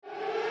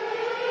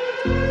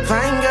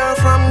Fine girl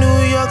from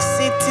New York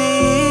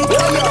City.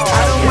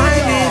 I don't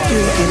mind if you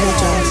give me a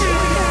chance.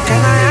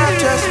 Can I have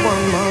just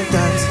one more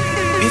dance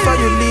before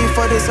you leave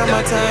for the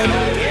summertime?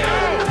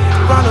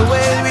 Run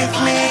away with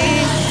me.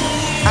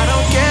 I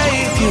don't care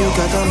if you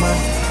got a man.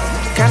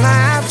 Can I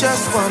have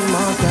just one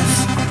more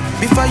dance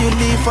before you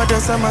leave for the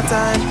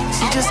summertime?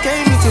 She just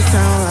came into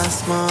town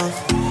last month,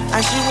 and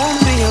she won't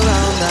be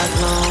around that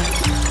long.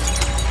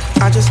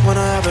 I just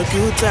wanna have a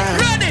good time.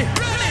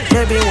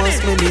 Maybe once,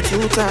 maybe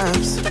 2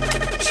 times.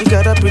 She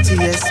got a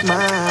prettiest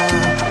smile,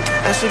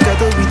 and she got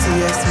the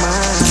wittiest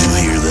smile. Did you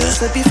hear that?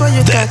 So before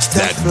you That's catch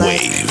that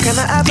flight, wave. can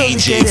I have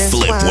DJ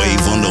Flip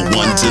Wave on the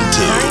 1s and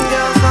 2s. Fine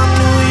girl from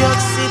New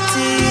York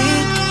City.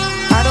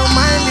 I don't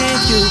mind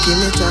if you give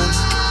me a chance.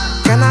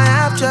 Can I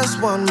have just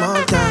one more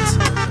dance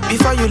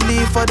before you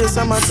leave for the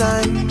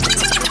summertime?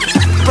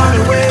 Run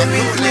away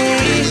with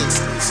me.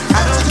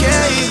 I don't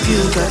care if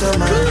you got a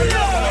man.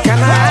 Can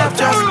I have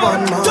just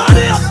one more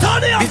dance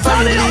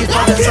before you leave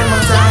for the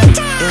summertime?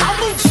 Yeah.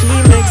 She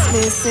makes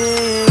me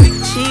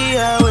sing. She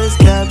always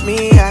got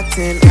me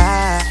acting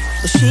high,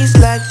 but she's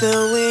like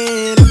the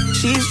wind.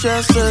 She's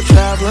just a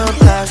traveler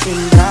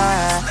passing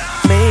by.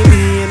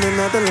 Maybe in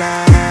another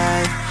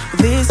life,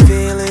 these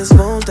feelings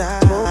won't die.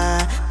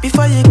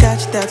 Before you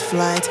catch that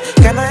flight,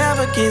 can I have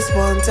a kiss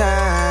one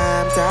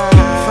time?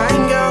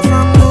 Fine girl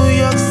from New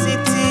York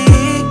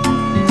City.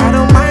 I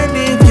don't mind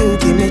if you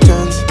give me a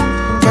chance.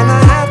 Can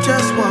I have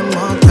just one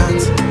more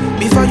dance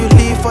before you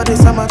leave for the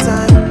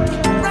summertime?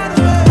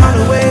 Run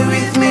away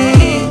with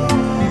me.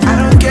 I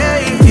don't care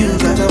if you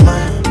got a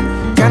man.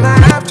 Can I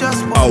have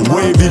just one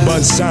more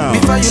dance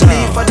before you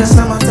leave for the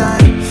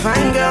summertime?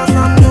 Fine girl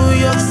from New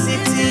York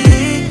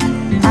City.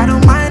 I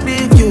don't mind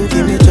if you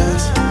give me a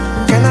chance.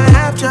 Can I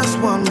have just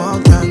one more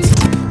dance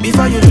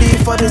before you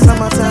leave for the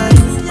summertime?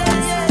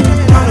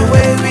 Run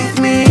away with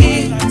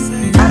me.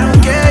 I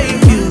don't care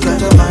if you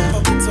got a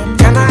man.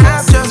 Can I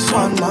have just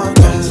one more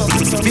dance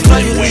before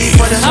you leave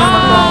for the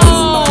summertime?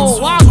 Oh,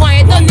 wow,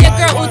 you done the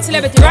girl with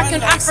celebrity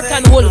rockin'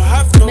 African wool.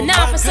 Me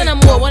now for son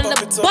more, one of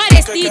the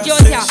baddest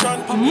DJs here.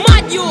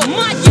 Mad you.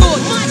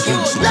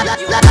 Let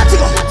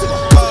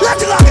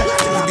it go.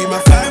 You be my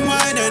fine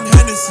wine and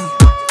Hennessy.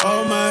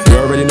 Oh my. You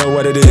already know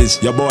what it is.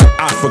 Your boy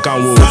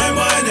African Wolf.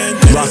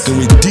 Rockin'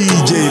 with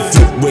DJ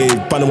Flip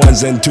Wave on the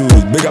 1s and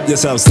 2s. Big up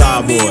yourself,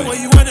 Starboy. Where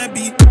you wanna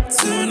be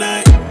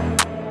tonight?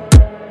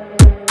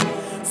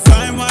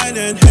 Fine wine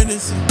and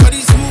Hennessy.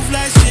 Body smooth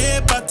like shea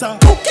butter.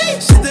 Okay.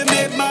 She they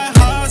make my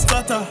heart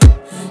stutter.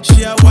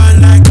 She a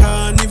wine like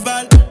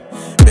carnival.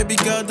 Baby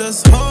girl,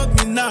 just hold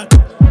me not.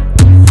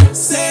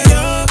 Say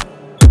up,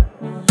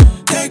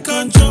 take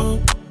control.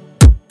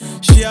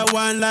 She a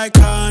wine like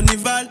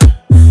carnival.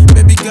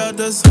 Baby girl,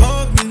 just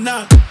hold me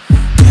now.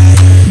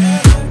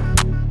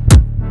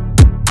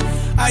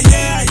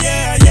 Yeah.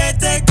 Yeah,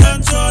 take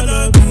control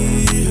of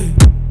me.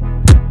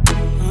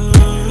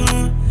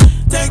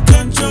 Take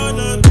control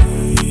of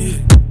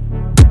me.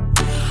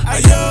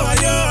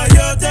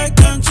 Ayo, take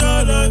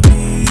control of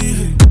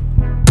me.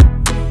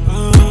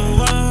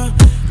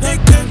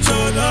 Take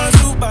control of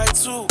 2 by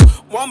 2,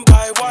 1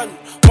 by 1.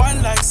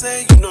 One like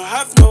say you don't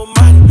have no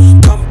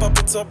man. Come pop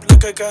it up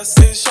like a gas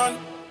station.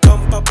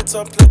 Come pop it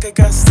up like a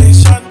gas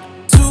station.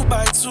 2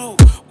 by 2,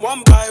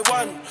 1 by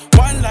 1.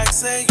 One like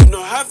say you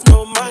don't have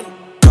no man.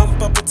 Come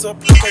pop it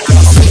up like a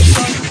gas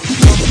station.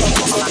 Come pop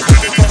it up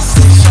like a gas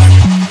station.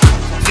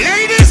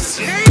 Ladies,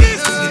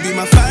 you be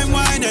my fine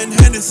wine and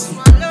Hennessy.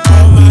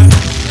 Oh my.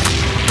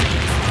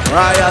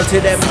 Royalty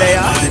them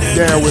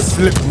there with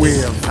Flip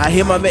Wave. I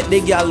hear my make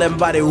the girl them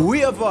body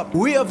wave up.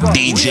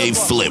 DJ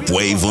Flip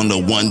Wave on the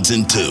 1s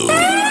and 2s.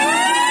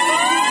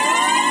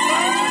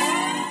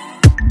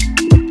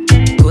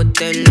 Go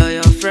tell all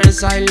your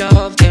friends I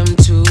love them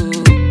too.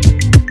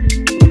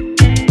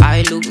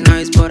 I look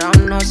nice but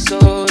I'm not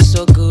so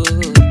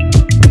good.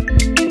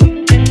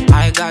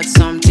 I got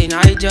something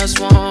I just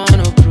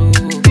wanna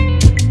prove.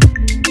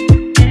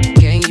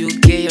 Can you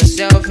get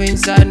yourself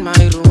inside my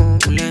room?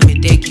 Let me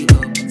take you up.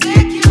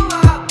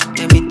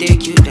 Let me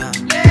take you down.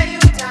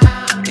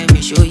 Let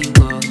me show you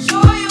up.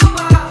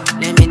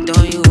 Let me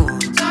turn you on.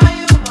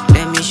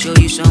 Let me show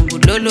you some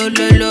good lo. Let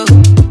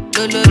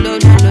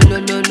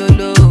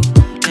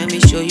me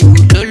show you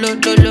good lo. Let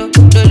me show you good lo.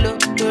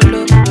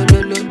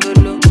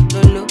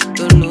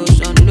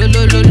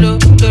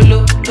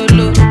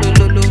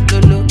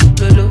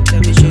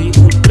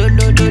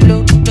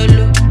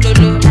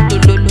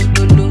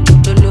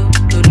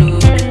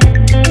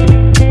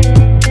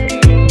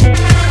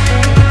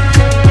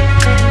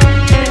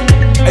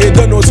 Hey, you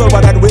don't know it's all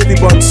about that wavy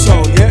bun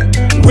sound, yeah?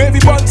 Wavy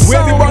bun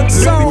sound.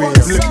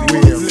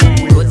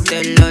 Go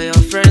tell all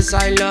your friends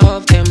I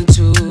love them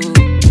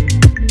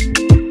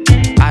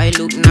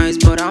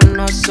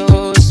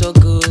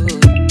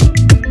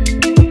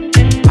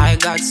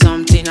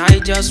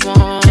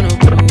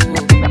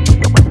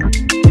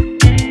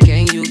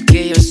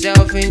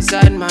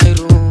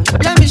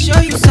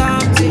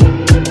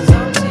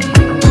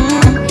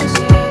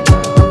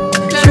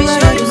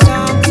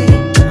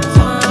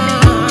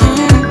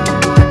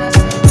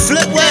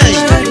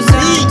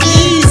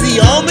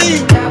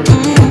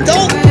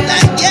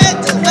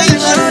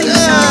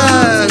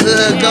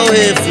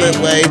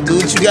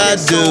gotta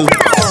do.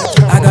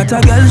 I got a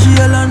girl, she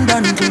a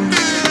London thing.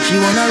 She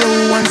wanna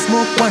roll and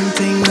smoke one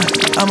thing.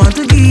 I want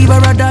to give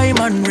her a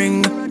diamond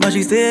ring, but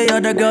she say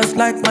other girls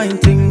like mine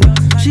thing.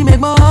 She make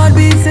my heart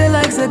beat say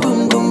like say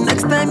boom boom.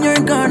 Next time you're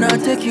gonna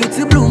take you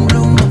to Bloom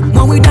Bloom.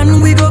 When we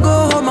done we go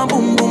home and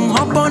boom boom.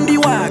 Hop on the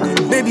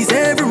wagon, baby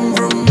say vroom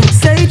vroom.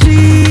 Say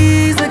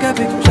cheese, take a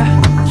picture.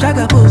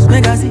 Shaka pose,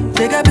 make I see,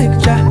 take a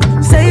picture.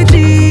 Say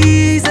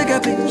cheese, take a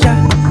picture.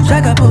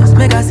 Shaka pose,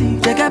 make I see,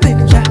 take a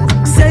picture.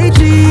 Say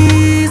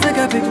cheese, take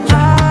a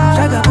picture.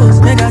 Shaka pose,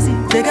 make I see,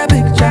 take a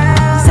picture.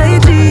 Say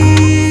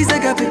cheese,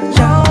 take a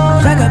picture.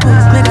 Shaka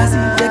pose, make I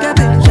see, take a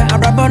picture. I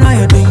rap on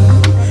your thing,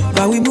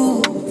 but we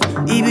move.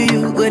 Even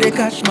you go to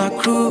catch my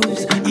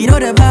cruise. You know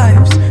the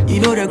vibes, you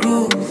know the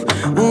groove.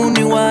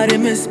 Only why they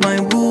miss my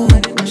boo.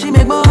 She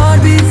make my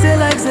heart beat say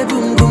like say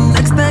boom boom.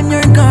 Next time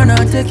you're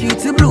gonna take you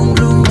to Bloom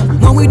Bloom.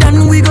 When we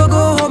done we go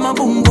home and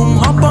boom boom.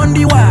 Hop on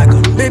the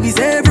wagon, baby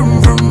say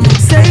vroom vroom.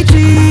 Say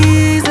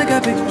cheese, take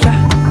a picture.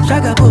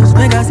 Shaka pose,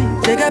 make I see,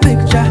 take a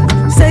picture.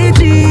 Say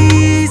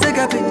cheese, take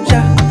a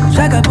picture.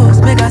 Shaka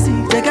pose, make I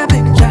see, take a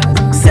picture.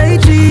 Say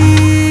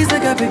cheese,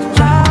 take a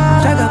picture.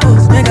 Shaka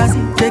pose, make I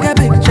see, take a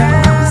picture.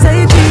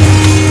 Say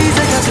cheese,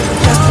 take a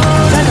picture.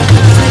 Shaka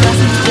pose, make I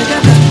see, take a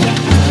picture.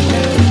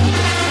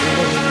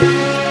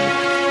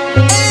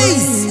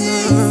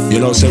 You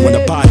know, say when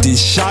the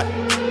party's shot,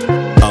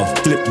 I'll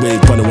flip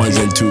wave on the ones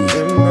and twos.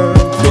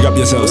 Big up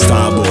yourself,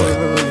 Starboy.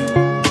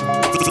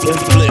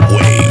 Flip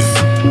wave.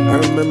 I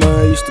remember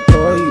I used to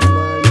call you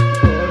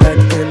back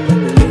then in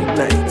the late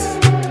nights.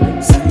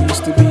 Said you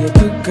used to be a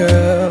good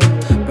girl,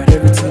 but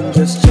everything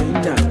just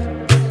changed now.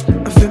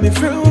 I feel me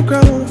from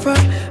ground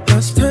fire.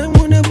 Last time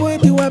when the boy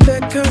be wa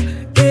back up,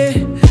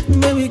 eh,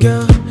 baby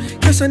girl.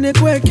 Cause I need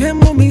work and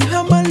mommy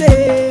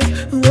hamale.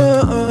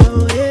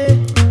 Oh, yeah.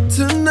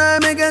 Tonight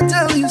make I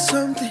tell you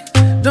something.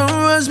 Don't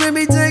rush,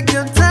 baby, take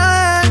your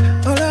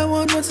time. All I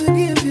want was to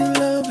give you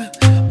love.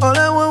 All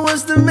I want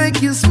was to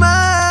make you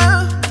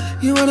smile.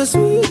 You are the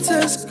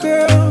sweetest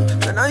girl,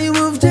 and now you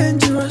move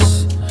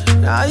dangerous.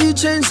 Now you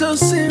change so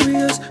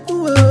serious.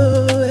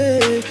 Whoa,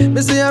 hey.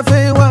 Me say I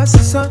feel what's the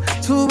sun.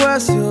 Two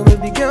bars you,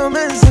 baby girl,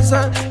 man,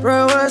 son.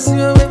 Bro, what's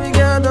you, baby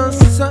girl, don't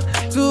see son.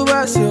 Two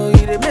bars you,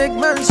 you dey make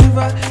man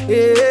shiver.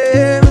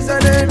 Yeah, me say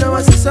they know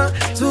what's the sun.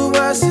 Two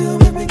bars you,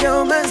 baby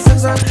girl, man,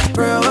 son.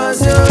 Bro, what's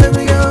you,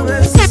 baby girl,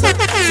 man, son.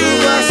 Two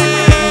bars you,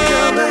 baby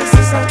girl, man,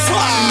 son.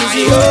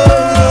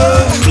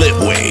 Flip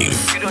wave.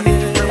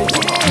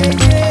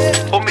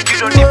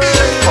 Don't even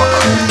check for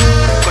her.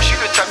 Cause she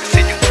the type to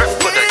say you prep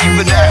for her.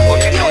 Even that, or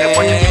you know it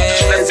when you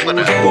just slept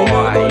with her.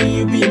 Only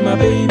you be my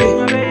baby,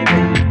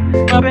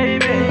 my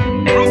baby.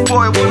 Rude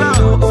boy, what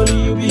up? Only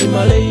you be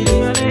my lady.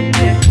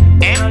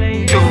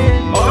 M2.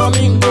 Oh, I'm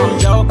in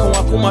Gonja,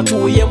 come to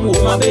you,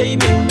 my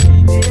baby.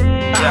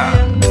 Yeah.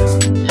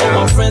 All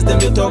my friends, them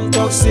they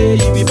talk, say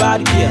you be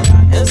bad girl.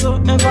 And so,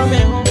 and from me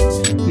home,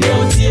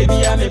 no TV,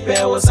 I'm a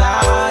pair was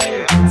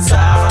side.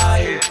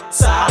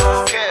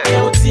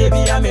 No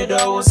TV, I'm a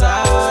dog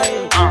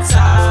side.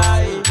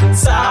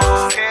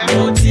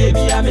 No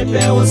TV, I'm a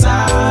pair was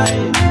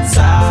side.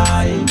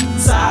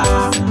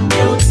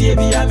 No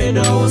TV, I'm a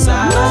dog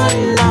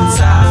side.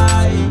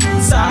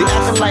 They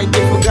acting like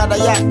they forgot a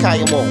yak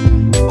kaimo.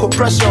 Put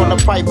pressure on the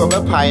pipe of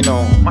a pine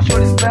on. I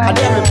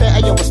never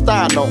pay a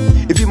star no.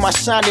 If you my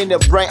shine in the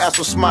bright as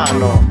a smile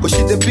no. Cause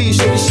she the beat,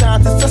 she the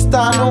shine to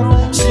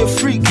Sestano. She a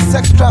freak,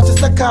 sex drive to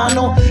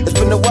Stacano. It's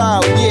been a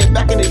while, yeah,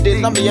 back in the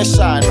days, I'm be a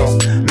shine no.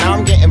 Now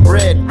I'm getting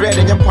bread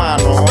in your pan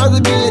no. I'd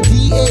rather be a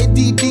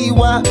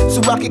D-A-D-D-Y,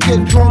 so I can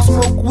get drunk,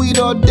 smoke weed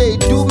all day.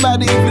 Do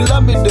matter if you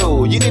love me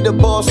though. You need a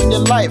boss in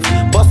your life.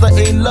 Boss that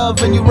ain't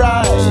love and you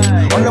ride.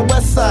 On the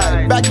west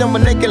side, back then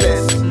with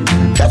Nicholas.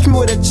 Catch me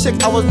with a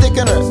chick, I was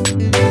digging her.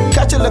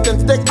 Catch her looking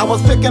thick, I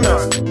was picking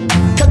her.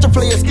 Catch a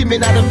player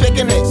scheming out and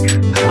picking it.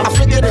 I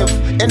figured it,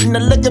 and in the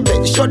lick of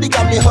it. Shorty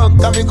got me hooked,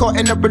 got me caught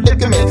in a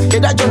predicament. Yeah,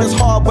 that joint is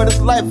hard, but it's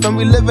life and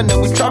we living it.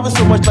 We travel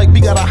so much like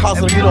we got a house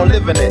and we don't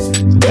live in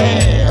it.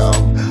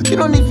 Damn, you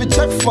don't need to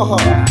check for her.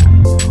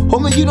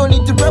 Homie, you don't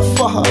need to rep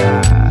for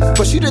her.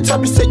 Cause she the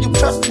type you say you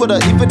prep with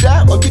her. Either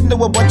that or you know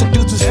what to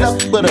do to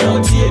step with her.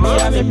 No TV,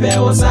 I'm a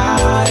pair was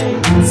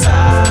side.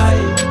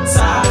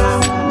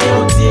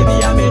 No TV,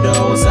 I'm a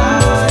dog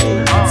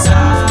side.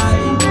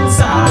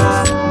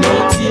 No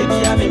TV,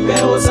 I'm a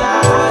pair was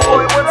side.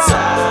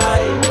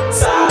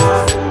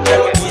 No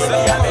TV,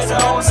 I'm a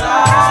dog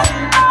side.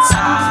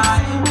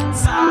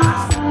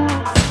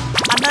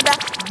 Another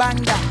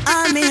banger.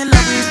 I'm in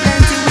love with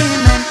plenty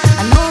women.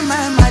 I know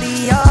my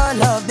money,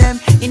 all of them.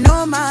 It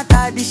no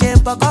matter the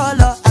shape or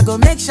color. I go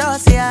make sure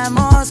say I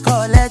must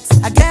collect.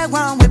 I get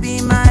one will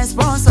be my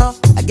sponsor.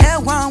 I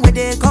get one where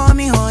they call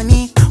me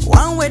honey.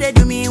 One way they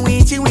do me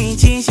winchy.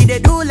 She they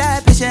do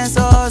like patience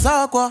or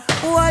soko.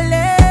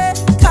 Wale,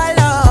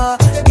 color.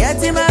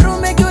 Get in my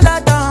room, make you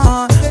lot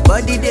on.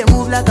 Body they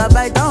move like a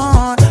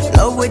python.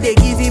 Love way they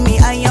giving me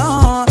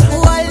iron.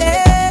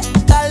 Wale,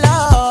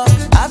 color.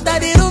 After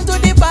the room to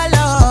the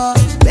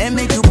palace. Then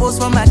make you post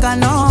for my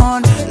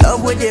canon.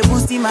 Love way they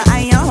boosting my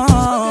iron.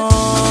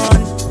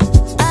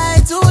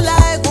 I too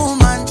like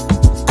woman.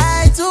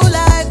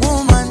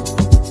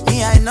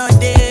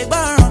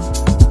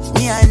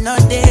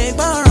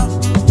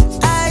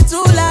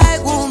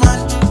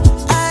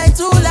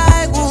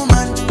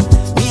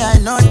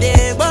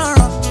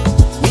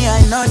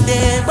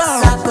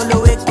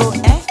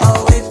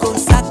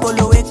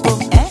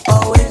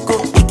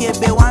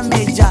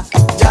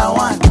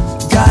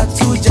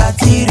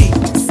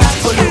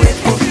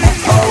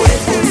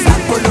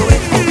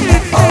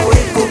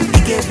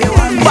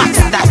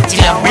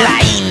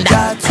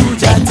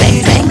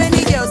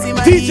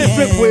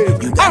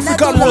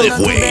 African Wolf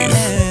Wave.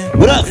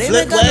 What up,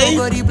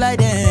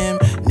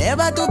 Flipwave?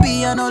 Never to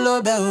be an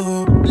love back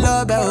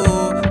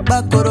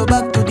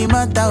to the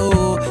matter,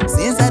 oh.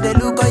 Since I dey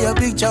look at your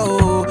picture,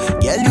 oh.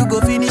 Girl, you go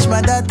finish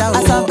my data,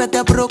 oh. Asa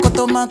pete pro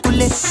koto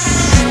makule. I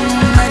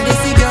dey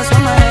see girls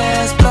from my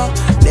explore.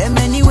 Them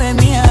anywhere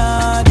me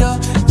adore.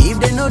 If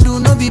they no do,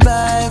 no be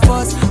by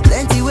force.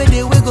 Plenty way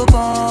they go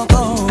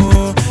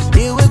conquer.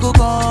 They will go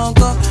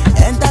conquer.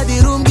 Enter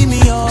the room, give me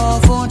your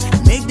phone.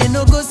 Make them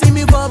no go see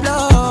me for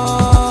blood.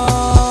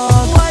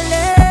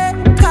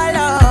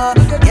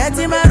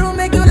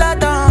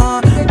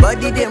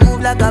 They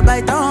move like a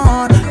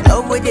python.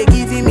 Love what they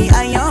giving me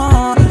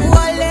iron.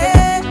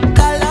 Wale,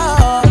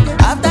 color.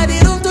 After the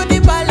room to the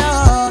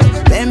palace.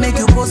 Then make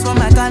you post for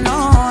my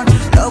canon.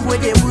 Love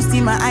what they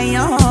boosting my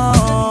iron.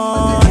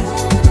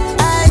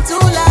 I too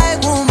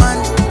like woman.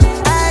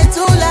 I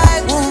too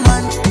like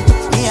woman.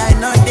 Me I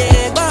know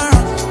they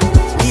gone.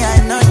 Me I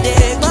know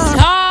they gone.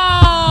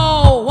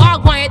 Oh,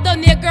 walk on. You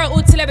done your girl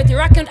who celebrity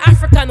rocking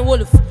African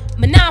Wolf.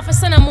 Me now for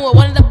son more.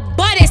 One of the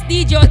baddest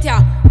DJ out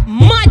here.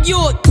 Mad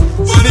youth.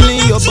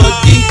 Feeling your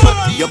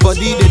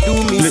body they do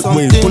me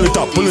something. Pull it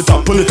up. Pull up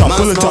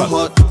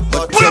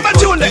a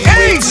tune, the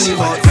Ace.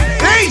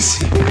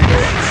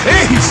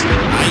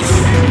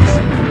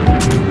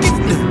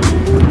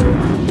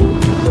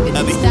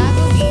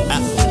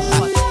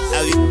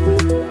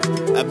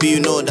 Abi, you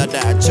know that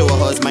show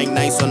her mic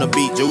nice on the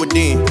beat.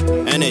 Jordan,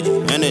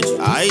 energy,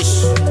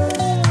 ice.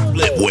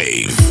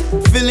 Flipwave.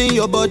 Feeling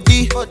your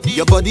body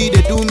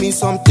they do me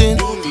something.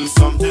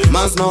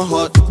 Man's not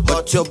hot,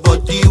 but your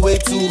body way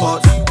too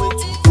hot.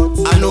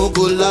 I no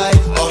go lie,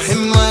 oh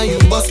him man, you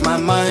bust my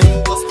mind.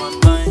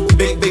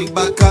 Big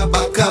baka,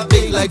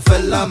 big like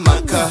fella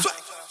maka.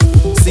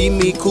 See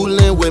me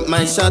coolin' with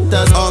my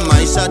shatters, all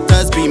my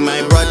shatters be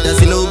my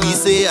brothers. You know we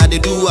say I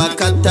do a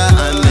kata,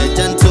 I'm a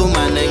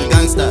gentleman and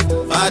gangster.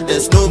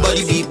 There's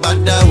nobody be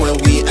better when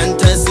we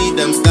enter, see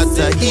them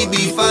scatter. He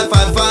be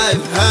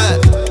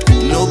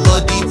 555,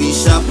 nobody be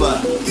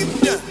sharper.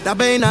 Da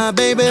baby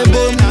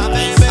boom,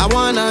 I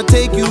wanna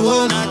take you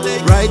home.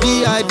 Right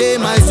here I day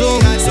my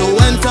zone, so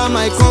enter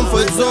my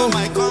comfort zone.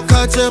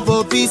 Catch up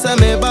for peace, I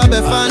me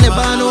babe fane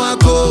bano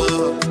ako.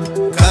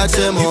 Catch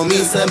up for me,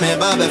 say me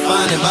babe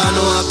fane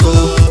bano ako.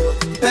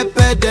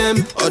 Pepe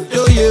them,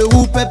 odo ye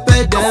who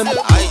pepe them.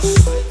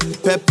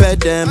 Pepe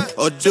them,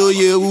 odo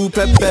ye who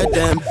pepe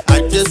them.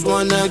 I just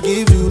wanna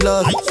give you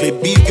love,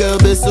 baby girl,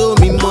 be so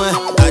me more.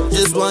 I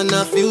just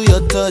wanna feel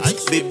your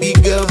touch, baby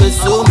girl, be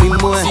so me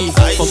more.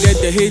 Forget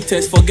the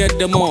haters, forget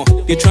them all.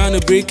 They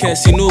tryna break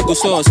us, you know go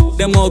source.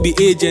 Them all be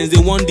agents,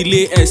 they want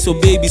delay us. So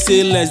baby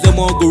say less, them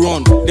all go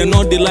run. They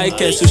know they like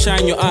us, so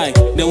shine your eye.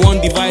 They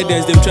want divide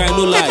us, them try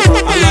no lie.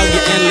 Allow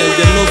the endless,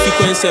 they no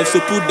frequency. So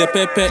put the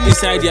pepper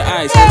inside your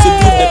eyes. So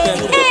put the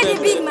pepper.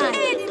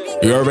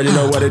 You already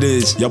know what it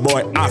is. Your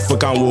boy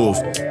African Wolf.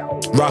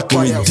 Rocking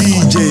with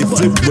DJ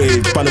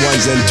Flipwave, on the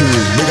ones and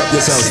twos. Big up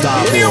yourself,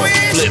 star boy.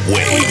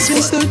 Flipwave. It's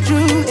so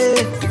true,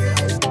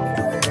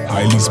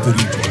 Highly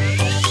spiritual.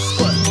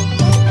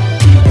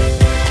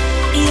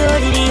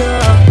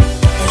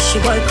 It's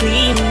your boy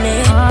Cream,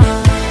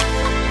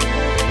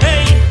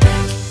 Hey,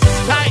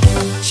 right,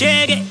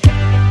 check it.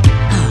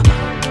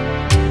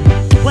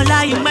 Well,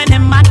 I am when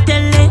I'm at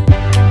the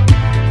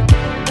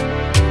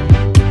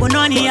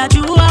Bononi a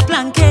you a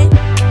planke.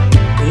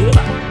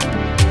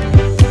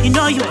 You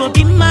know you go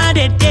be mad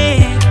at day.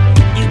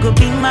 You go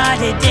be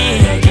mad at day.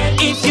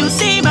 If you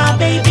see my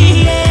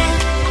baby, yeah,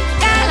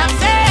 girl I'm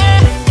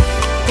there.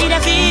 Need a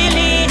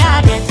feeling I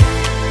get.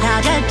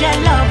 Now that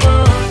love.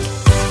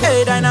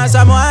 Hey, Dana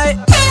Samoy.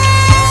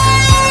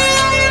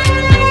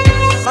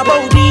 My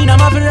body na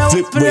my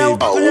Flipwave.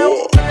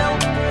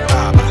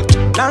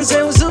 Dance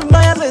with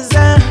my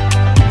business.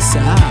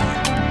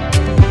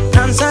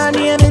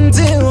 Tanzania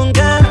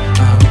mintiunga,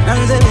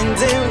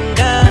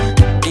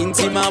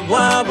 inti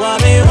mabwa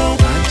mehu,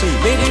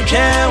 baby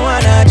can't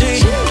wanna do,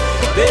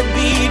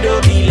 baby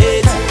don't be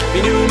late, we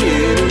do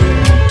need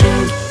to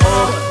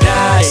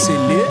die.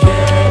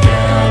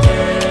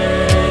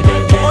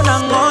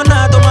 Onangona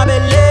to my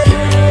belly,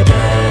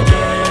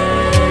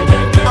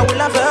 I will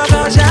have a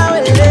shower.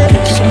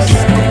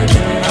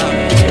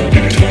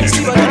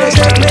 See what it is.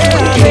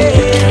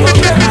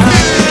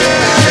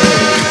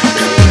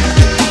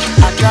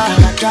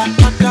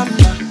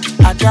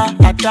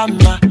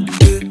 Adama,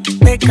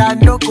 make I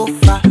no go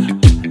far,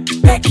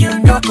 make you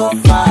no go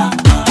far.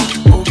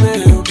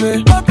 Obey,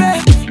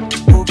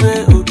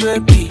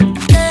 baby.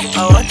 I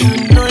want to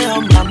know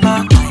your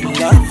mama. I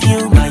love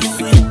you, my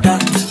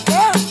sweetheart.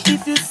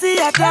 If you see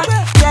a girl,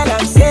 tell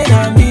her say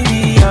I'm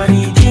the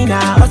original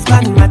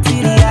husband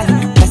material.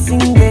 I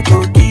sing they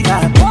go give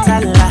her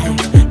better life.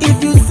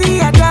 If you see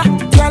a girl,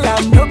 tell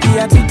her no be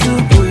a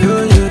tutu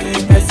boyo.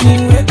 I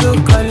sing we go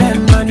collect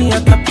money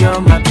up your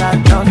matter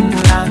done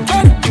land.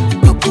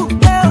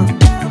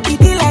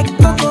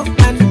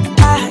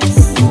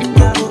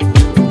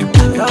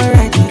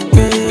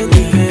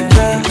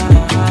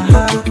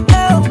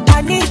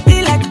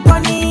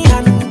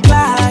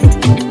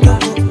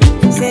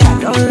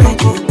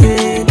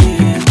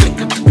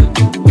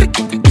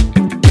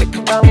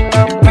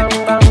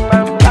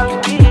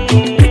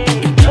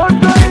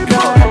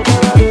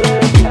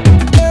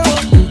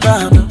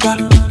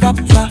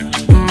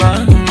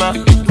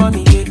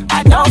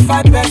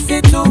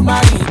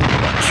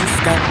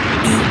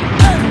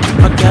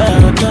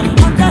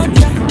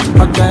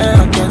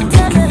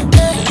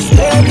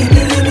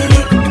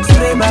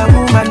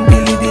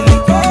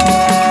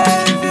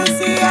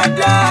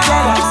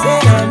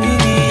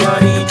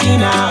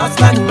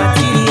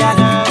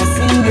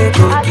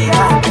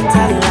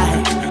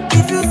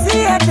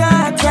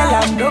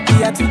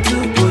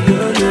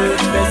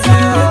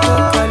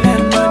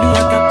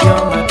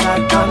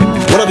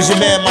 What up, it's your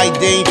man Mike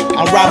D.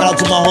 I'm rocking out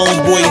to my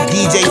homeboy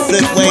DJ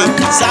Flipwave.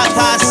 South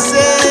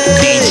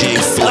DJ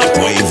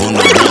Flipwave on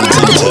the 1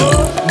 and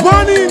 2.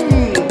 Morning!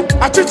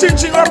 A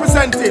Chichin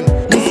representing.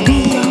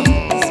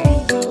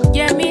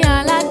 Yeah, me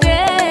all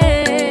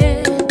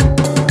again.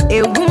 A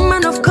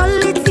woman of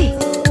quality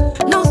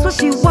knows what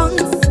she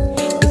wants.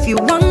 If you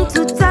want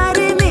to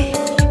tidy me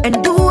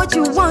and do what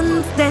you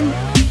want, then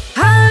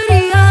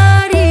hurry,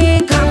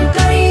 hurry, come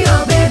carry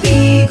your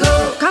baby,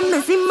 go. Come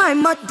and see my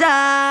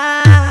mother.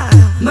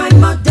 My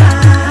mother.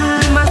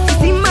 You must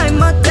see my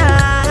mother.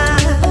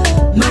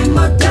 My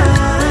mother.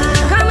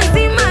 Come and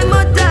see my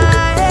mother.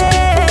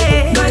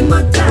 Hey. My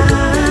mother.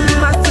 You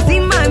must see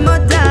my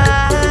mother.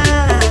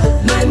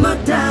 My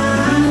mother.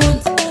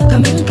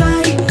 Come and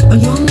carry on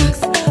your max.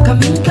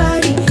 Come and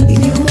carry if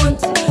you want.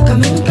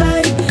 Come and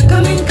carry.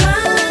 Come and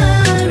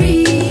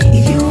carry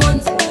if you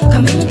want.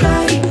 Come and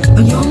carry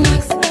on your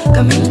max.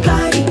 Come and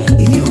carry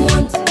if you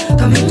want.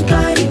 Come and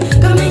carry.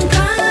 Come and carry.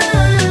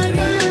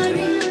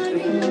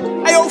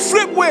 Ayo,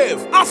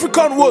 Flipwave,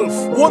 African Wolf.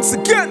 Once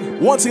again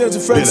to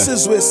friend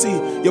Sizwe C.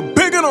 You're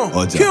big enough,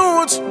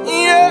 cute,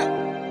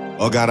 yeah.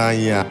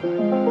 Ogaranya.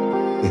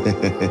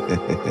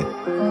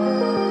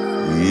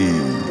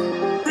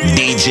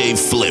 DJ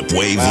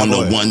Flipwave on the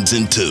 1s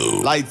and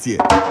 2s. Lights here.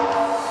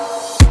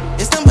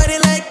 There's somebody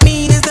like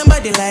me, there's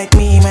somebody like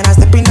me. When I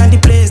step in on the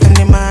place, them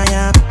they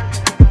maya.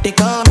 They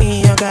call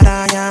me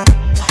Ogaranya.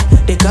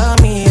 They call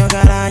me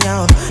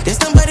Ogaranya. There's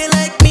somebody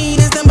like me,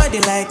 there's somebody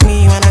like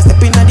me. When I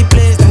step in on the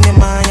place, them they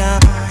maya.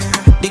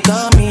 They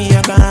call me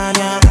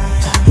Ogaranya.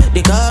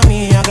 They call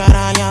me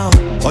Ogaranya.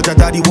 Oja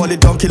daddy wallet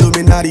donkey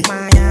Illuminati.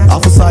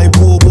 Alpha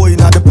poor boy in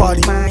the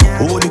party.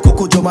 Holy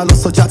Coco Joma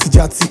lost so jati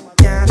jati.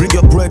 Bring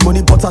your bread,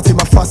 money, butter to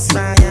my fussy.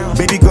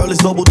 Baby girl is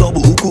double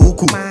double, uku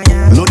uku.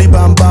 Lodi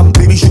bam bam,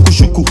 baby shuku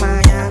shuku.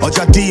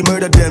 Oja D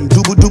murder them,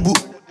 dubu dubu.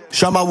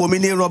 Shama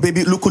woman here,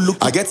 baby look look.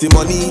 I get the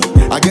money,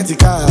 I get the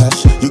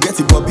cash. You get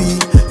the Bobby,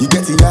 you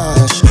get the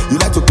Yash. You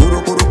like to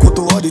koro koro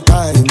koto all the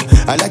time.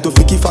 I like to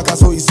fiki faka,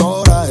 so it's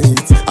alright.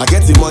 I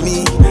get the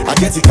money, I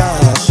get the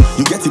cash.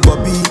 You get the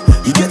Bobby,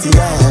 you get the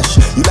Yash.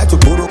 You like to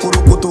koro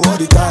koro koto all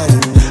the time.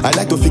 I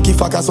like to fiki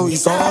faka, so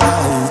it's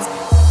alright.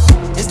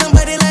 There's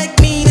somebody like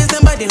me, there's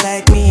somebody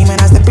like me. When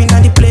I step in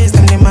on the place,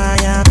 them they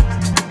maya.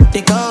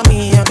 They call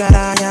me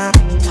Ogaranya.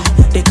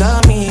 They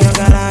call me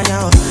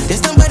Ogaranya. There's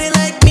somebody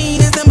like me,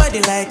 there's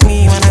somebody like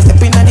me. When I step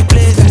in on the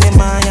place, them they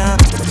maya.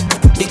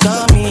 They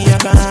call me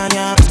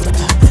Ogaranya.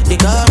 They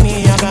call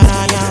me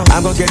Ogaranya.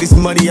 I'm gonna get this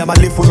money, I'ma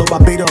live full of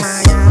Barbados.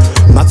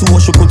 Matu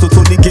Oshokoto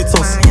to the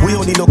gators. We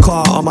don't need no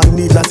car, I'ma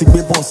need like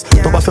big boss.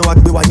 Toba Fewa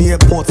Gbewa ni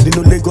airport, they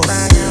no Lagos.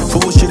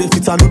 For shit,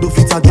 fit a Ludo,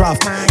 fit a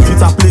draft.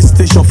 Fit a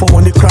PlayStation for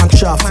one the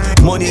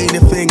crankshaft. Money ain't a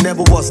thing,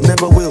 never was,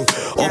 never will.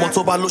 Omo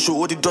Toba Losho,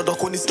 Odi Dodo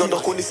Konis.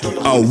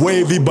 A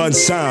wavy bun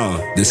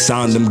sound, the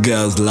sound them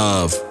girls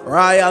love.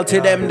 Royalty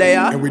them there.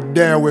 And we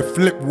there with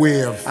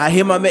Flipwave. I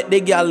hear my make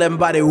the girl them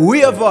body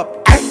wave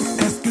up.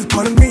 Excuse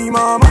pardon me,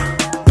 mama.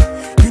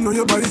 You know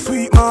your body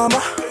sweet, mama.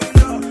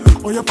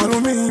 Oh, you follow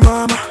me,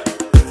 mama.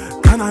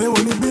 Can I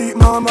only beat,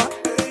 mama?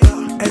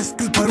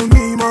 Excuse pardon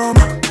me,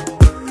 mama.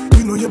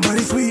 You know your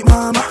body sweet,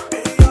 mama.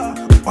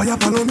 Oh, you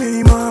follow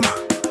me, mama.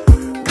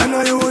 Can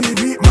I only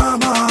beat,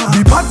 mama?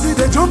 The party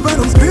they jump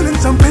and I'm spilling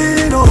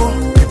champagne, oh.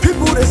 The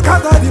people they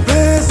scatter the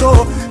place,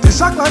 oh. They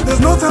shock like there's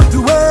no time to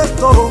waste,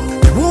 oh.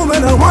 The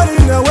woman are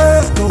wanting their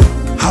waist, oh.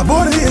 Her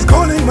body is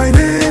calling my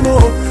name,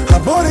 oh. Her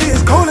body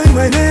is calling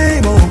my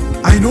name, oh.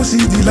 I know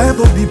she's the life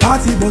of the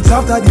party, but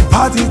after the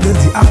party, there's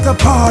the after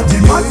party.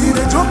 The party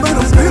they jump and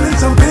I'm spilling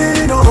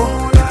champagne,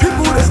 oh. The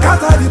people they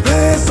scatter the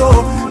place,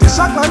 oh. They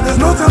shock like there's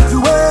no time to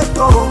waste,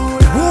 oh.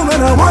 The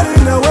woman are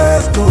wanting their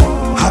waist, oh.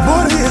 Her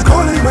body is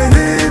calling my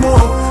name,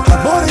 oh. Her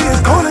body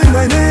is calling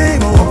my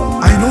name,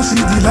 oh. I know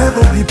she's the life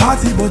of the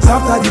party, but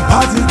after the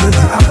party, there's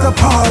the after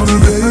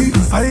party.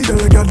 Inside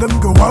the girl, them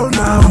go wild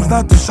now.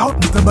 Start to shout,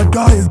 Mr. Bad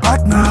Guy is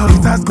back now. She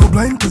starts go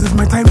blind, cause it's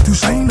my time to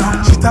shine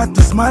now. She starts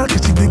to smile, cause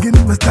she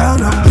beginning to style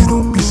now. Please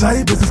don't be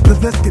shy, business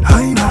plus let's get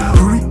high now.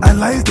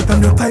 Realize that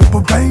I'm your type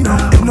of guy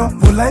now. If not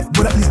for life,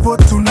 but at least for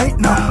tonight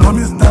now. I'm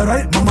Mr.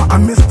 Right, mama,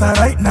 I'm Mr.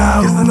 Right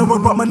now. Yes, I know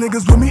about my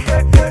niggas with me,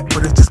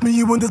 but it's just me,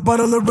 you and this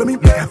bottle of Remy.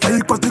 Make I fly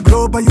across the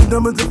globe, buy you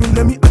diamonds if you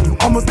let me. I do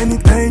almost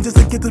anything just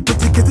to get the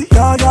pretty kitty,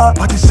 yeah, yeah.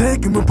 Party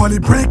shaking, we're probably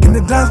breaking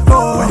the dance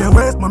floor. When you're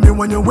west, mommy,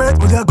 when you're wet,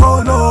 will you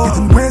go low?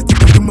 Getting west, you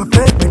can do my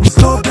fake, make me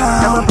slow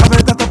down. Yeah, I'm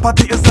private at the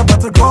party, it's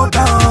about to go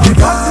down. The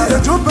party,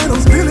 they jump and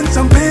I'm spilling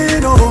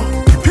champagne, oh.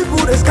 The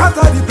people, they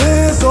scatter the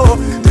place, oh.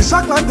 They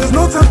shock like there's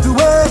no time to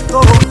waste,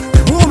 oh.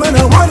 The woman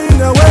are wanting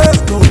their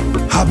waist, oh.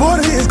 Her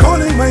body is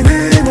calling my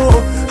name,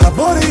 oh. Her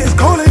body is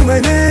calling my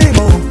name,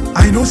 oh.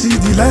 I know she's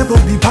the life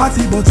of the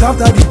party, but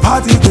after the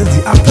party, there's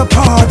the after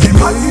party. The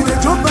party, they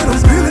jump and I'm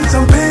spilling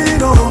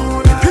champagne, oh.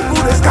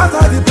 They scatter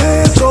the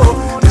place, oh.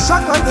 They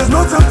shock like there's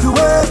no time to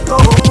waste,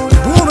 oh. The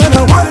woman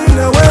are wanting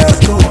their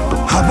waist, oh.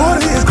 Her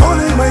body is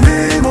calling my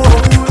name, oh.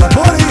 Her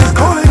body is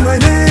calling my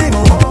name,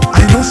 oh.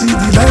 I know she's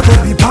the life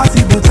of the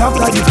party, but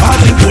after the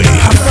party,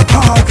 after party.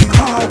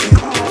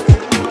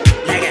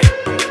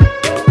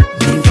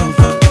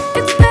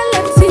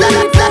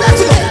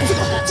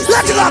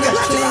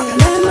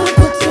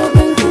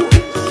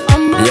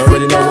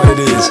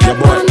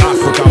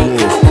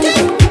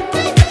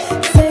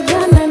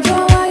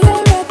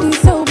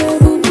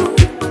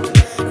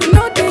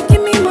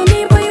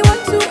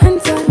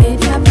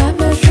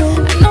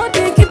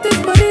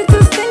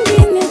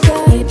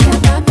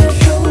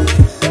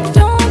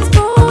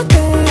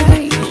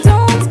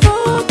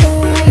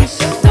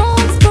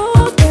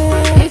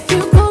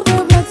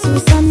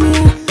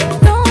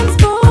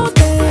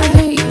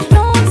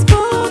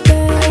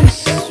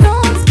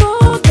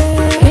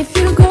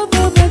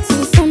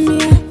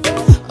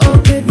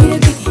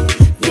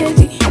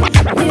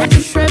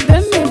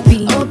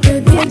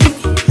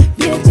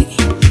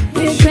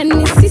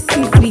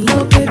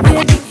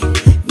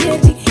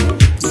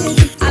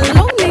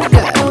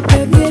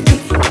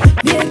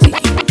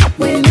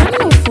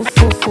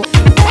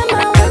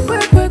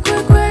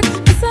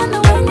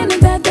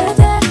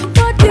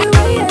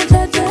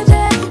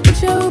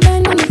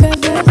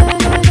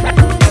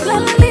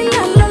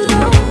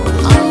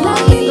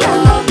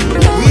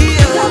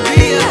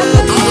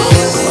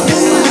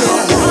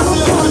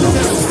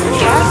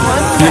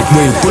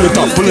 wave. Pull it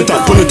up, pull it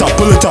up, pull it up,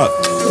 pull it up.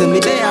 To me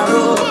day I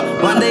roll.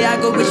 One day I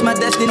go reach my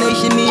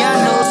destination, me I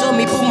know. So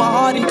me put my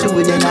heart into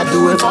it, then I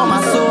do it for my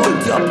soul.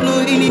 Yup,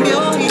 no,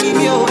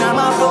 inibio, I'm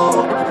a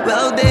fool.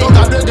 Well, they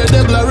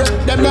the glory,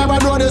 them never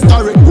know the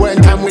story.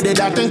 When time we did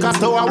that thing, cause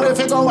to away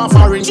fi go a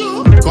foreign.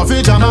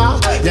 Coffee jama,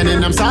 then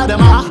in them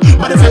sadama.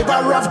 But the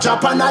favor of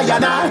Japan, I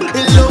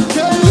it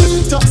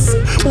locate us.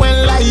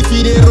 When life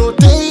it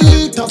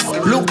rotate us.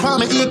 Look for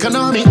my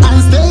economy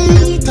and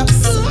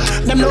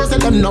status. Them knows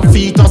that them not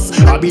feet us.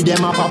 I be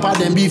them a papa,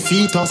 them be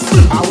feet us.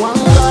 I want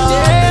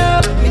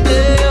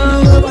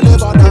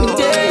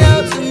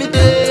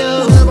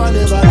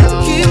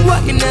keep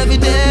working every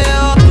day.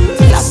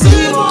 I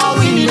see more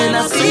winning and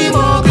I see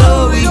more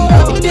glory.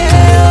 Every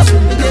day,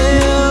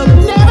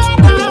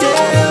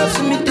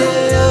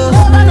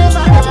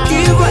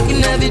 keep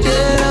working every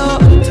day.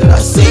 I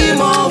see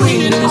more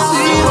winning and I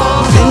see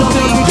more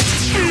glory.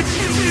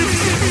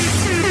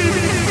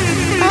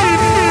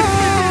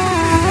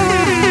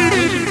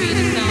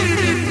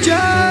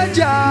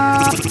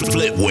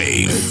 Flip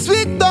wave.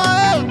 Sweet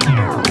dog.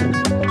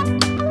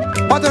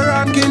 What a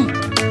ranking.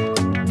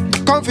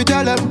 Come fi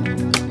tell them.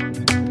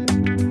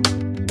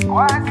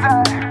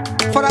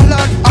 For the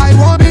Lord, I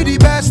want be the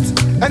best.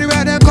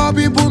 Anywhere they call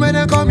people, may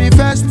they call me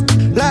first.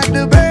 Like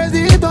the birds,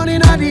 they don't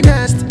in the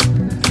nest.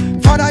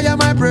 Father, hear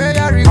my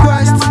prayer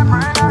request.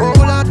 Oh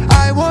Lord,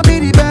 I want be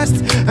the best.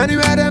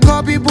 Anywhere they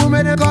call people,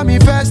 may they call me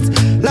first.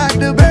 Like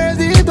the birds,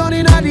 they don't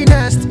in the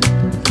nest.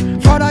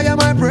 Father, hear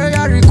my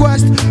prayer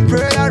request.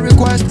 Prayer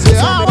request. Say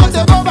I want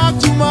to go back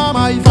to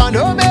mama if I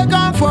don't make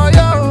up for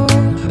you.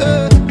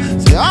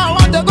 Say I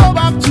want to go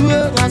back to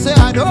it. I say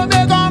I don't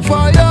make up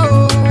for you.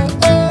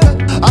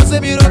 I say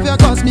me love you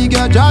cause me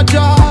get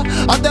jaja.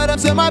 I tell them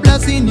say my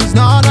blessing is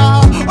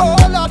nana. Oh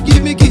Lord,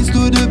 give me keys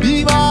to the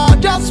beamer.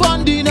 Just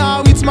one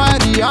dinner with my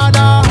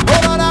Rihanna.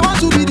 Oh Lord, I want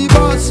to be the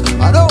boss.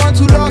 I don't want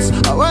to lose.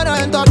 I wanna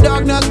enter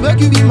darkness, make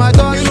you be my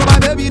thoughts. So my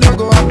baby don't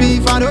go happy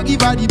if I don't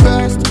give her the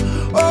best.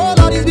 Oh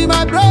Lord, this be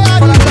my prayer.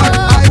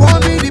 I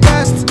want be the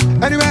best.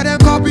 Anywhere they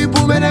call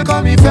people, may they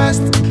call me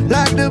first.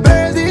 Like the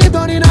birds, they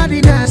don't in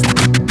the nest.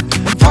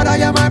 Father,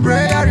 hear my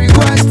prayer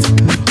request.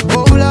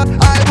 Oh Lord,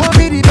 I want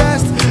be the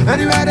best.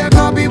 Anywhere they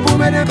call people,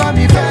 may they call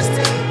me first.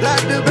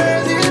 Like the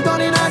birds, they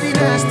don't in the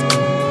nest.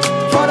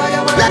 Father,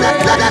 hear my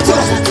prayer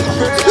request.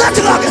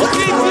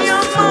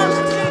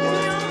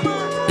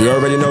 You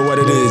already know what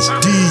it is.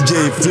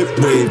 DJ Flip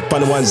Wave,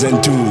 on the ones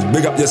and twos.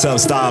 Big up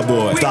yourself,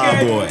 Starboy.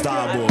 Starboy.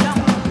 Starboy.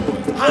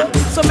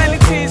 So many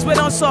things we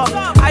don't solve.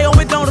 I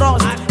always don't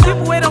rush.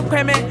 People we don't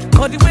pay me,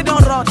 cause we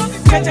don't rush.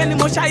 Get any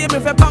more shy, me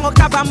for pango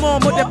cabamo.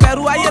 But the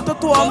Peru, I to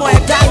more, a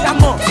guy,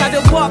 more. I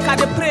dey walk, I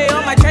dey pray,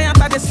 on my giant,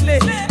 I dey slay.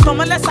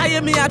 Come unless I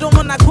hear me, I don't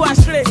wanna go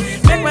astray.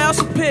 Make my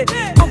house pay,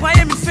 come I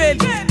hear me fail.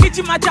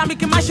 Kitchen my jam,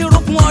 make my shit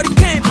rope more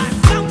hurricane.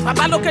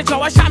 Baba look at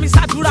your shami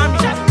saturami.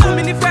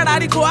 Fumi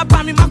Ferrari go up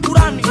on me,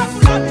 makurami.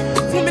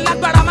 Fumi like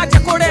Barama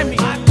Jacoremi.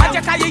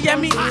 Majaka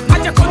yemi,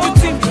 Majako you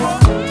think.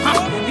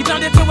 You don't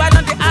need to why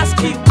don't they ask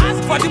you?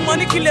 For the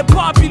money kill a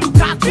puppy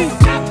Lukaku.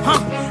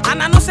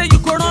 And I know say you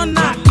go run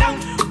now.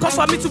 Cause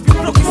for me to be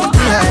broke is a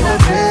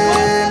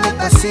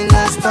make a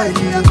sinner spoil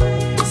you.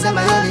 Say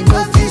my only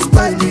no fish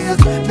spoil you.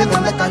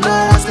 Never make a no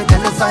ask me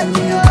can find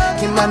me.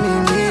 Keep my me,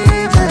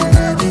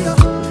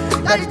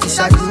 daddy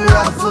tisha do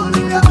a fool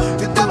you.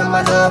 You tell me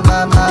my love,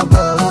 mama,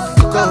 boy.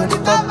 You go the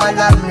top, I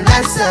love me,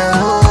 let's say,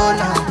 oh,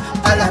 now.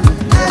 I love me,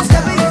 let's say.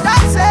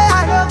 That's say I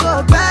don't go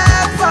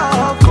back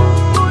for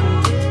food.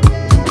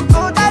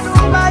 Oh, that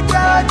woman,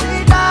 Jody,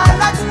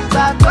 that you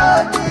got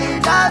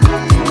Jody, that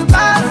you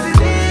can't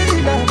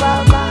see me,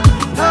 Baba.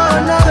 No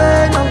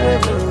way, no way.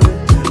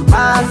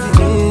 My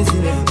feelings in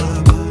the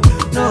Baba.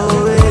 No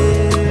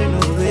way, no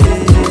way.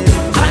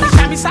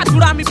 Shami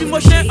Satura, me be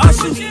motion,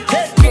 also.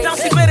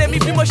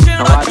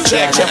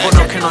 Check, we're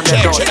knocking on the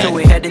door, so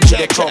we heading to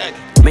the top.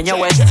 Menya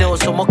west still,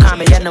 so more come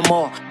again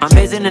more. I'm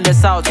basing in the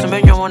south, so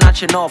many one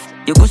natching off.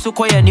 You go so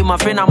quiet, you my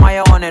friend, I'm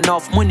on and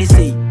off. Money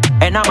see,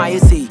 and I'm my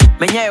see.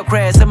 Menya your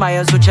crash, and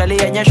my so Charlie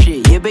and your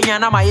she. You be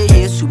an my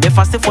yes, me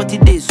fast 40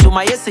 days, so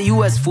my yes,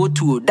 US for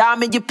two.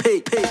 Damn, you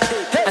pay.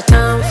 A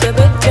time for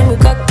better, we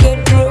can't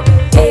get through.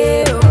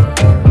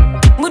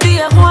 Moody,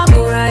 I'm a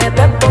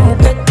pepper, who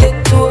get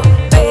it to.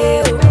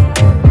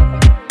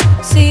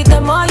 See,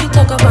 the more you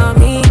talk about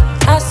me,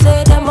 I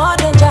say the more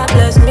than God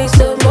bless me.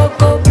 So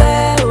moko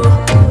bell,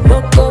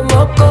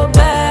 moko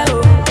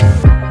bell.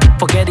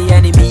 Forget the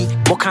enemy,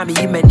 mokami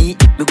imeni.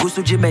 Me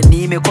gusto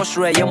jimeni, me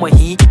kosre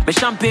yemohi. Me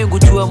champagne go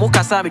to a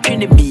mokasa me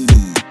twini me.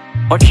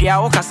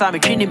 Ochia okasa me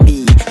twini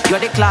me. You're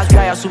the class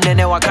guy, assume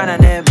nene wakana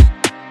nem.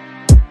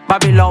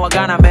 Babylon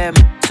wagana mem.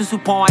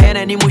 Susupon I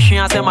any mushin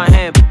as my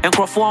hem. And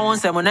Crawford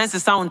wants them when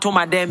sound to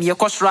my dem. Ye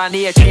kosra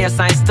near tree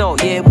sign still,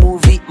 ye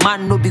movie.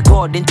 Man no be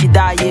god, didn't he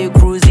die ye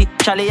cruisy.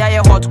 Charlie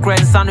I hot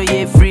crane, sano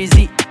ye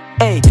freezy.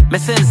 Hey, me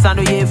sense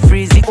sano ye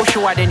freezy. Oh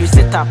sure then you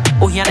set up,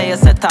 oh here you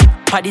set up.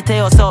 Paddy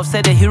tell yourself,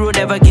 said the hero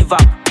never give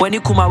up. When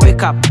you come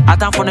wake up, I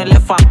time for the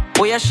left arm.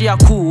 Oh yeah she a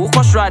cool, oh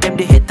kosra them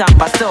they hit them,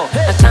 but still.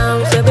 A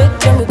time for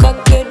better, we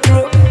can't get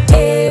through.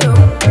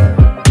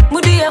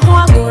 Moody and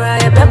Huagura.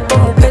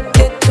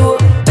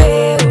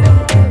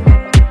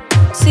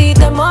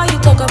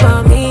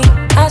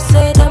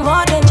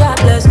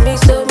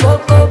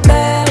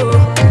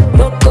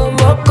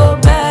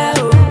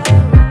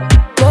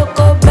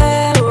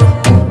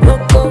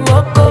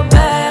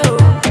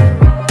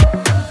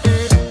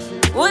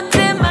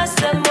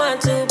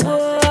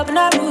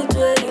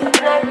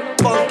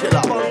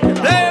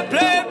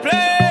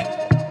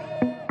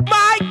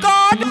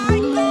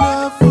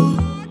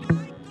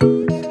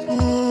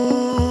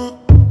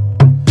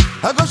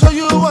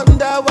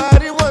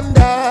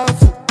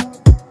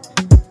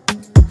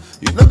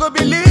 You no go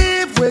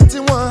believe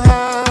wetin wan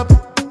happen.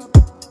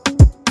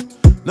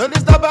 No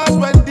disturb us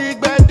when the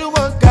gbedu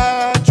wan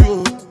catch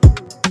you.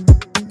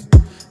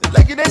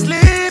 Like you dey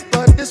sleep,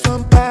 but this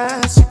one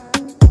pass you.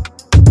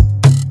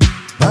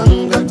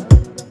 Banga.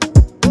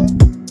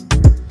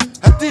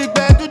 At the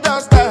gbedu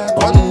don start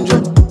bonjo.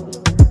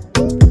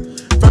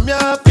 From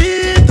your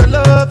feet all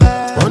over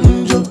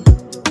bonjo.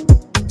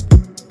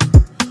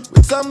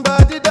 With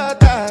somebody that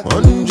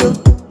bonjo.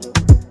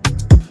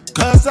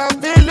 'Cause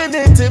I'm feeling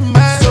it in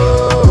my soul.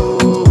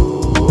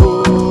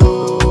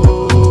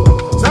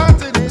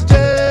 Something is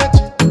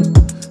changing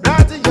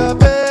right in your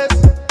face.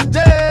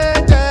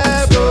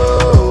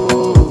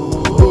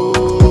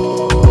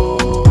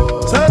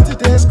 Something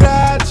they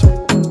scratch.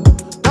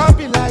 Don't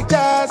be like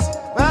that.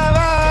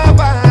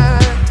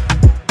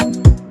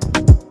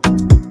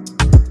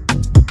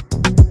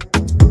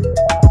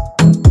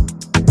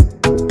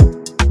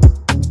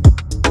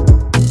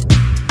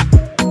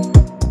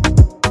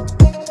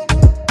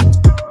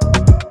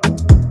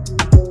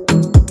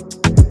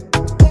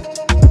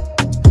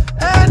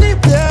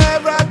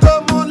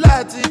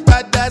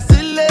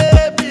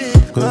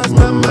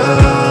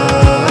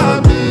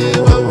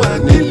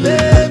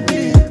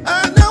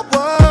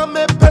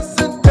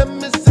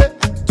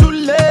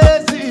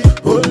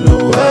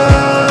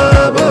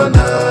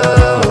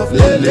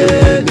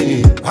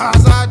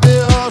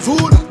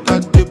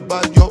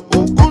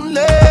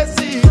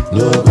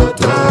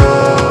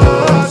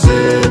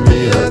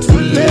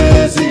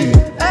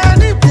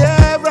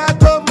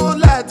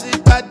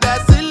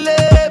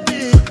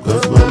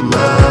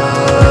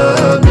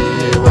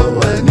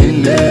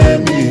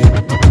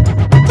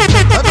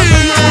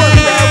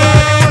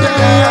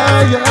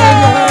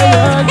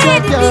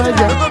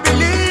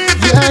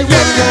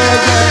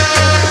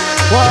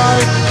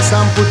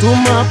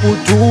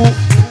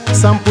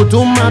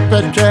 Samputuma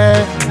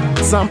petre,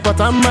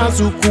 sampatama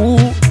zuku,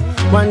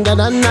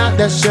 wangada na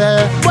deshe.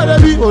 Wanna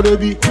be,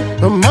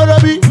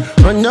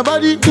 on your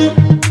body,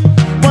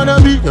 wanna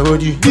be your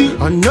body,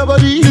 on your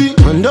body,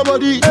 on your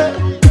body,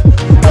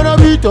 wanna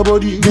be your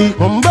body,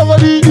 on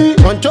body,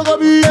 on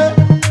chogobi,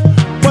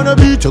 wanna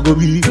be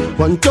chogobi,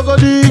 on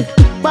chogodi,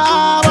 ba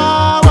ba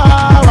ba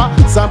ba.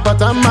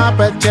 Sampatama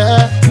petre,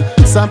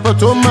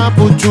 sampatuma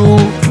puchu,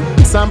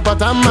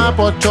 sampatama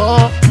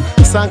pocho.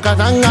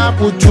 Sankatanga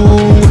puchu,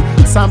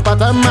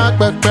 sampatana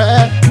pepe,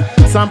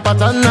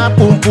 sampatana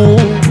pumpu,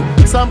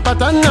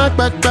 sampatana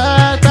pepe,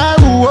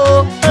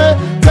 karuo,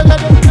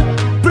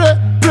 pre,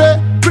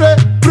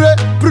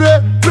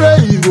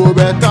 you go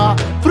better,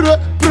 pre,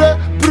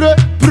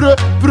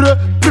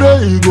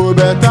 you go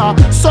better,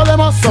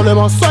 Solema, you go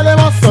better,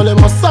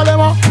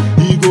 Solema,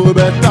 you go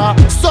better,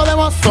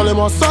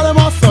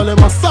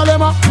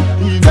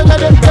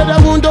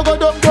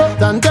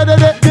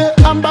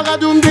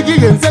 Ambagadum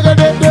digin,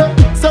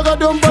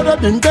 Sagadum bada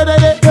bin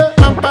dedede,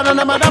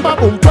 Amparana madaba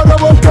bum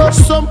porobo,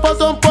 Sompo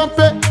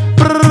pompe,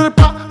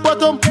 Prpa,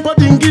 Potom,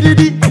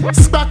 Podingidi,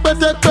 Spak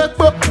pete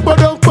pepo,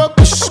 Podon pop,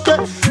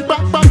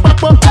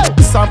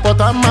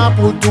 Sampatama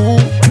putu,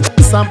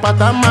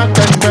 Sampatama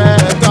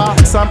keneta,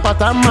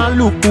 Sampatama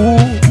luku,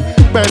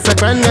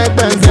 Bensekene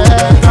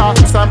benzeta,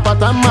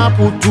 Sampatama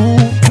putu,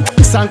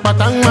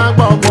 Sampatama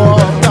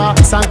bogota,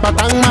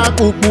 Sampatama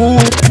kuku,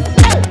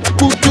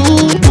 putu.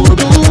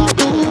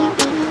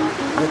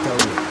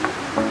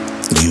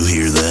 You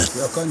hear that?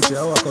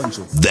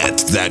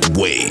 That's that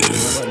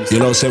wave. You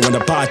know, say when the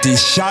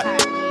party's shot,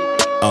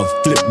 a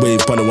flip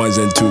wave on the ones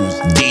and twos.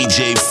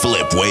 DJ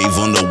Flip Wave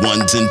on the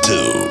ones and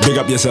twos. Big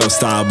up yourself,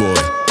 Starboy.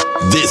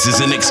 This is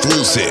an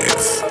exclusive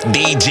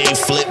DJ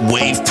Flip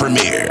Wave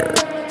premiere.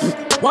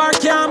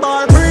 Work your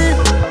ball free.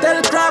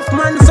 Tell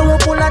Craftman so we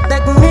pull a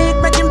technique.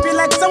 Make him feel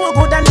like so we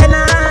good and then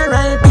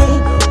R.I.P.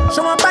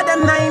 Show up at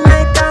them 9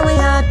 can we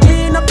are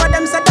clean up for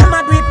them. Say them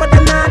a do it, but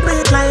them not do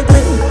it like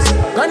we.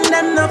 Gun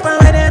them up and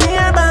where them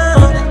here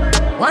bound.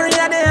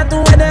 Warrior there to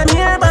where them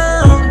here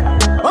bound.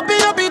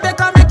 Uppy, they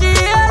come make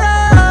it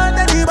out.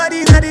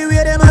 Everybody know the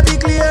way them a be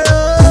clear.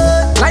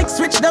 Like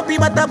switch the P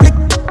but a flick.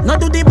 No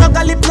do the bug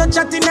a lip, no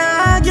chat in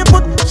a you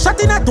put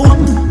shot in a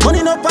tomb.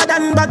 Money no pad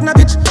and bag na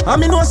bitch. I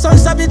mean no son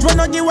savage when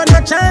no give one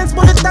a chance.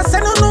 Bullet that say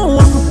no.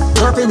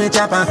 Nothing me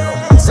chopper,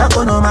 suck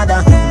no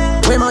matter.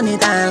 We money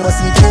down, go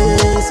see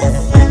case.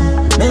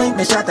 Me link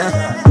me shatter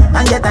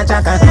and get a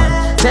jacker.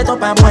 Set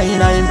up a boy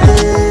in a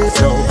place.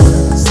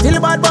 Still a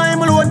bad boy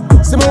me alone.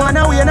 See me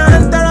wanna win and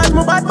entourage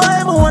me bad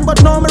boy me own.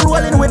 But now me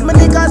rolling with me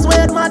niggas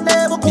with my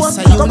devil cone.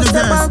 Couple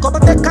step and couple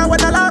take and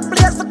when I lock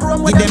place the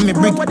chrome. With them me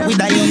brick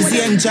with a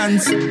easy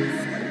entrance.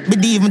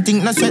 Bid even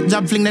think no sweat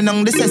job fling them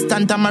on the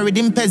sextant. I'm married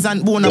in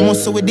peasant bone. I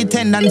muscle with the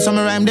tendon. Some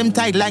rhyme them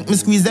tight like me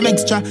squeeze them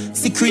extra.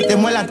 Secret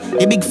them well at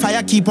a big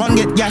fire keep on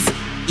get gas.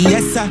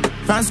 Yes sir,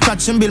 from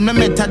scratch and build my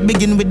method.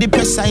 Begin with the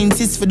pressure,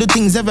 insist for the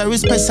things are very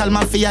special.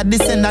 Mafia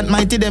descendant,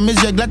 mighty them is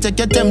regular, check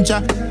your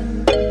temperature.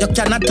 You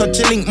cannot touch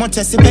a link much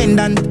as a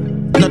pendant.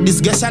 Not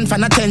discussion,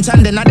 fan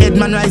attention, then a dead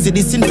man rise the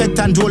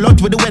disinfectant. Roll out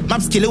with the wet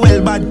map, skill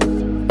well bad.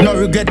 No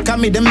regret,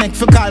 come me the make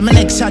for call my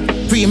next shot.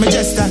 Free my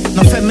gesture,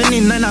 no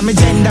feminine and I'm a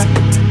gender.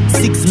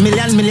 6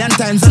 million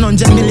times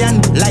 100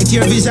 million. Light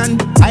your vision,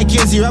 I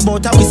care zero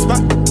about a whisper.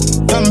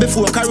 From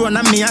before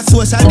Corona, me a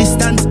social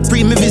distance.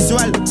 Pre me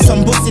visual,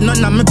 some posting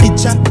on my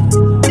picture.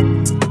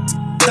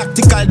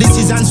 Tactical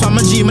decisions from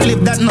a dream, I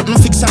live that not no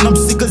fiction.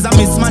 Obstacles a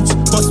mismatch,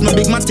 bust no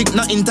big matic,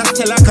 no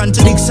interstellar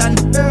contradiction.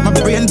 My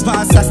brain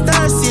past a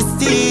star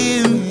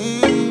system.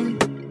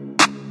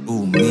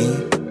 Oh me,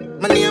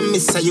 my name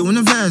Mr.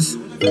 Universe.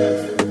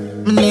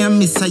 My name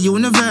Mr.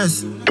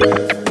 Universe.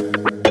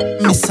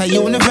 Mr.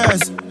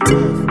 Universe.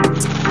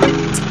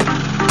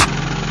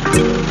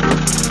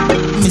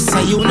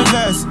 Mr.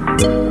 Universe.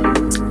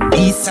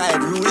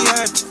 Eastside really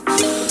hurt.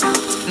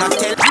 Not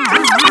tell.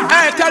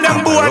 Hey, tell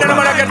them boy that I'm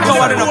gonna get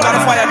covered in the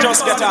fire.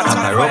 Just get out.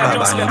 Papa Rubber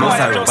Band,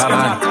 Bossa Rubber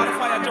Band.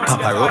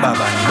 Papa Rubber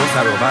Band,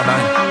 Bossa Rubber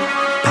Band.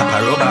 Papa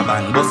Rubber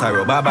Band, Bossa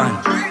Rubber Band.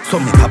 So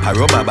me Papa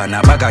Rubber Band,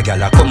 a bag a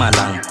gyal a come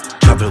along.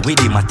 Travel with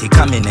the matic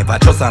and me never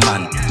trust a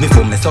man. Me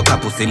for me suck a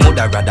pussy,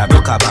 mother rather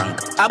broke a bank.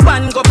 A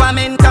ban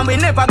government and we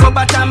never go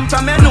batam.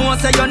 From me know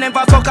say you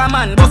never fuck a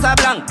man, boss a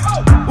blank.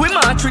 We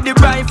march with the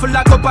rifle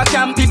like up a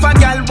camp. If a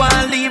gal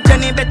want leave,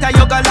 then it better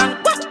you go long.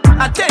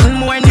 A 10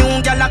 more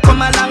new gal a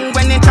come along.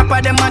 When they chop a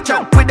them a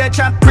chop with the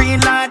chop green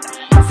lad.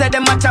 Say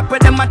them a chop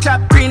with them a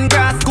chop green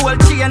grass. Gold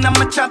chain and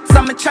my chop,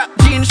 some me chop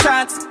jean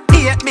shots.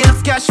 8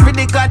 bills cash for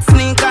the got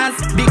sneakers.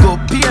 Big up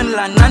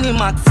Painland,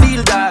 Animax,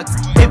 Field Dogs.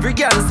 Every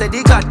girl say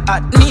they got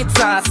hot neat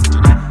sauce.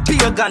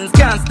 Pagans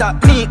can't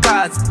stop me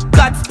cause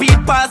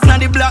Godspeed pass, now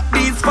the block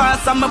these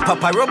fast. I'm a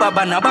Papa Rubber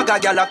Band, a bag a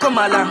gyal a come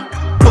along.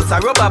 Bossa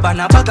Rubber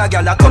Band, a bag a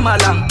gyal a come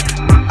along.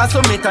 I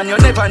saw me and you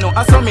never know,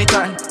 I saw me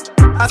and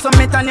I saw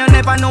me and you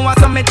never know, I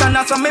saw me and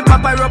I saw me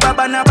Papa Rubber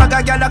Band, a bag a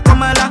gyal a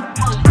come along.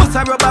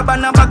 Bossa Rubber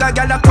Band, a bag a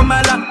gyal a come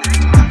along.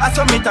 I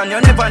saw me and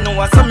you never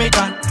know, I saw me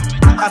and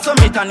I saw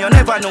me and you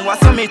never know, I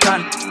saw me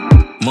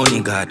and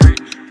Money God,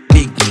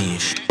 big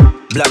niche,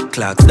 black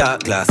clocks,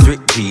 dark glass,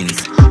 ripped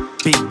jeans.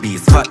 Big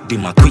bees, fat be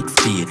my quick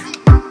speed.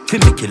 Fi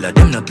me killer,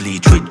 them no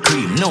bleach with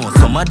cream. No,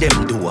 some of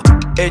them do.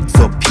 Heads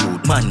up,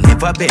 youth, man,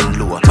 never bend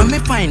low. When me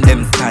find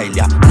them style,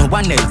 yeah, no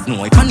one else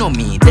know. If I know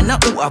me, then I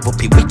who have up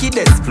a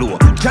wickedest flow.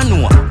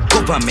 Janua,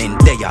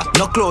 government there.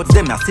 No clothes,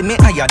 them I see me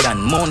higher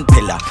than Mount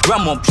Pella.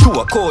 Ram up,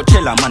 show,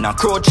 Coachella, man, a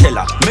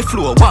Coachella. Me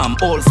flow warm,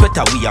 all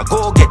sweater, we a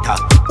go-getter.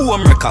 Who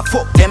America,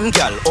 fuck them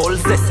gal, all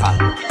zessa.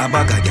 A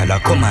bag a gal a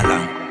come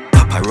along.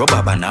 Papa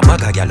Rubber Band, a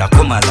bag a gal a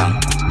come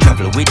along.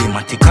 Travel with him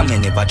and take a me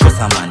never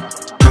trust a man.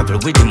 Travel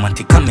with him and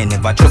take a me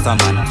never trust a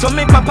man. So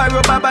me Papa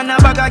Rubber Band, a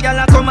bag a gal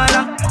a come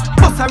along.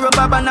 Bossa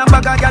Rubber Band, a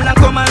bag a gal a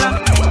come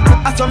along.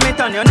 I saw me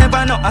turn, you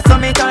never know, I saw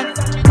me turn.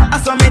 I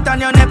saw me turn,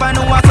 you never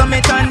know, I saw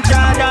me turn,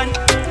 Jordan.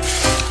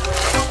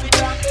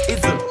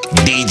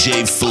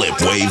 DJ Flip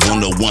Wave on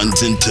the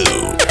 1s and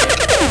 2s.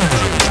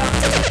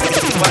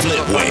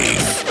 Flip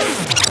Wave.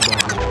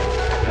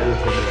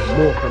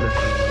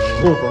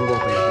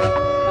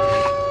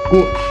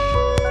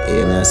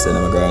 Yeah, man, I said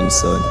I'm a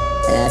grandson.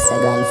 That's a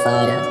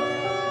grandfather.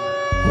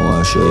 I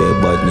want to show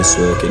you badness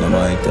working on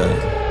my time.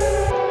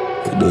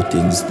 You do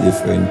things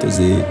different, is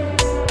it?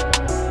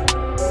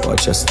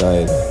 Watch your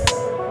style.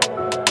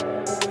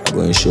 I'm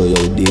going to show you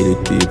how to deal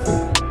with people.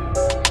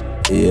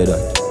 You hear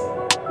that?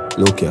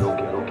 Look here.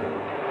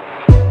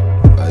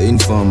 I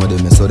inform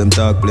them, so them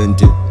talk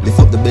plenty. Lift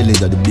up the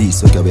bellies of the beast,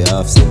 so can be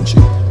half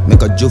century.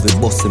 Make a juvie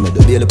bust him at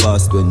the barely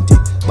past 20.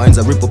 Binds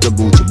a rip up your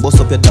Gucci, bust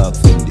up your dark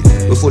Fendi.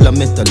 We full of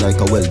metal like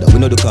a welder, we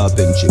know the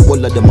carpentry.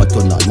 All of them a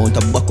tunnel, mount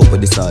a back up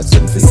with the side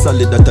send. For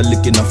solid that a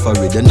lick in a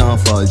forehead, then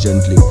not fall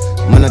gently.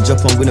 Man a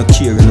Japan, we no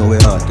care, you know we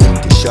heart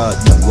empty. Short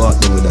man,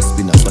 walk them with a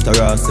spinner, but a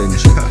raw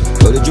century.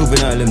 So the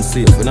juvenile them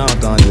safe, we not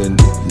can't do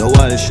anything. No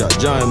wild shot,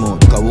 join them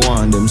out, cause we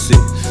want them sick.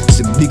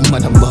 See big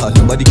man a ball,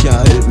 nobody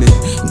can't help me.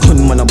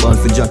 Gunman a ball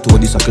for Jato,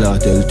 this a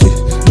cloth healthy.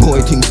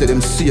 Boy think say them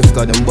safe,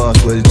 cause them boss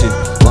wealthy.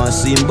 Want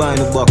see him buy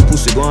no back,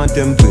 pussy go and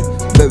tempt it.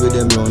 Bury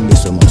them round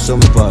this summer,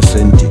 some pass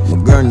empty.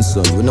 My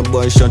grandson, when a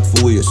boy shot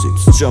for way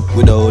 6. Chop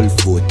with a whole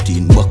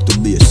 14, back to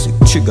basic.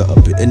 Trigger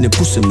happy, any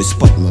pussy me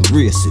spot, me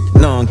race it.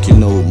 Now kill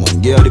no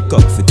man, get the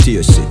cock for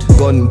taste it.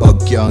 Gun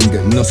bag can't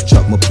get enough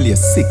chop, my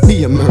place sick.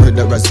 Be a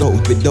murderer's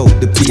out without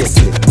the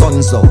payslip.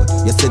 Guns out,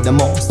 you said the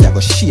mouse, they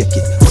go shake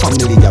it.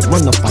 Family, they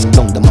run up and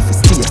down, them have to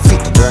stay fit.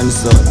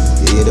 Grandson,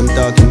 you hear them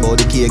talking about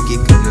the cake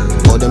kick.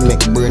 How them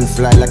make brain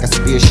fly like a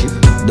spaceship.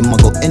 Them a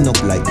go end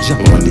up like Jack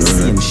on the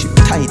same ship.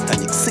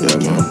 Titanic,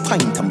 singing a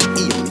pint and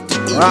aim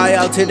it.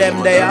 Royalty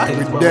them there.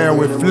 We there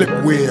with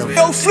Flip Wave.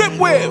 Yo, Flip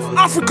Wave,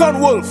 African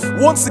Wolf.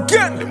 Once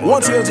again,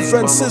 once here to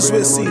friend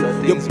Sizwe C.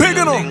 You're big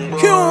enough,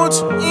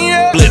 huge,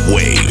 yeah. Flip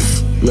Wave.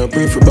 Me a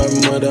pray for my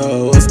mother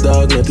house,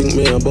 dog. No think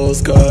me a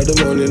boss car, the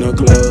money no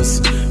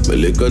close. My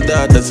little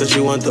daughter say she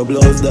want a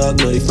blouse, dog.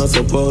 No, if not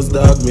supposed,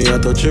 dog, me a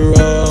touch her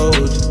out.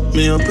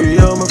 Me a pray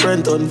how my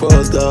friend turn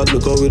first, dog.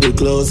 Look how we do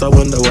close, I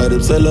wonder why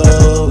them sell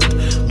out.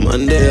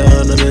 Monday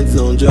ornaments,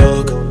 no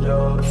joke.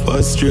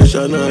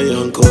 Frustration, I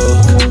young cock.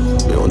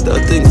 Me want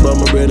that things, but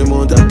my brain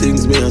amount of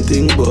things me and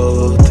think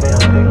about.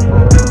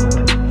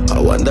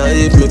 I wonder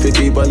if me fi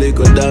keep a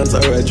little dance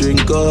or I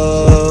drink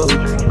out.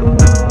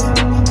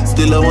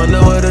 Still I wonder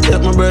why they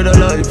take my brother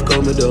life,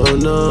 come me down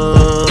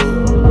now.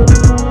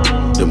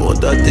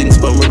 of things,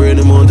 but my brain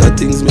amount of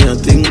things me a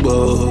think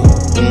about.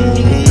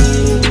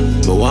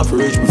 Me want to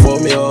reach before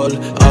me all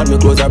me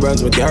clothes are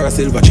brands, me carry a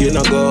silver chain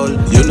of gold.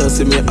 You know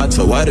see me hot,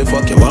 so why the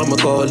fuck you want me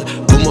call?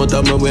 Come out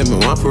of my way, me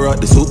want to rock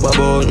the Super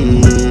Bowl.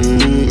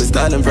 Me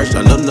style and fresh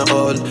and none at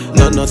all,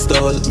 none not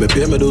stall. Me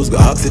pay me dues, go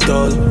ask it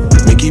all.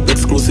 Me keep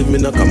exclusive, me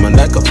not come and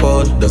like a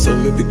fall. That's why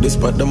me pick the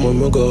spot, the more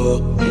me go.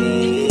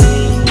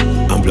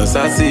 And plus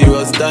I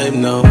serious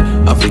time now.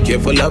 I feel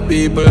careful of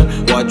people.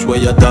 Watch where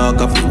you talk,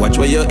 I feel watch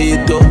where you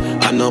eat too.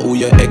 I know who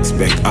you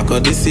expect, I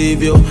can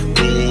deceive you.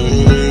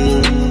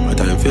 My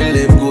time feel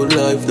live good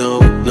life now.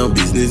 No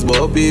business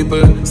but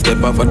people.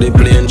 Step off of the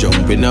plane,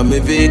 jump in on my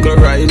vehicle.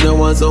 Right now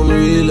want some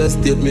real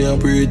estate, me a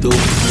pray to.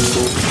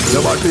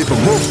 So bad people,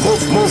 move.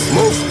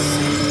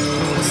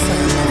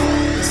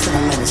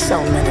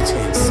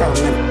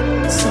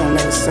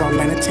 So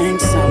many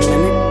things.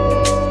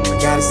 We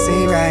gotta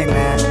see right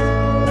now.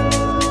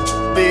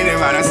 Be the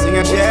man and sing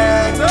a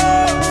chant.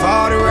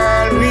 For the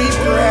world we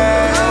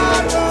pray.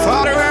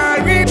 For the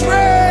world we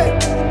pray.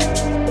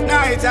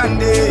 Night and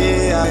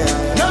day.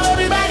 Now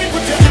everybody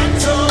put your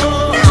hands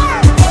up.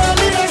 All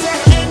leaders are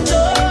hands up.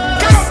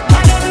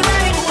 And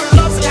everybody who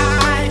loves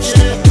life.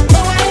 No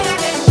one in the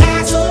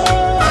castle.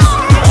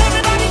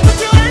 Everybody put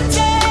your hands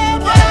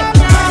up.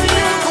 Now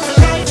you put the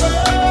life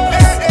up.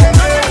 Everybody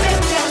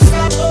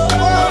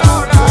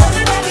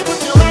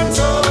put your hands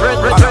up.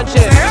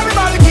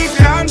 Everybody keep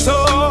your hands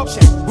up.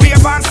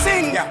 Wave and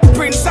sing.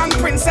 Prince and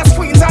princess,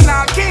 queens and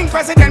all king.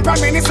 President, prime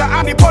minister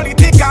and the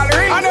political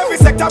ring. And every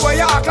sector where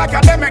you act like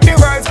a them make the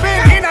world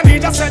spin. In a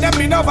need just say them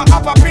in over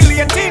half a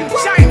billion tin.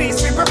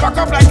 Chinese people pack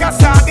up like a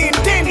sardine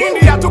tin.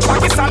 India to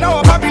Pakistan,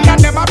 now Babylon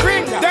them a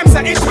bring. Them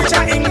say it's rich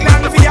and England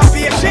via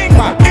Beijing.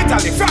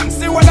 Italy, France,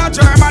 the whole of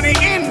Germany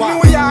in.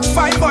 New York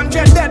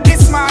 500 dead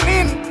this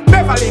morning.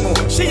 Beverly Moon,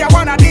 she a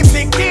one of the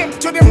victims.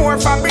 To the more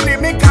family,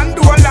 me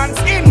condolence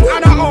in.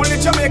 And not only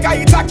Jamaica,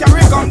 it a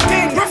carry gun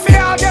thing. We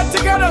feel all get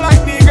together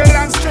like needle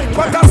and string.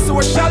 But a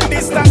social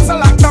distance, so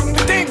lock down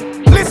the thing.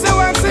 Listen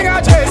when sing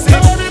a Jason.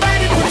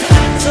 Everybody put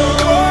your hands up.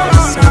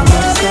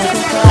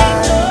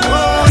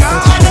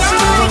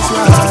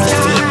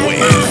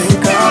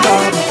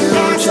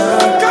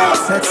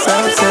 Let's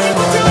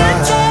celebrate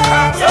our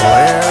life.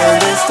 Where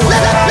it is to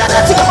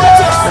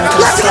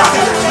let's go.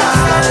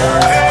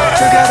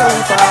 Together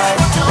we fight.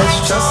 Let's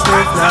just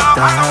live, not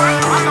die.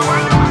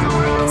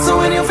 So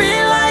when you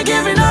feel like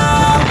giving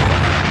up,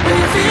 when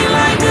you feel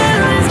like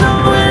there is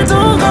nowhere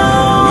to go,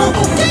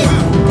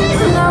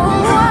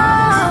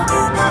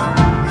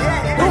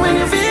 when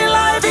you feel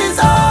life is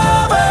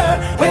over,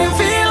 when you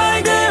feel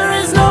like there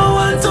is no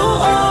one to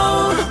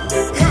hold,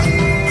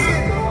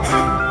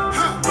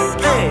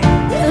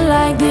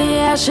 like the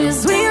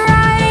ashes we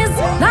rise,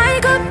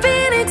 like a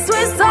phoenix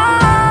we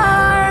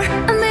soar,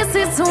 and this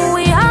is who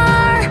we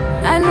are,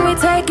 and we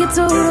take it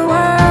to the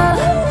world.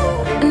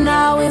 And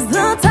now is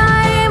the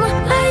time,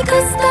 like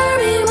a star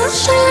we will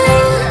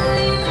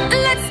shine.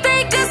 Let's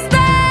take a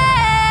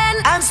stand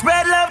and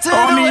spread love to the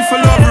world. Me for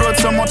love road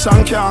so much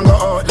and can't go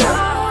out there.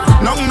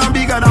 Nothing no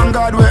bigger than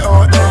God, we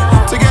out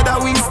there. Together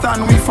we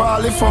stand, we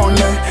fall if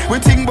only. We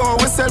think about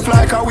ourselves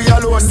like how we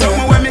alone.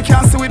 Someone when me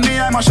can't see with me,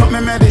 I must shut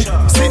me medi.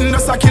 Sitting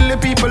just a kill the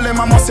people,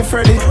 them I must be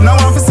Freddy. Now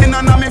I'm for sin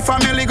and me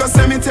family go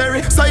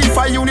cemetery. So if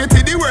I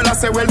unity the world, I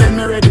say well then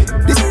me ready.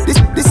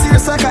 This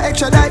year's like an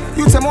extra life.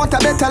 Youth them want a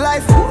better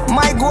life.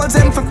 My goals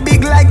them for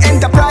big like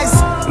enterprise.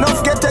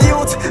 Enough get the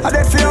youth, I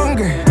dead for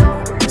hungry.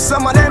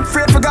 Some of them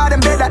afraid for God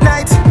and bed at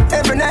night.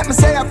 Every night me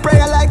say a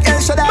prayer like El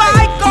Shaddai.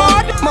 My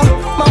God,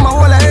 mama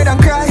hold her head and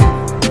cry.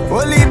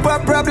 Only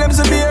pop problems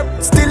will be here.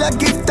 Still I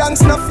give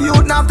thanks, enough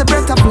youth now the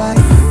breath of life.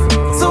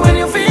 So when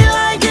you feel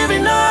like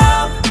giving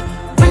up,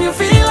 when you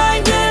feel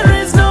like there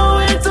is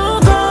nowhere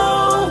to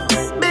go,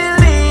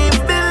 believe,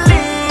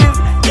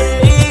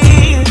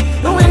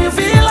 yeah. When you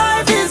feel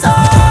life is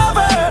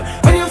over,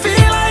 when you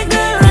feel like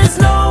there is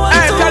no one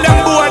to go. Tell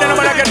them boy, they don't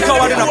wanna get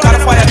covered in a car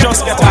fire,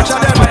 just get watch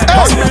them.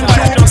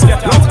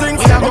 Love things,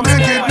 we are gonna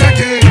make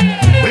it.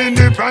 Win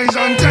the prize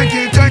and take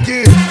it.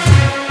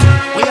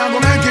 We are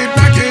gonna make it.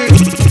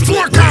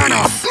 Four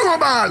corner,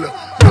 global.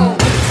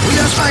 We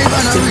are strive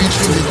and a reach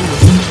for the goal.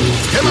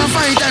 Them a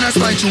fight and a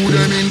spite through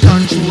them in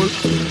control.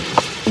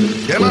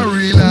 Them a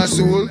real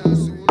asshole.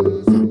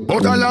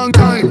 But a long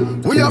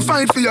time, we a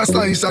fight for your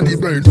slice of the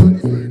bread.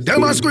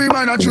 Them a scream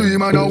and a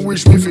dream and a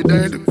wish me for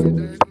dead.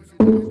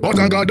 But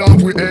I got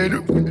off with head.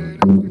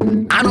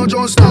 I know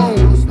just now,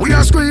 we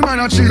a scream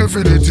and a chill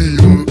for the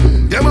team.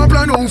 Them a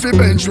plan out for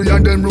bench we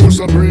and them rule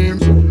supreme.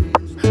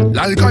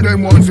 Like a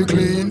them want for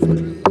clean.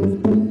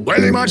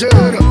 Well imagine,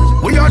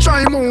 we a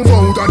try move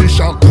out of the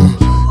shock.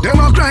 Them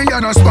a cry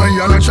and a spy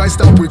and a try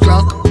stop we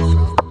clock.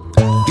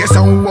 Guess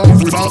how we walk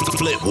we back.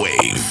 Flip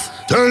wave.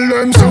 Tell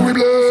them so we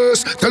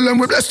bless. Tell them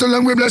we bless. Tell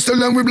them we bless. Tell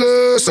them we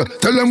bless.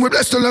 Tell them we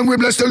bless. Tell them we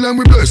bless. Tell them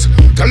we bless.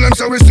 Tell them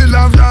so we still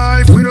have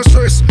life. We no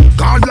stress.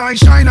 God light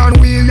shine on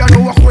we and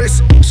no a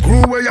quest.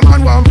 Screw where your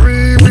man want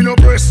free. We no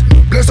press.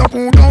 Bless up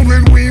who down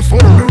when we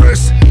for the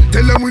rest.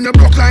 Tell them we no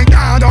block like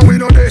God and we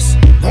no this.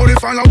 How they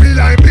follow we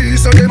like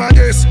peace so them a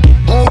guess.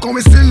 How come now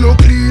we still look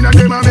clean and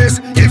them a mess.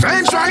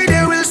 Eventually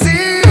they will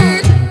see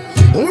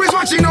who is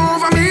watching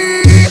over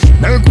me.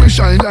 Make we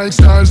shine like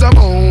stars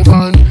above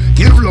and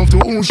give love to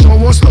who show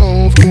us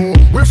love. Oh,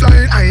 we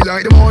flying high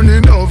like the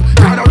morning dove.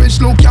 Got a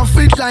rich look, you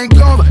fit like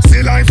glove.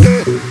 See life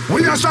there,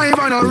 we a strive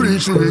and a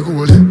reach to the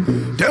goal.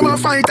 Them a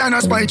fight and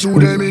a spite you,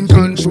 them in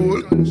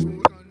control.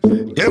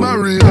 Them a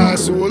real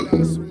asshole.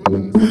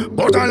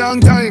 But a long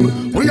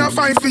time, we a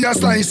fight for a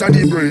slice of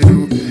the bread.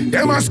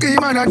 Them a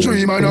scheme and a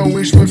dream and a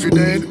wish we fi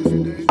dead.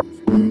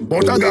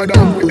 But I got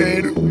down with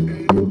head.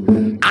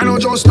 I know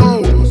just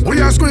now,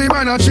 we a scream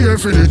and a cheer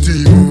for the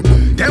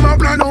team. Them a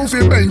plan out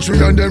for bench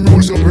we and them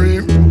rule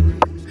supreme.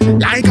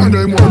 Like and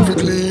them want for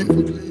clean.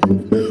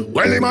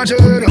 Well imagine,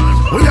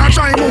 we a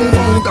try move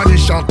out of the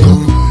shock.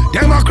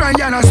 Them a cry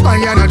and a spy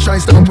and a try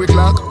stop with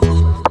clock.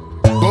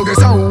 Go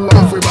guess how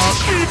half we back.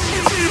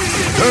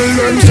 Tell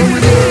them so we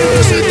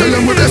bless. Tell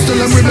them we bless, tell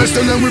them we bless,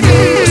 tell them we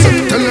bless.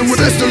 Tell them we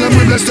bless, tell them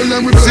we bless, tell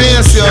them we bless. See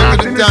us up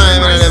to the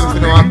time and them for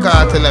no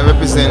cartel I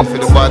represent for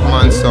the bad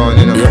man sound,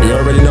 you know. You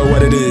already know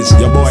what it is.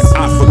 Your boy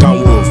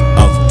African Wolf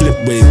of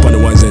Flipwave on the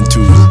ones and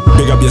twos.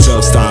 Big up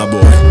yourself,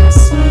 Starboy.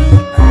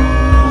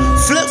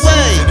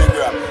 Flipwave.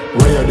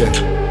 Where you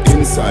there?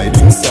 Inside,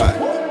 inside.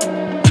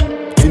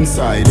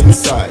 Inside,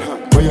 inside.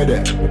 Where you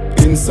there?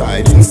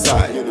 Inside,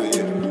 inside.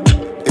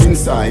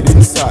 Inside,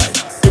 inside.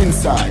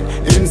 Inside,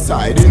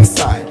 inside,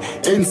 inside.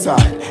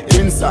 Inside,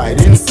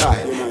 inside,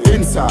 inside.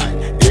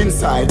 Inside,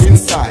 inside,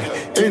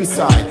 inside.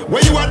 Inside.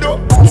 Where you at though?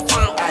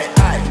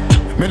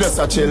 Me just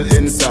a chill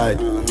inside.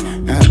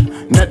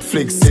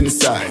 Netflix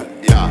inside.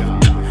 Yeah.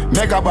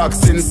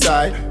 Megabox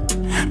inside.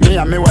 Me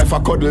and my wife a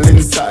cuddle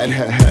inside.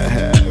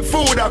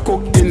 Food I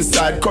cook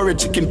inside. Curry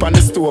chicken pan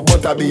the stove,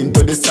 butter bean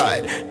to the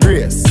side.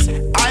 Grace,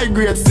 I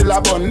grade still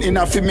a bun. In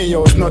a fi me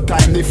house, no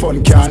time the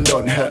fun can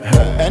done.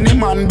 Any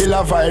man build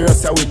a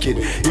virus a wicked.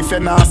 If you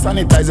not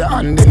sanitize your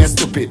hand, then you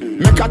stupid.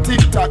 Make a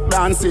TikTok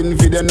dancing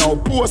video now,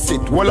 post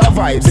it. Wall of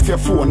vibes if your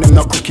phone them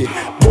no cookie.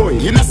 Boy,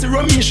 you know see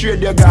Ramesh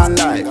radio gone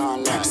live.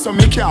 So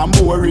me can't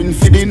more in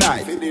for the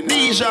night.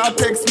 Deja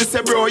text me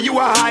say bro you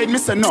a hide. Me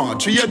say no,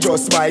 tree you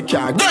just buy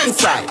car. Go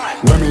inside.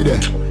 Where me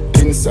there?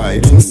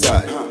 Inside,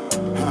 inside.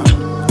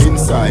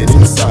 Inside,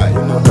 inside.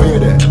 Where you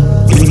there?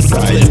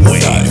 Inside,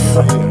 inside.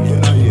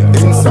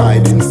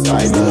 Inside,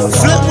 inside.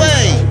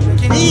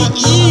 Flipwave. Be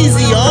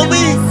easy,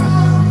 homie.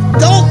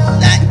 Don't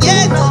not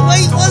yet.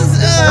 Wait, what's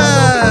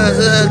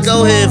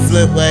go ahead,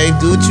 Flipwave.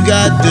 Do what you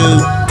gotta do.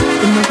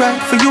 In the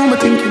right for you, my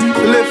thinking.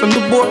 You live from the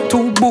board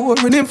too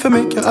boring. Him for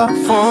make you have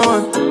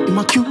fun. In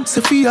my cute,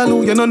 say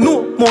feel you know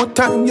no more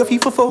time. You feel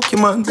for fuck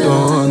your man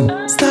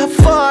done. Stop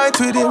fight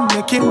with him,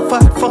 make him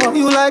fight for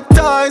you like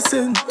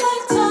Tyson.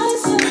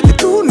 You're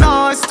too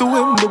nice to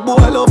him, the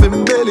boy love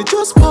him barely,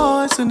 just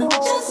poison him.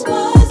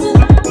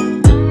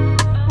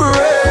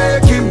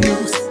 Breaking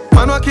news,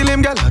 man wa kill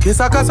him, girl. I guess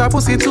I cause her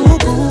pussy too good.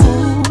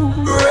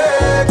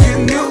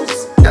 Breaking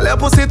news, girl your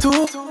pussy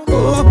too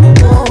good.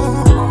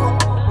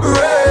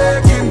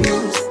 Breaking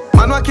news,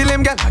 man wa kill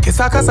him, girl. I guess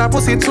I cause her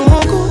pussy too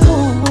good.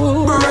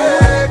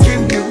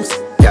 Breaking news,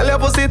 girl your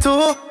pussy too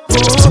good.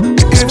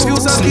 If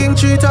you's a king,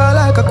 treat her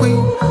like a queen.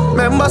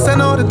 Remember,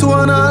 send out the two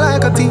on her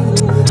like a team.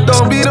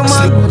 Don't be the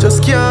man,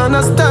 just can't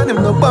understand him.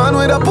 No band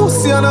with a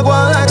pussy and a go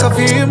like a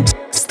film.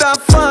 Stop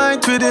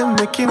fight with him,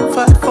 make him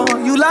fight for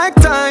you like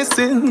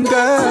Tyson,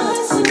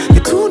 girl.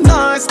 You're too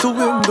nice to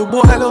him, the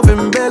boy love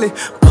him belly.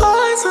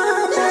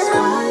 Poison.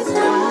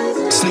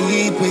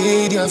 Sleep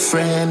with your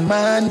friend,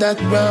 man, that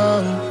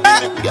wrong.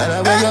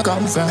 Girl, where you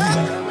come from?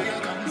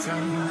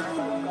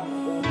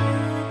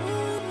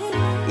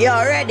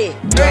 You're ready,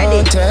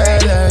 Don't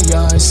tell her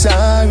you're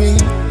sorry,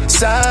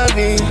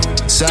 sorry,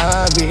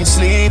 sorry.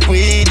 Sleep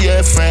with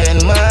your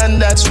friend, man,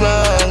 that's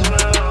wrong.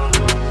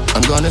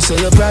 I'm gonna say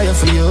a prayer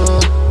for you.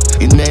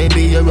 It may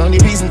be your only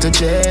reason to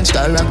change.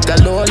 Character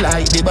low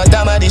like the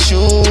bottom of the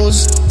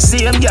shoes.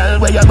 Same girl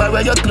where you borrow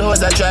your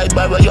clothes, I try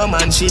borrow your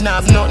man, she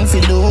not have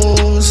nothing to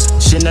lose.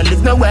 She not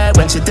live nowhere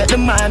when she take the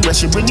man, when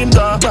she bring him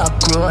down back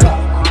road.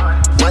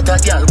 What a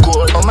girl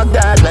cold, oh my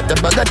God, let the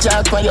bag of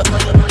chalk for you.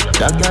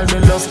 That girl they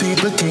love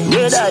people things.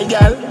 Red eye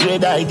girl,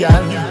 red eye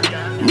girl.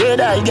 Red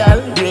eye girl,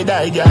 red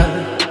eye girl.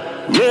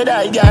 Red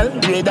eye girl,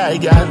 red eye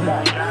girl.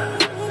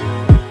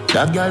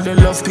 That girl they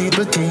love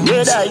people things.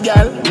 Red eye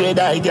girl, red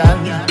eye girl.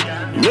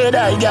 Red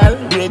eye girl,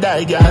 red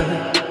eye girl.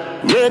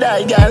 Red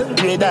eye girl,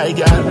 red eye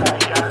girl.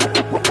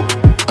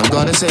 I'm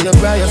gonna say a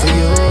prayer for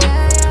you.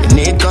 You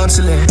need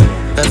counseling,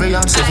 every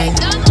answer in.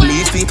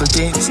 Leave people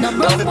things, don't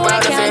be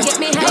proud of it.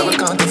 You're a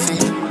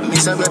counterfeit,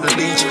 miserable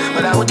bitch.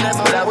 But I would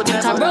never, I would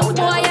never. Broke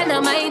boy and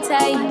a my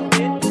type.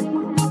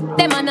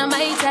 Them and a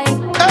my type.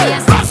 Hey,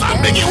 Raza,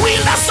 Biggie,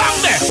 wheel that song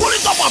there. Pull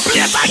it up and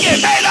play it again.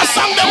 Hey, that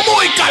song there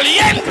muy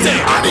caliente.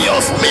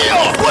 Adios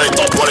mío. Pull it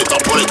up, pull it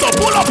up, pull it up.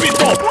 Pull up it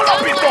up, pull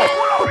up it up.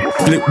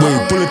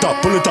 Flipwave, pull it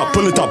up, pull it up,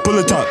 pull it up, pull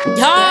it up.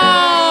 Yo,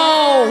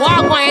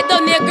 walk on, you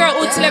done your girl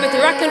out celebrity,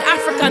 rockin'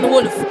 African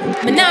Wolf.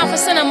 Me now for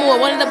son more,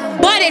 one of the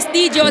baddest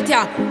DJ out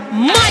here.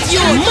 Mad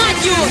you, mad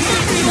you.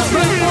 No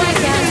broke boy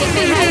can't get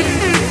me high.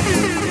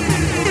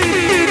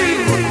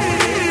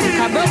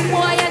 A broke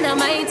boy and a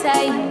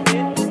type.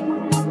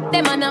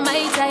 Them man are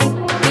my type.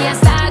 Me a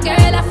star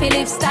girl, I feel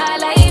live star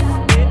life.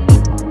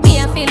 Me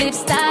a feel live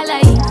star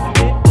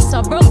life.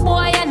 So broke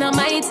boy, I know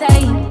my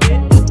type.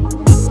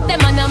 Them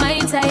man are my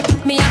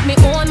type. Me have me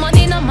own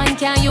money, no man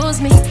can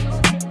use me.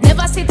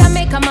 Never sit and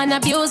make a man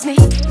abuse me.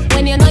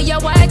 When you know your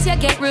worth, you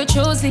get real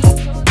choosy.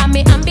 And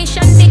me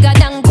ambition bigger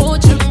than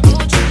Gucci.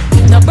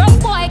 No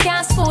broke boy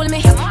can't school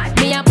me.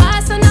 Me a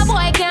boss and no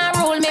boy can't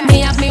rule me.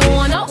 Me have me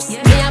own house,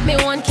 me have me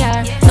own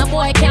car. No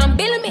boy can't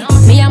build me.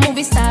 Me a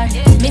movie star.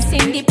 Miss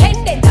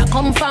independent, I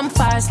come from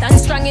far. Stand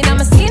strong in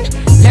my skin,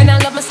 learn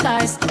and love my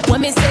scars.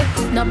 When me say,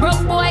 no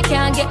broke boy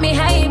can't get me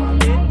hype.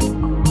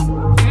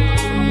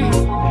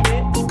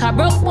 Cause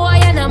broke boy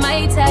I know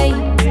my type.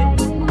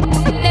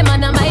 Them I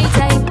know my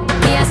type.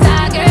 Me a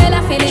star girl,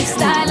 I feel live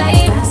star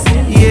life.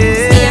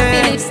 Yeah. Me a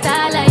feel live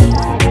star life.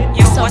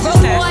 Yo, so what broke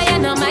is boy that? I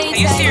know my type. Are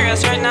you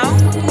serious right now?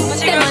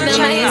 What's your girlfriend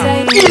chatting now?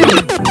 I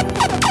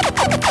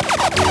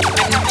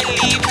can't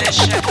believe this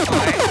shit,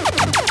 boy.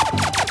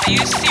 Are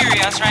you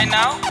serious right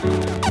now?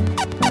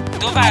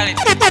 Don't violate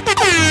me.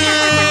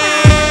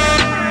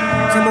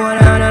 Some boy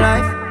on a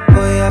life.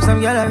 Boy, you have some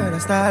girl around a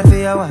style for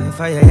your wife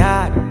or your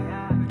yard.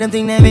 Them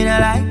think they mean a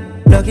lie.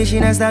 Lucky she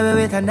not stab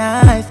me with a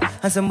knife.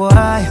 And some boy,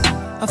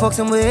 I fuck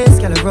some ways,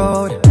 girl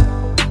road.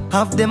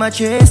 Half them a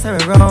chase her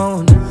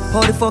around.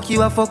 How the fuck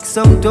you a fuck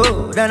some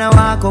dude? And I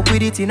walk up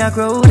with it in a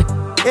crowd.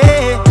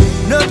 Hey,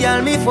 no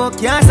girl me fuck,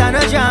 can't stand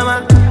no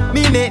drama.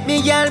 Me make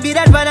me girl be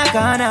that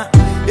banana.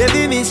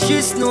 Baby miss,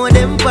 she know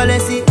them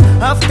policy.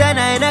 After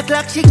 9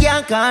 o'clock she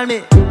can't call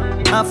me.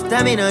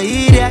 After me no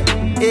idiot,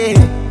 yeah.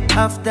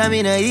 After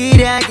me no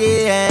idiot,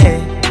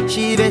 yeah.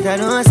 She better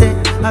know say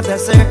after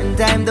certain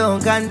time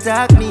don't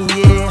contact me,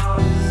 yeah.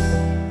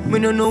 Me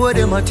no know what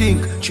them a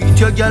think. Treat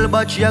your girl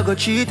but she a go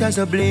cheat as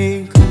a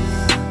blink.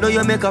 Now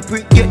you make a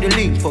prick, get the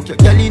link. Fuck your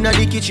girl inna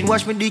the kitchen,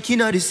 wash me dick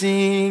inna the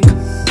sink.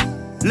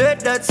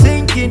 Let that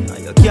sink in.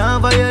 You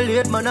can't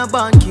violate, man a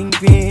banking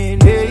pain,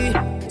 hey.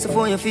 So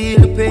for you feel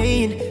the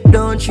pain,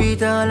 don't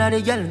treat all of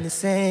the girl the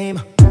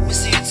same. You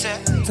see it,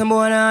 sir? Some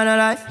boy on a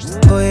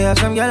life. Boy, you have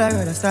some girl I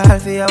rather style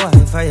for your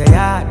wife or your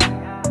yard.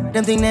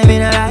 Them think they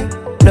mean a lie.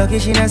 Lucky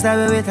she not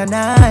stab me with a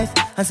knife.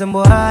 And some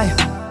boy,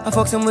 I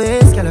fuck some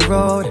ways, girl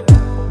road.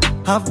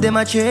 Half them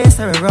a chase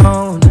her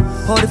around.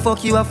 How the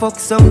fuck you a fuck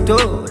some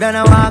dude? And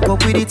I walk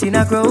up with it in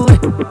a crowd.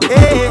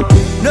 Hey,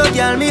 no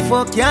girl me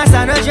fuck, can't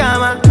stand no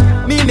drama.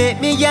 Me make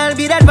me girl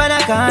be that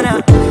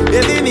banana.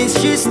 Baby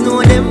miss, she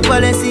know them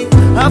policy.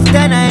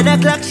 After 9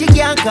 o'clock she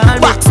can't call me.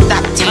 What's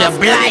that till you're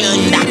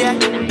blind?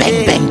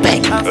 Bang, bang,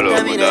 bang.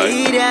 Hello, me no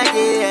hear that,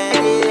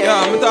 yeah.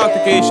 Yeah, I'm talk to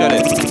Keisha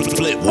there.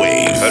 Flip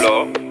wave.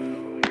 Hello.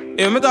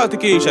 Yeah, I'm talk to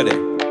Keisha there.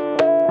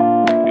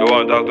 You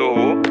want to talk to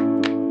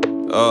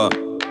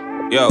who?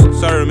 Yo,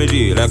 sorry me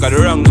G, like I the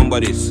wrong number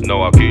this.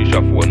 No, a Keisha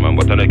phone man,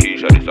 but on a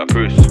Keisha this a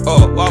Chris.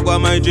 Oh, what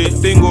about my G?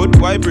 Thing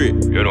good, why pray?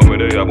 You know me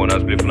there, you wanna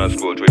split from a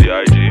school with the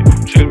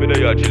IG. Chill me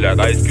there, you chill like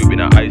Ice Cube in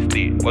a iced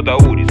tea. But a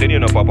hoodie, send you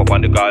no pop up on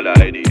the caller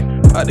ID.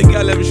 The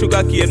girl them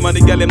sugar cane, man,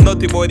 the girl them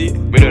nutty body.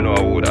 Me don't know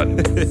who that.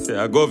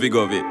 I govy.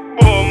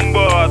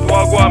 Bombard,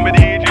 walk on me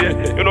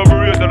DJ. You know me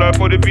raise the life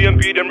for the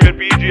PNP, them real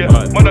PJ.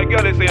 Man, the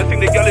girl say, I sing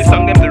the girl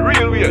song, them the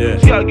real way. Yeah.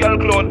 See a girl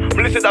clone,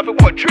 me listen that for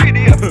about 3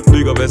 days.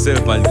 Big up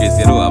yourself, man, case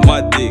you know a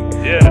mad thing.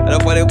 Yeah.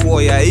 And for the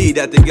boy, I eat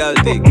that the girl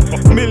thing.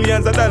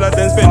 Millions of dollars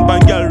then spent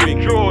on girl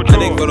ring. True. And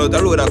then follow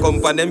the road I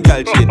come from them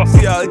girl shit.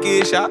 See all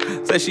Keisha,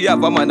 say she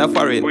have a man a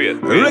foreign.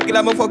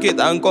 Regular me fuck it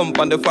and come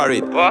from the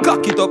foreign.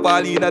 Cock it up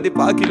all in at the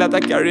parking lot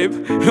of Carib.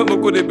 You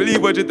couldn't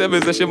believe what you tell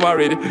me, say she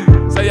married.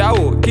 Say,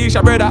 yo,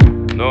 Keisha brother.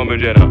 No, me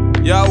Jenna.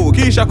 Yo,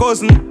 Keisha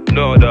cousin.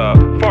 No, the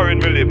foreign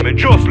me live, me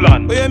just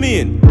land. What you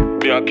mean?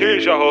 Me a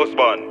Keisha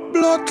husband.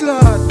 Blood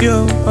clot,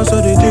 yo, I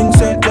saw the thing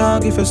set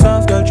dog. If a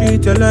soft girl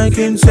treat you like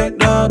insect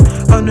dog.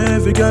 And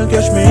every girl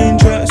catch me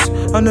interest.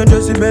 And a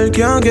Jezebel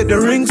can't get the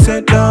ring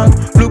set dog.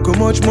 Look how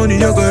much money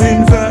you go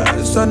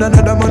invest. And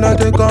another man I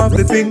take off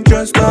the pink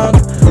dress dog.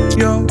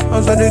 Yo,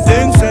 I saw the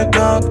thing set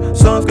dog.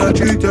 Soft girl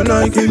treat you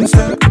like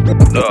insect.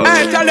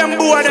 Hey, tell them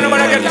boy, they don't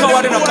wanna get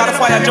covered enough. Cause the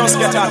fire just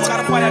get hot.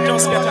 People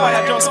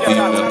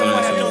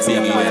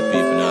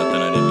not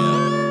turn of them, yeah.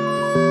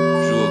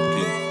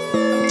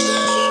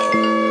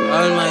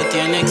 Almighty,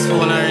 your next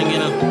phone are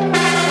ringing up.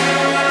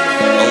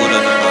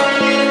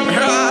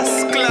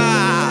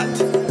 Rasclad,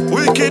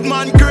 wicked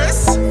man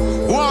Chris.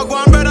 Walk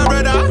one brother.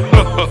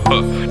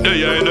 There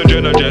you in the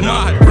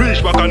Jenna.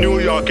 Reach back in New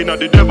York in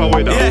the devil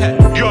weather. Yeah.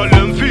 Girl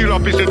them feel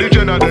up, say the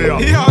Jenna there.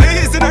 Yo,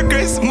 easy the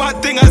Chris,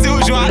 mad thing as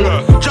usual.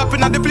 Yeah.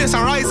 Dropping at the place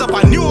and rise up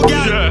a new girl.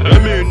 Yeah, I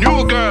mean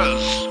new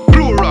girls.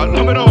 Plural,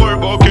 no me no worry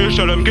about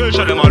Keisha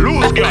them a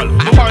loose girl.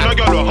 I find a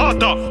girl who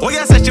hotter. Oh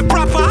yeah, say she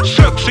proper,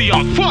 sexy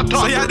and fatter.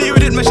 So you deal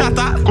with it, me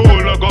shatter.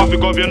 Cool like off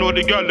because you know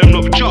the girl them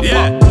love chopper.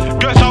 Yeah.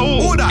 Guess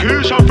who that?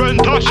 Keisha friend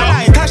Tasha.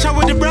 Aye, Tasha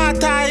with the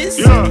broad ties.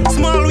 Yeah.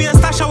 Small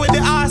waist Tasha with the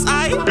ass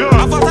eye. Yeah.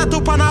 I got a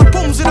tip on her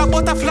pums with a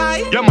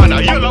butterfly. Yeah man,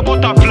 a yellow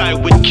butterfly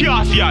with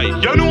cassie eye.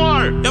 You know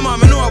her? Yeah man,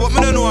 me know her, but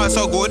me don't know her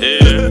so good.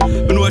 Yeah.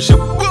 Me know she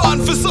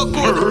born for so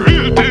good.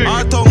 Real thing.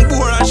 Her tongue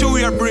poor and she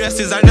wear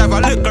braces and drive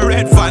a little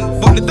red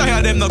van. But me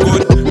tired them no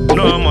good.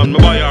 No man, me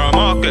buy her a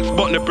markets,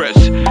 button the press.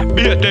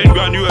 Be a 10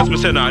 grand US, me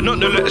send her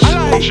nothing less.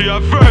 She a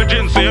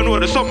virgin, so you know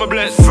the something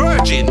blessed.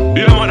 Virgin?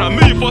 Yeah man, and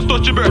me first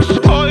touch your breast.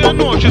 Oh you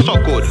know she so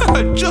good.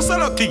 Just a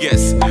lucky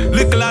guess.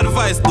 Little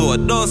advice though,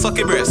 don't suck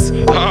your breast.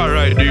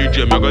 Alright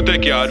DJ, me gonna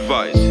take your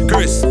advice.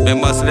 Chris,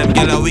 remember say them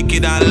girl are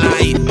wicked and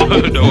lie.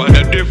 The one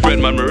that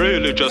different man, me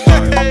really just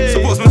hey.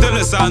 Suppose me tell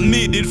you son,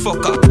 me did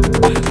fuck up.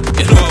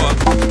 You know what?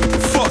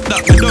 Fuck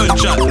that, me don't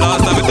chat.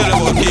 Last time me tell you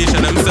about Keisha,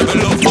 them say me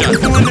love chat.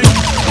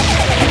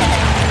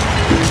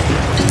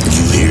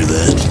 You hear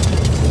that?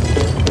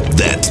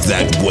 That's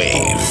that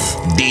wave.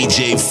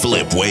 DJ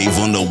Flip Wave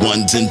on the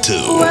ones and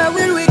twos. Where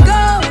will we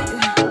go?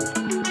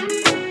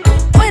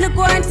 When the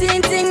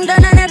quarantine thing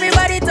done and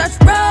everybody touch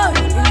road.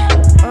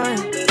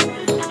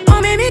 Oh,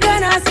 maybe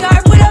gonna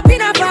start, put up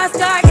in a fast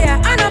car,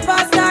 yeah. And a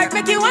fast start,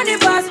 make you want the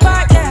fast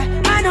part, yeah.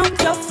 I know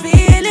you're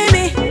feeling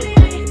me.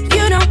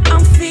 You know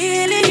I'm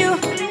feeling you.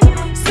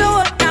 So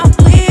what now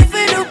we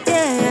feel do,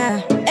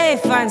 yeah. Hey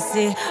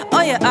fancy,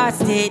 oh your heart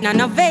state, now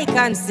no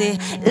vacancy.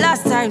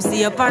 Last time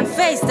see up on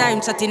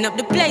FaceTime, chatting up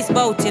the place,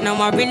 bout in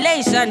our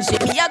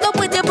relationship. Me I go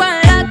put you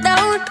on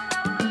lockdown.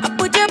 I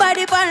put your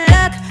body on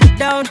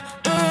lockdown.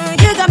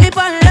 You got me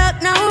on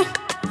lock now.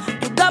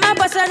 You got my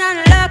person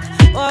on lock.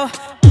 Oh,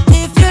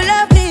 if you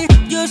love me,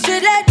 you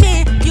should let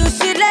me. You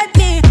should let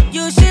me.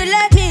 You should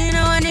let me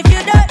know. And if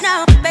you don't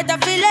know, better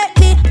feel let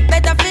me.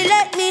 Better feel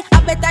let me. I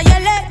better you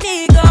let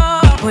me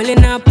go.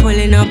 Pulling up,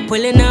 pulling up,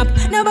 pulling up.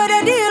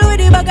 Nobody deal with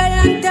the bag of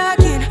land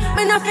talking.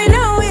 Me nothing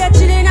know we are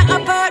chilling in an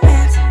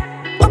apartment.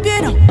 Hope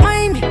you don't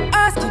mind me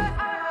asking,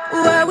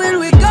 where will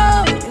we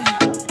go?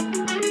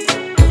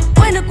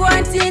 When the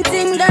quarantine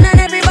thing done and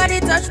everybody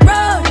touch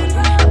road.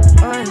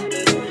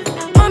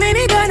 Oh,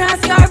 maybe gonna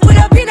start, put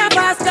up in a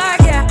fast car,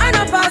 yeah. And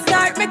a fast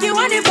start, make you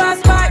want the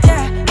fast part,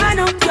 yeah. I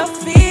know you're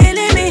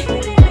feeling me.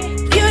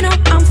 You know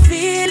I'm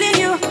feeling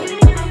you.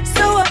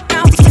 So what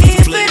now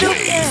people do,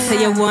 yeah. Say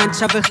you want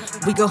travel,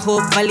 we go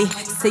Hope Valley.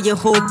 Say you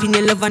hope in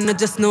your love and not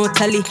just no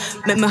tally.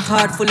 Make my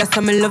heart full of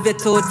some, I love you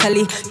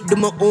totally. Do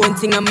my own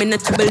thing, I'm in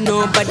not trouble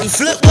nobody.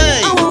 Flip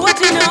way. Oh, what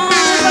you know,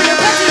 from the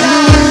party,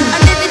 I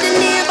did the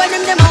name, but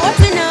them I what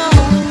you know.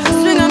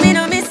 Swing on me,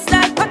 no miss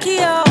like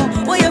Pacquiao.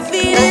 What you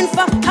feeling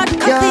for hot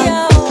coffee,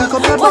 yo?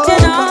 What you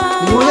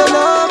know? You know you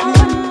love me.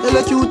 You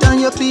look cute and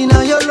you clean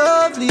and you're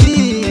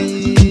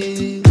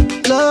lovely.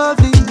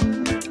 Lovely.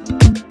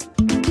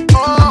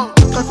 Oh,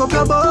 cock up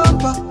your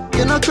bumper,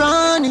 you're not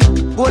cranny.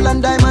 Gold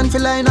and diamond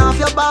feel line off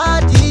your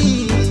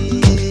body.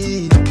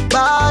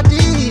 Body.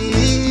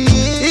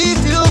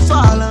 If you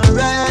fall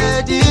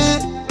already,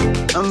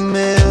 I'm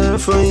here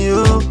for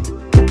you.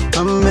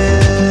 I'm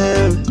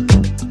here.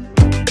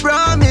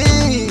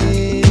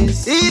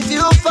 Promise. If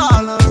you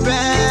fall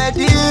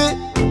already,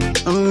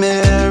 I'm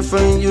here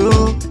for you.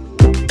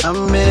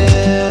 I'm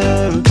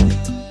here.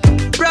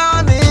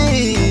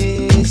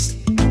 Promise.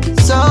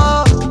 So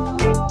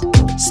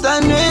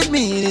stand with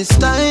me this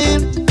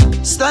time.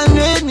 Stand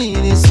with me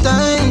this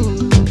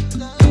time.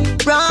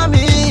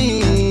 Promise.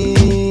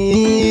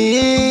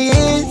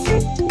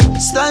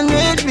 Stand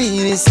with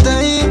me this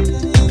time.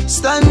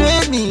 Stand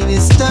with me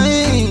this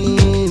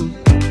time.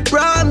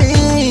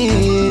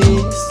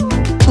 Promise.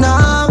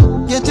 Now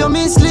get your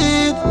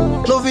sleep.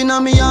 Loving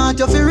on me heart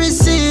you feel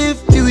receive.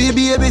 You will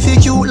be able to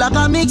cute like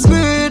a mixed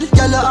breed.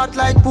 Girl you act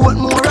like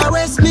Portmore or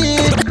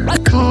Westmead.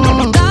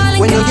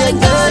 When you get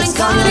this,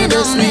 call me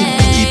the sweet.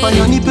 Keep on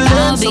your nipple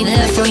and some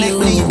make your neck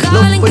bleed.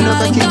 Love when you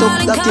cock it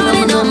up, that in my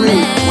memory.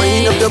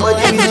 Wind up your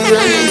body with the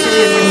rain.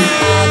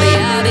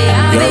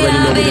 You already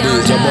know what it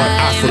is, your boy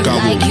Africa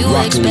will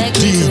rockin' with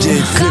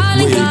DJ Flip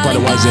Wave for the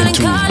ones and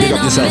twos. Big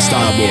up yourself,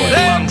 Starboy.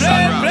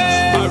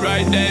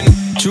 Alright then,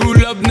 true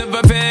love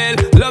never fail,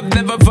 love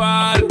never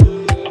fall.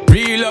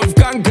 Real love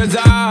conquers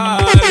all.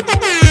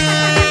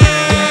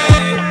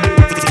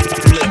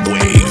 Flip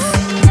Wave.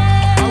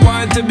 I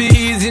want to be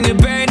easy in the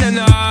pain and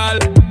all.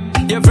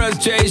 Your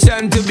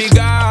frustration to be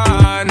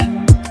gone.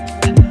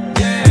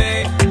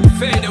 Yeah,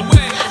 fade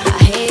away.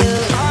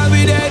 I'll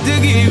be there to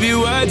give you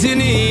what you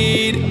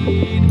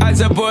need. I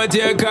support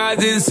your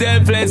causes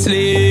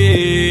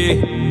selflessly.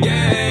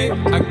 Yeah,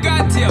 I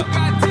got you.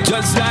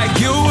 Just like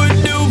you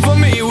would do for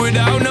me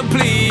without no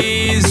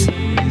please.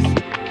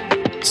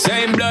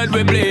 Same blood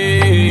we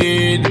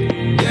bleed.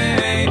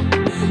 Yeah.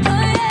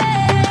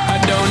 I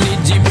don't need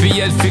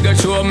GPS figure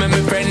show me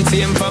my friends,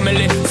 same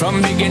family.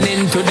 From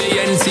beginning to the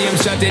end, same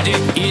strategy.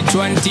 Each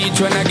one teach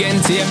one again,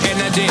 same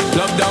energy.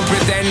 Love don't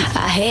pretend.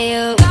 I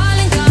hear you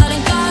calling,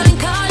 calling, calling,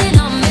 calling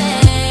on me.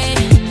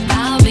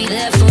 I'll be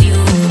there for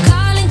you.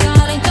 Calling,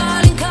 calling,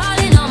 calling,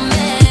 calling on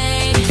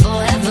me.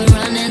 Forever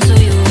running to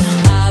you.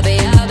 I'll be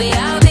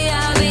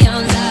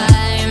on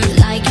time,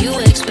 like you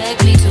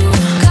expect me to.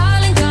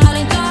 Calling,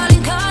 calling,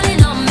 calling,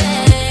 calling on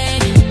me.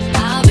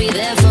 I'll be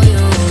there for you.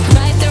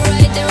 Right there,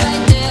 right there,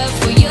 right there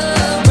for you.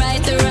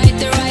 Right there, right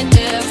there, right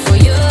there for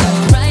you.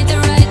 Right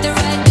there, right there,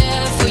 right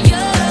there for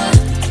you.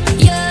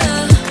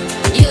 Yeah.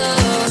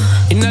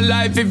 In a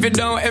life, if you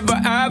don't ever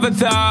have a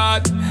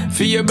thought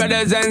for your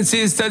brothers and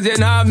sisters, you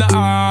have no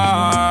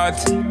heart.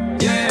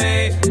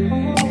 Yeah.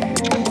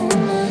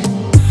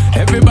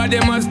 they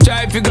must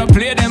try to go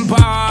play them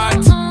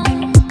part.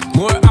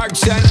 More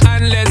action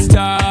and less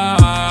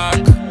talk.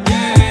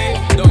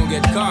 Yeah, don't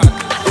get caught.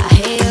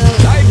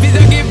 Life is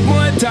a gift,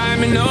 more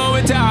time, you know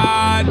it's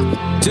hard.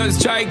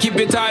 Just try keep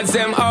it hard,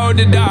 them out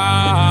the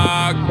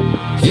dark.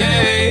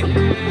 Yeah.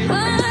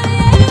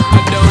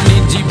 I don't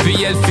need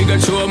GPS figure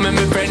show me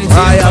my friends.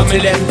 I out to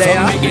them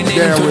there.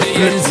 There with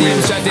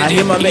Flip. And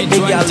him a make the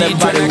girl them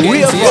body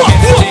real rough.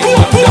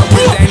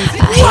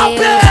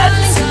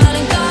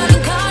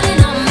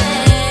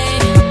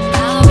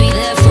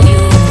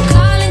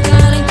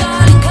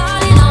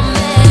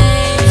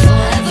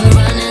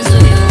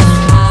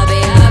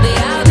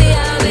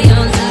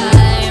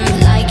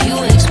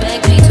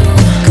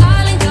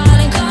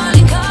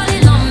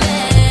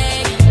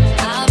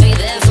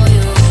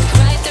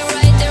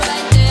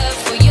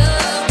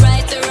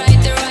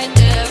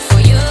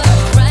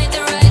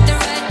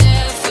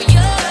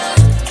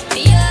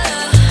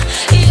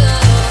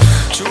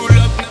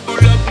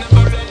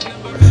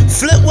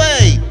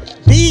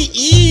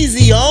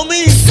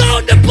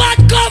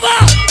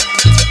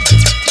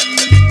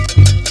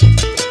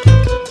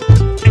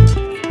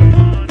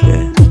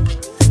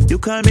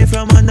 Call me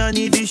from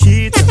underneath the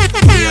sheet.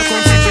 Me a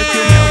come to check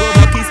you, me a go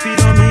back his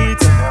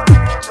speedometer.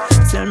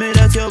 Tell me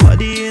that your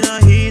body in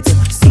a heat.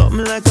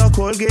 Something like a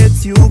cold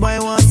gets you by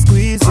one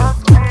squeeze.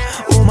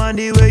 Woman,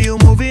 the way you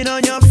moving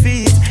on your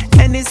feet.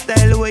 Any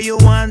style where you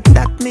want,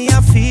 that me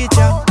a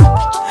feature.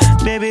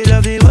 Baby,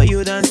 love the way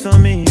you dance for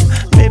me.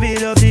 Baby,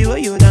 love the way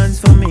you dance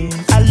for me.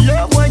 I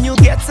love when you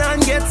get on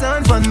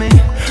for me.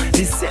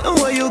 The same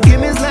way you give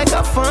me is like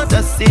a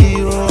fantasy.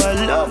 Oh,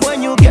 I love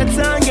when you get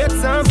on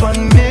for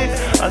me.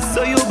 I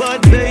saw you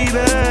bad, baby.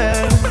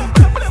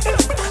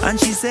 And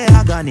she say,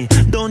 Agani,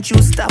 don't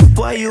you stop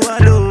while you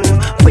alone.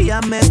 We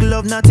a make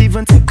love, not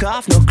even take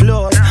off no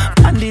clothes.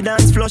 On the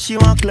dance floor, she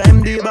want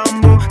climb the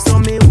bamboo. So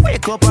me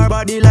wake up her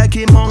body like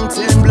a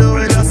mountain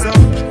blue. That's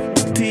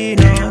some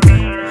peanut,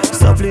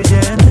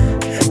 supplicant,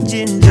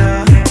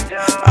 ginger,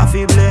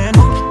 coffee blend,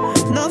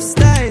 enough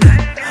style,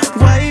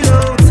 wild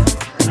out.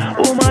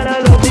 Woman, I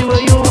love the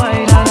way you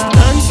whine and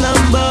dance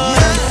number.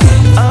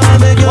 I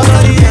make your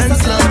body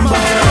dance number.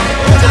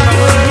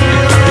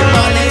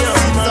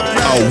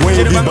 A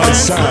wavy bad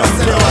sound.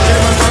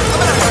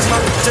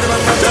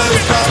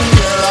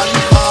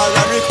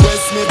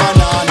 Request me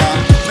banana.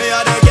 Me a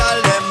the girl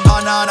them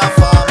banana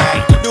farmer.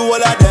 Do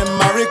all of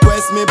them a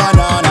request me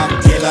banana.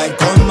 Daylight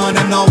come and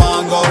them no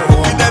want go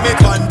home. Give them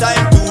it 1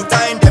 time, 2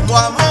 time, them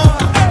want more.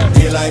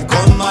 Daylight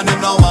come and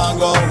them no want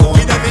go home.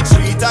 Give them it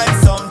 3 times,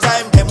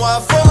 sometime them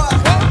want 4.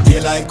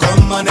 Daylight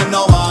come and them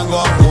no want go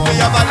home. Me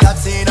have a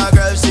Latina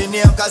girl, she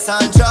named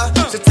Cassandra.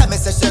 She tell me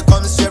say she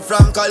comes straight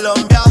from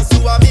Colombia.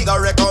 So amiga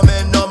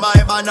recommend no my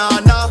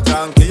banana.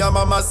 Tranqui your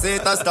mama say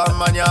hasta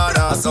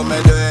mañana. So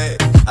me do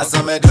it,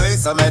 so me do it,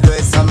 so me do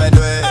it, so me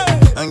do it.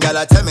 And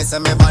girl tell me say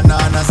me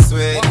banana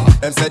sweet.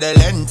 Them say the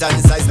length and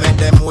size make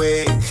them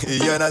wait.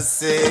 You know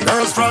say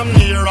girls from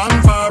near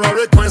and far a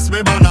request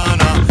me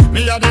banana.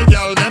 Me a the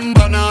girl them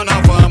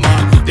banana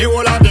farmer. The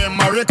whole of them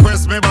a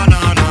request me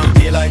banana.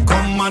 Daylight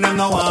come and them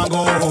no want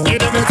go home. Give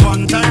them it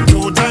 1 time,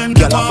 2 time.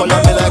 Girl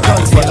follow me like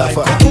guns for the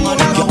fuck.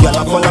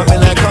 Girl follow me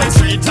like guns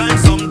 3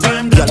 times,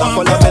 sometime. Girl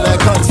follow me like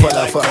guns for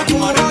the fuck.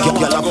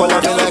 Girl follow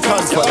me like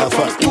guns for the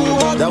fuck.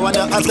 The one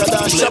that after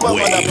that shabba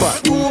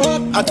motherfucker.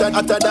 After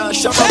that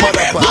shabba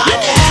motherfucker.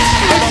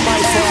 Never my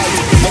fault.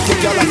 Make a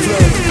girl a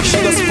flirt. She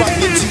just spot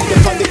the G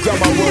up on the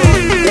grammar word.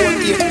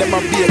 1 8 them a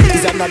beat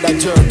is another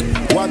jerk.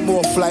 1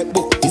 more flight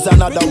book is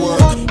another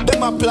word.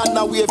 Them a plan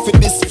a way for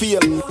this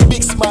feel.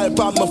 Big smile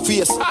on my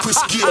face. Chris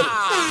Gayle.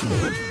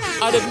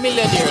 I'm the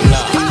millionaire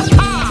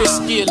now. Chris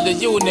Gayle, the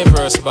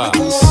universe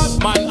boss.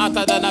 Man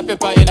hotter than a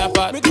pepper in a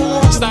pot.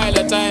 Style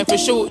of time for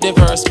shoot the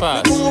verse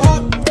pass.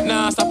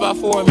 Nah, stop at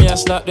 4, me and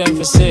slap them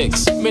for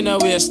 6. Me no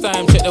waste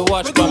time, check the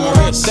watch by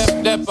my wrist.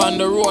 Step on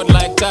the road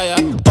like tire.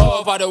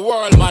 Over the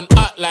world, man,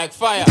 hot like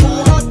fire.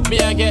 Me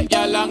I get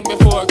ya long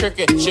before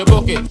cricket. She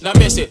book it, now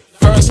miss it.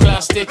 First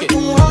class ticket.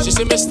 She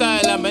see me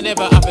style and me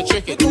never have to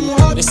trick it.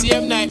 The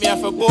same night me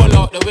have to ball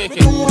out the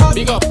wicket.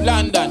 Big up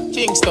London,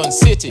 Kingston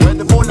City.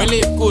 Me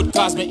live good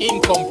cause me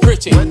income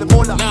pretty.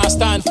 Now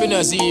stand for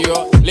no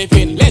zero.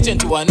 Living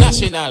legend to a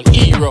national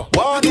hero.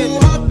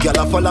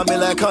 Girl follow me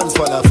like hands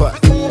for the fuck.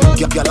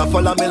 Girl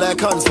follow me like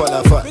hands for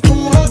the fuck.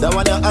 The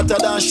one that hotter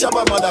than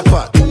Shabba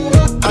motherfuck.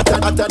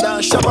 Hotter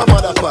than Shabba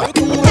motherfuck.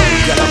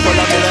 Girl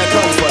follow me like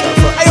hands for the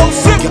fuck. Ayo,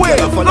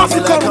 Flipwave,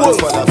 African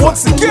Wolf.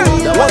 Once again,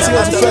 once you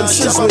have friends,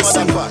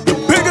 the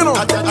big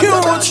enough,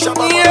 huge,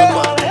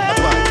 yeah.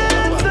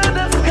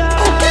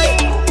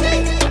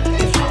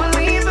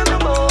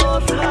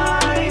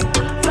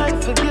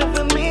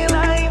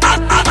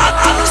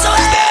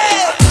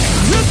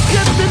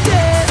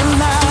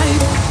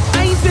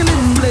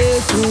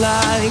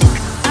 Like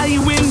I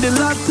win the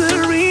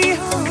lottery,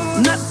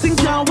 nothing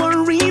can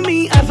worry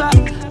me as I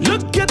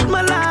look at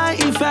my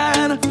life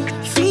and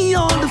see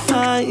all the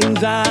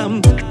signs.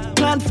 I'm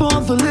glad for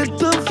the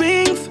little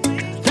things,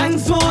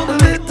 thanks for the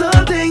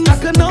little things. I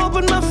can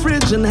open my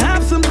fridge and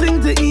have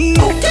something to eat.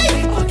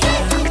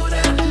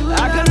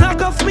 I can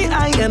knock off me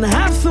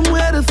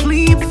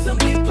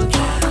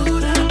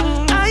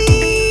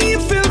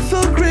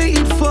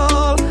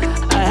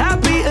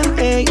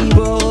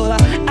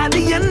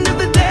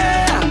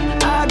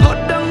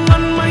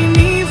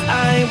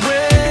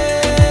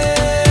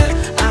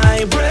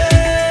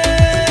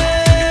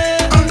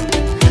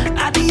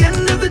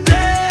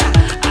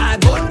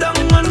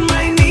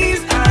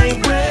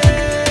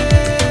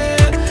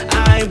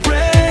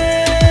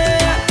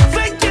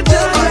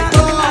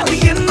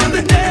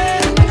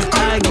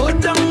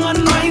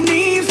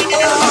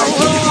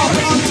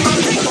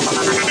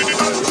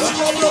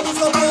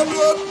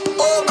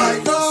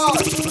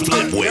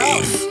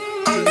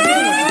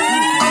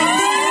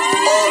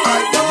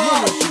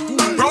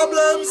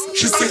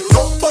She sit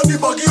up on the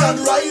buggy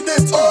and ride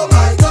it. Oh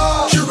my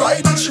God. She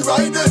ride it, she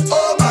ride it.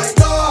 Oh my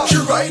God. She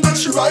ride it,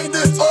 she ride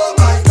it. Oh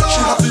my God.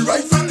 She have the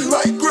right foot, the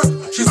right grip.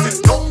 She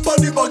sit up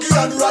on the buggy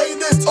and ride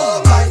it.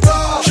 Oh my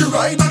God. She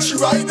ride it, she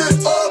ride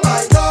it. Oh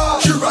my God.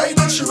 She ride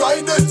it, she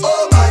ride it.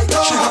 Oh my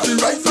God. She have the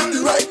right foot,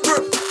 the right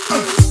grip.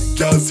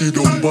 Can't sit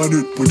down on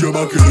it, put your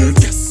back in it.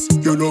 Yes.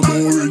 You're no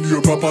more in your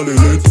proper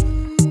limit.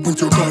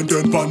 Put your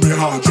content on me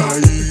hard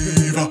drive.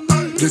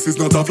 This is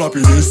not a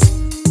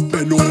floppiness.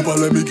 Bend over,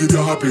 let me give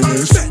you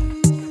happiness.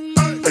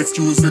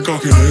 Excuse me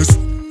cockiness.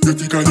 You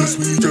think I'm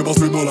sweet, you must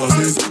be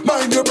molasses.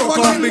 Mind your broke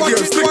off me gear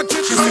stick.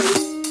 She said,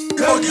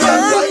 buggy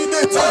and ride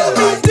it. Oh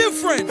my.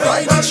 Different.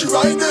 Ride it, she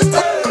ride it.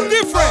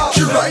 Different.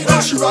 She ride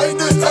it, she ride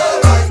it. Oh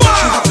my.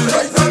 She have the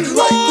right and the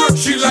right grip.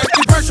 She like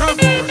the pressure.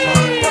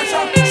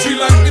 She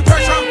like the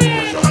pressure.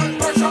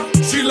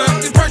 She like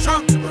the pressure.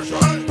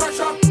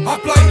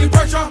 Apply the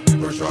pressure.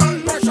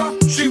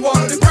 She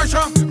want the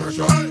pressure.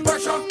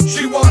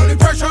 She want the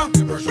pressure.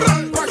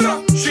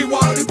 She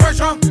want the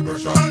pressure.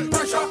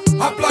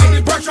 Apply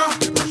the pressure.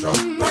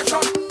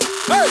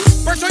 Hey,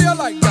 pressure you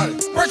like, gal.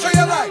 Pressure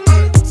you like.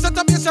 Set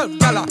up yourself,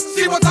 gala.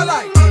 See what I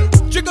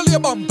like. Jiggle your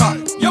bumper,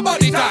 your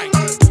body tight.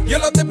 You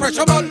love the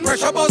pressure, but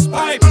pressure bust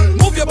pipe.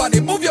 Move your body,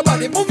 move your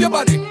body, move your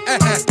body.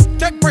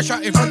 Take pressure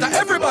in front of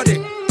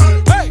everybody.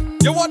 Hey,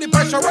 you want the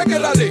pressure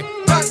regularly.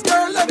 That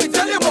girl, let me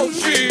tell you about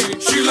she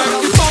like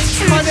the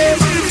bounce on it,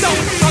 down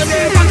on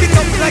it. Back it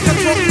up like a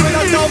truck with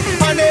a dump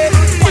on it.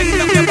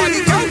 Wind up your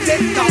body, girl,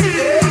 take top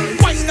there.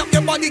 Wind up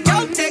your body,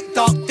 girl, take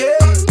top there.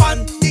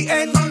 On the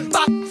end,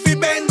 back fi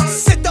bend.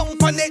 Sit down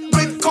on it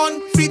with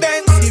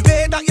confidence. The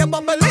way that you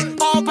bubble it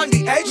up on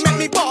the edge make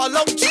me ball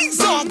out cheese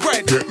on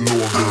bread. Get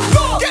low,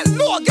 girl. Get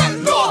low, get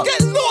low,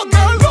 get low,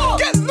 girl.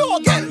 Get low,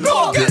 get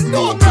low, get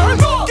low, girl.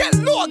 Get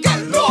low,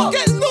 get low,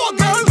 get low,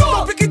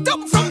 girl. Pick it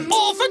up from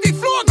off of the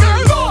floor,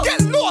 girl.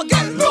 Get low,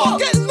 get low,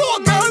 get low,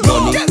 girl.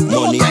 Get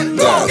low, get low,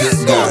 get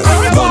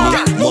low,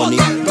 girl.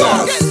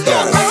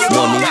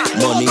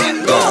 Money,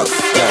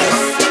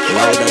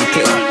 loud and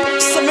clear.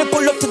 So me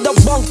pull up to the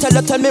bank,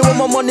 tell me where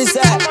my money's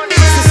at.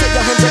 She said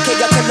you 100K,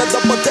 I tell her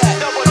double that.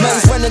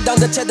 Man's running down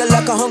the cheddar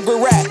like a hungry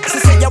rat. She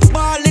said you're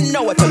ballin'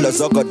 now, I tell her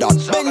Zugga that.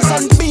 Benz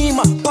and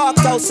Beamer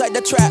parked outside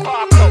the trap.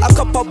 A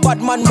couple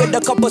bad man with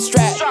a couple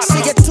straps.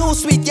 She get too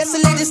sweet, yes the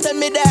ladies tell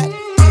me that.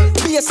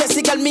 Be a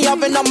sexy girl me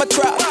having on my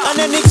trap. And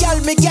any girl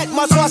me get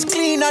must wash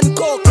clean and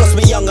coke. Plus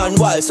me young and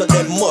wild, so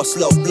they must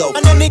love blow.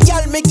 And any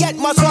girl me get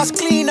must wash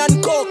clean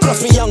and coke.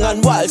 Plus me young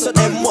and wild, so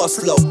they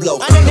must love blow.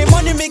 And any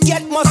money me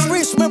get must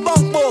reach me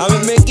bank book. And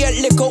when me get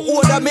liquor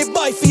order me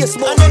buy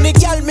Facebook. And any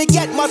girl me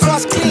get must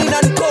wash clean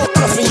and coke.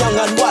 Plus me young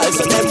and wild,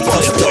 so they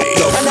must love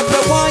blow. And if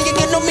you want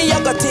you know me, I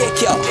gotta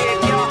take you.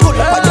 Pull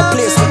up at your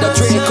place with a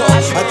drink up.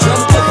 I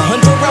jump up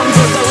 100 rounds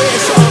with the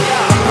ratio.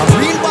 A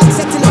real box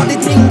setting on the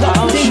thing up.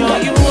 I'll show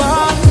you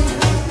up,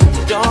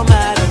 don't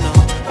matter no.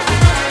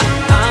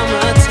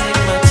 I'ma take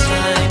my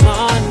time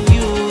on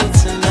you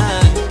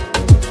tonight.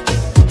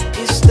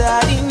 Is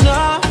that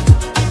enough?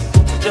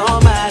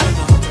 Don't matter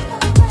no.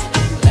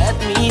 Let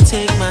me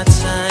take my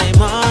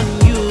time on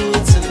you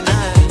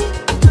tonight.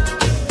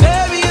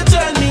 Baby, you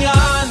turn me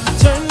on,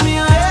 turn me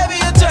on. Baby,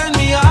 you turn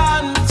me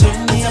on, turn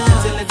me on.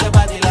 Till it's a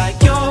body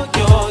like yo,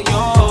 yo,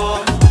 yo,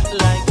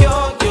 like yo,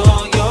 yo,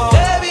 yo.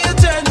 Baby, you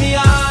turn me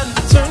on,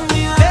 turn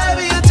me on.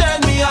 Baby, you turn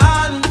me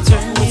on,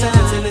 turn me on.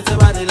 Till it's a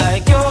body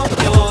like yo,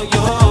 yo,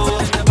 yo,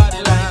 with a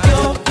body like yo,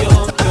 yo,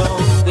 yo,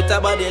 with a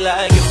body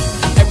like yo.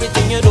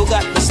 Everything you do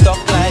got me stuck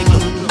like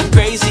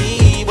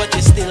crazy, but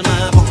you still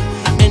my boo.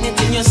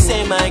 Anything you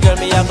say, my girl,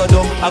 me I go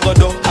do, I go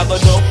do, I go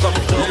do, come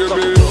do, come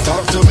do.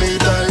 Talk to me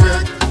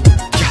direct,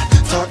 yeah,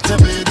 talk to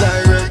me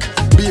direct.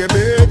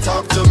 Baby,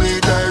 talk to me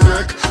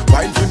direct.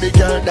 Wine for me,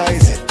 girl,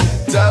 dice it.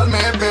 Tell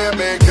me,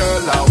 baby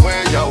girl,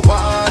 where you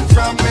want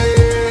from me.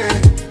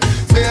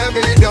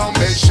 Baby, don't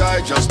be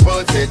shy, just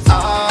put it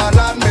all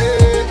on me.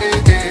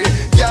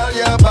 Girl,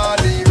 your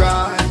body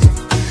right,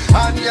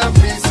 and your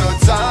feet so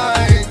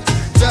tight.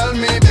 Tell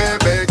me,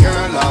 baby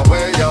girl,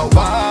 where you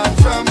want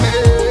from me.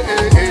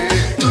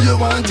 Do you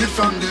want it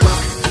from the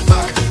back,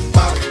 back,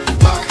 back,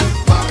 back,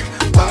 back,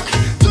 back?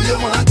 Do you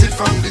want it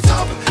from the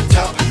top,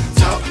 top,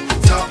 top,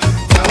 top,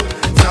 top,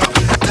 top?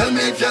 Tell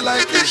me if you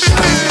like it,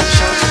 shot,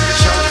 shot,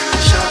 shot,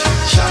 shot,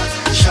 shot,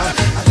 shot.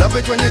 I love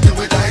it when you do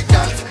it like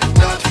that,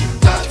 that,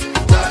 that,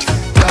 that,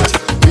 that.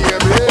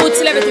 Baby, Ooh,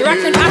 celebrity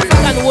rockin'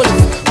 African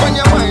wolf. when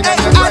you wind up,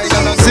 you wind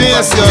up.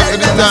 Serious girl, every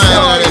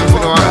time you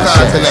know one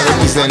cartel I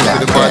represent for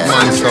the bad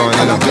man sound,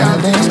 you know.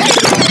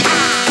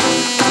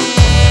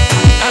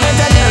 I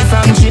met a girl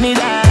from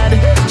Trinidad.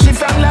 She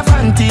from La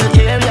Frontier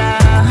area.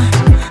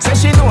 Say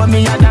she know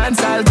me a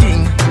dancehall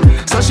king,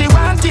 so she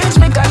want teach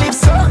me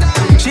calypso.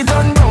 She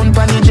turn round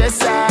pon the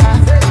dresser,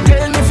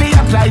 tell me fi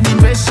apply the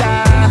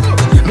pressure.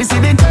 Me see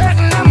the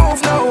curtain a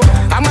move now.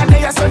 I'm a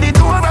day so the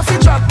door a fi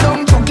drop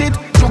down. Chook it,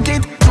 chook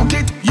it, chook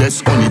it.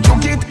 Yes, only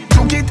chook it,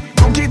 chook it,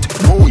 chook it.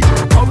 Oh,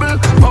 bubble,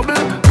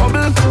 bubble,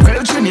 bubble.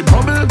 Well, Trini,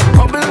 bubble,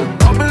 bubble,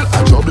 bubble, a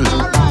trouble.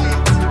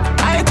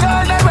 I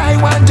told her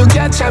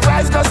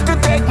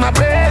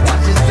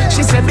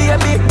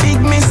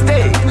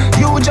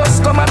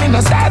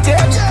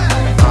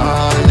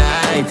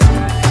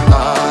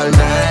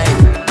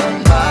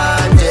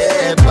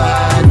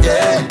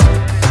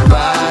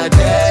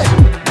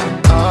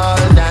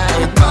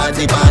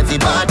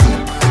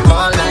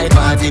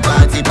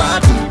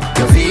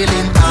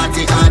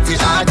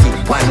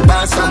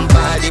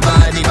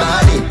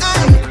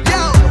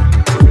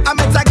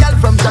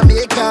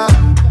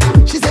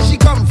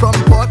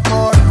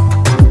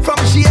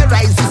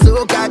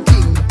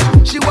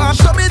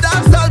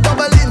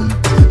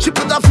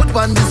up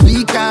on the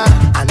speaker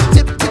and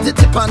tip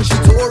and she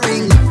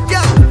touring.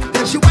 Yeah,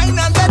 then she whine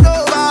and bend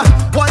over.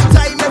 One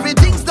time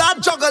everything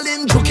start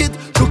juggling. Juke it.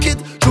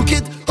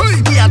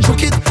 Hey, me a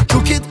juke it.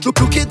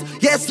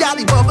 Yes, yeah,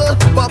 the bubble.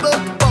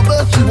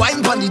 She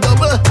whine on the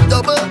double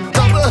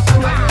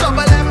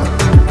M.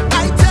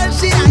 I tell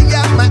she I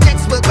am my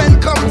expert when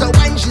come to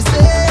wine. She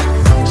said,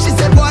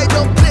 boy,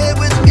 don't play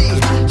with me.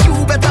 You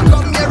better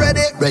come here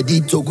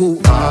ready to go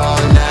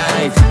all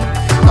night.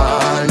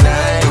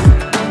 Party,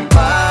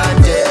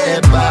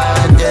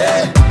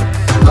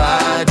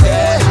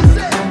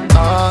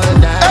 all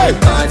night,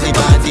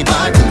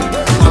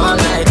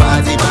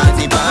 party.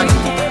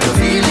 You're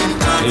feeling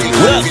party.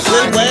 Well,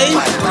 Flipwave,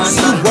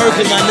 you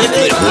working, my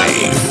nigga.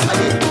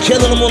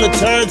 Killing them on the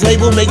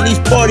turntable, making these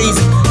parties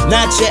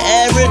not your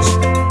average.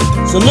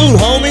 Salute,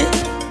 homie.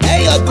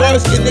 Hey, your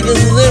dark-skinned niggas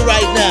is in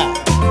right now.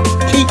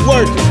 Keep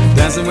working.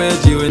 Dancing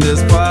with you in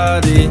this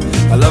party.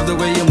 I love the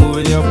way you're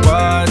moving your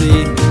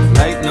body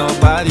like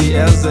nobody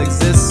else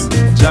exists.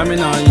 Jamming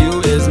on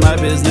you is my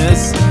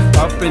business.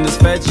 Up in the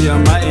spec, you're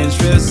my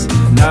interest.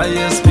 Now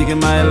you're speaking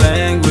my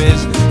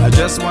language. I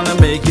just wanna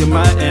make you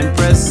my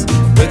empress.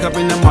 Wake up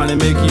in the morning,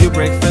 make you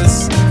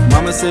breakfast.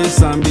 Mama says,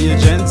 son, be a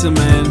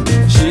gentleman.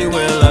 She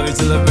will love you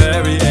till the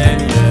very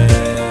end, yeah.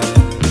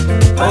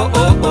 Oh,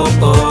 girl.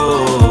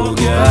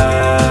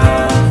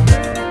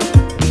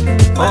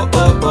 Oh,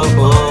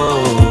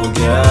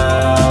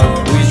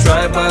 girl. We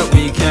try, but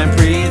we can't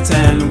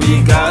pretend.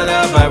 We got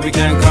a vibe we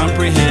can't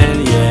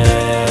comprehend,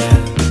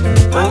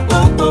 yeah. Oh,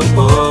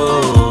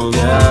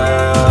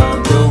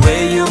 girl. The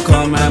way you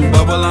come and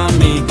bubble on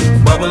me,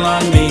 bubble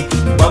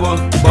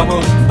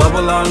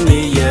on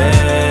me,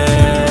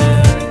 yeah.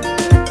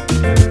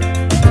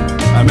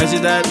 I met you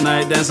that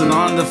night dancing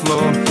on the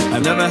floor.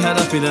 I've never had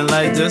a feeling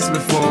like this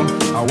before.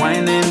 I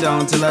winding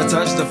down till I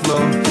touch the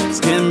floor.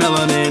 Skin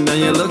melanin, then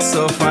you look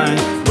so fine.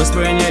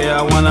 Whisper in your ear,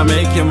 I wanna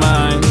make you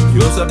mine.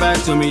 You also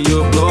back to me,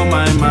 you blow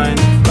my mind.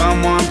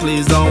 Come on,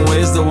 please don't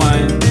waste the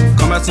wine.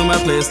 Come back to my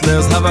place,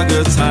 let's have a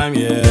good time,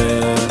 yeah.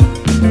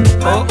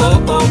 Oh,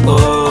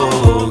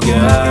 girl.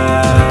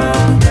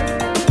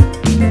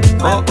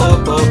 Oh,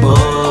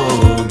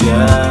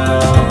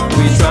 girl.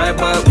 We try,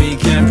 but we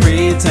can't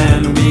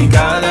pretend. We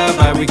got a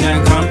vibe we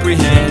can't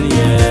comprehend,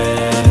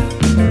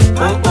 yeah.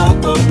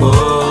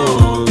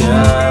 Oh,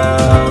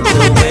 girl. The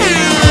way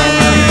you come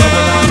and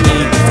bubble on me.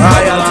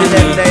 Royalty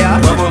them there.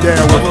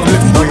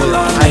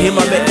 I hear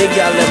my bed, they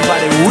got them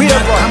body real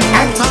good. I'm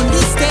out on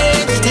the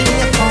stage till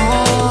you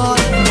call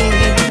me.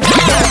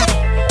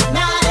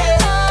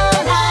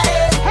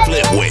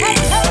 Flipwave.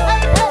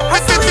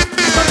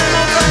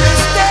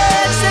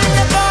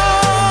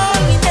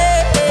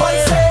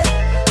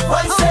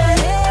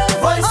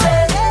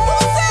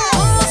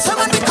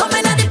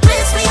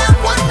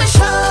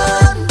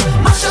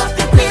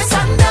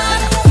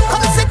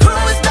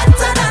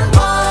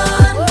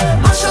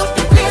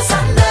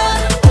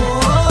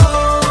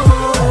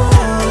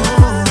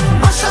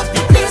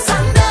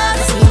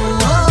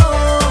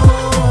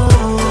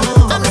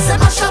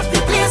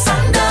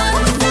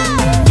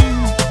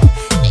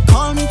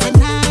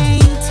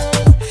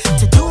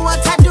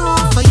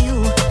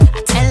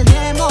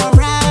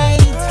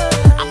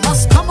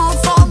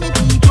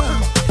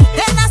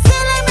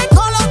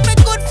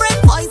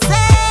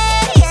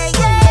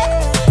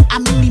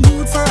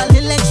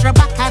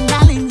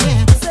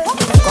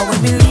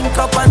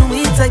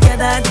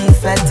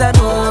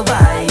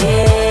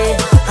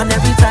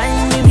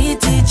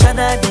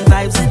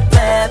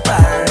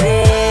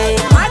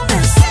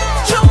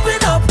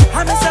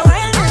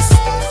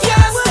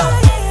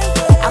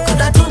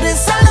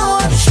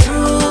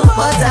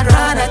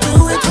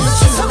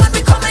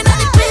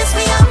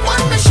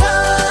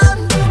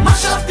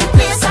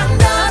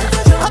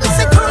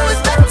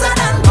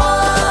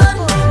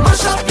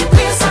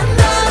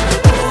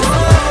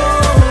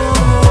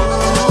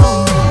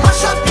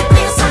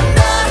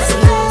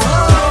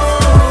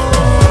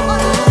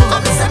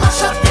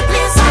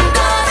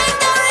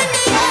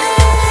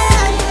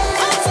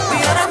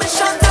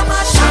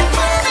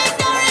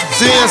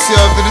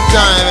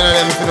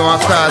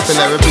 Cartel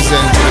that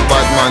represent the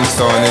bad man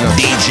sound, you know.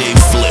 DJ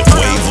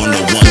Flipwave on the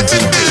ones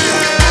and twos.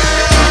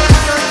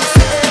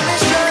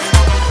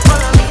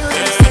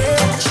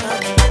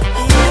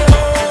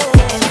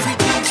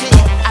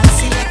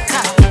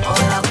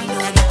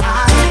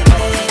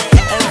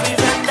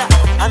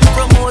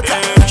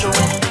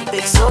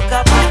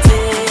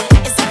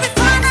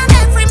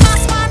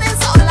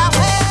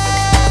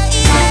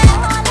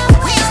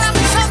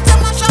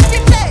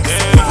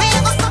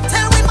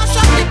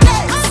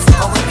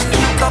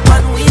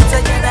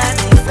 Together,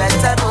 the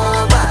better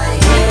over,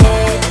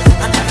 yeah.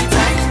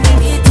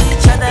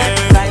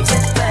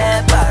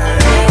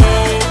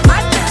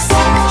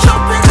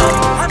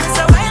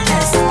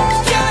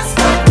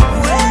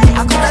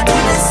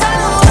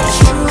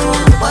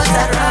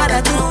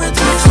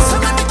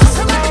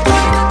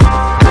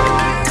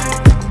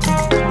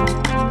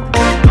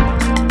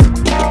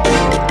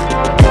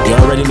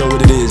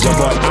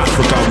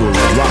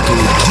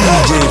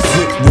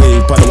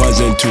 Flipwave on the ones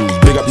and twos.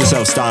 Big up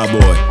yourself,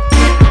 Starboy.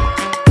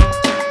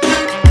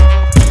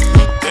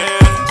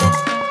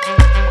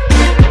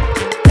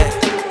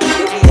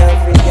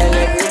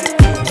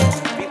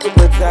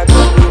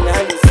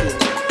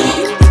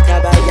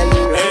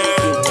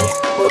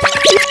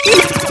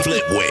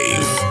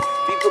 Flipwave.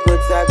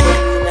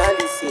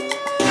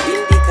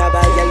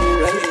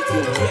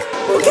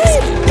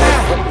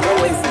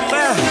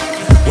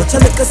 Watch a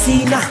little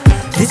scene,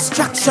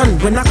 distraction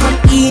when I come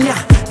in.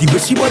 The way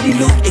she body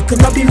look, it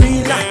could not be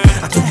real.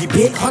 I took the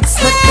big hot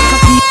sweat like a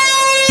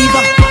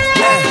fever.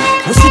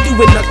 What she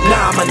doing up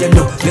now, man, you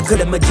know. Look at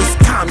them, just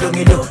calm down,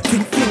 you know.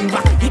 Think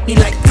back, hit me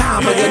like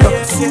karma, you know.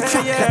 Soon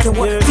track like you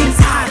want things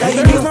harder,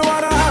 you know. There's no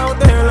one out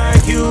there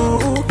like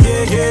you,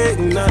 yeah,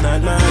 nah,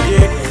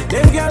 yeah.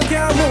 Them girl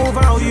can't move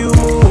how you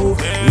move,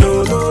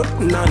 no,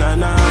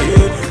 nah,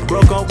 yeah.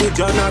 Broke up with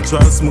your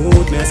natural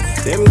smoothness.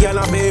 Them girl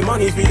a pay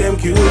money for them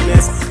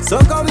cuteness. So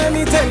come let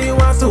me tell you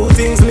what two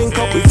things link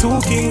up with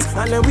two kings,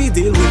 and then we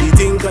deal with the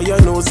thing. Cause you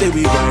know say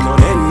we grind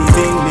on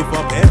anything, lift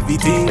up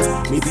everything.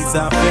 Me this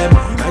a fem,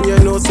 and you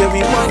know say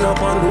we wind up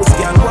on loose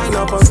gal, wind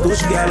up on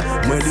stush gal.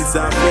 Me this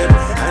a fem,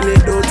 and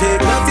it don't take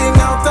nothing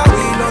out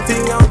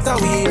of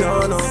we,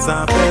 no,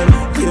 sa fem.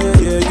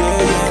 Yeah,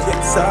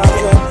 sa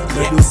fem.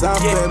 Me do sa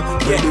fem,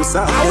 me do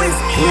sa fem.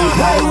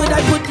 Why would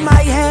I put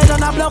my head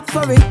on a block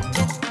for it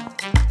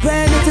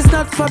when it is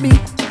not for me?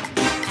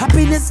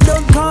 Happiness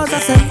don't cause a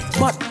cent,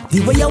 but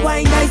the way you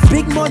wine is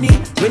big money.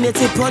 When you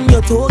tip on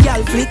your toe,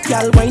 y'all flick,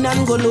 y'all wine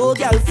and go low,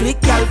 y'all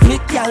flick, y'all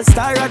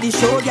star of the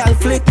show, y'all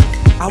flick.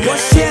 I was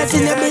shares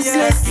in your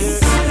business.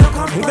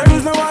 There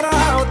is no one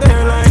out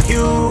there like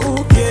you,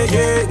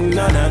 yeah,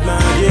 nah,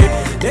 yeah.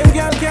 Them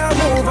girl can't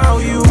move how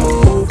you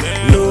move,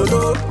 no,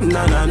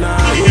 nah,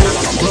 yeah.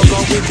 Broke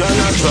up with your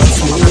natural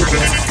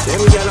smoothness.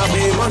 Them girl a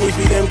pay money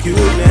for them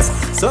cuteness.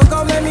 So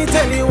come let me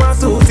tell you what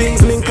two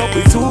things link up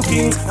with two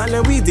kings, and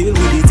then we deal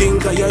with the thing.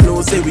 Cause you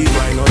know say we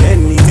grind on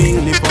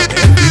anything, lift up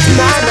everything.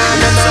 Nah.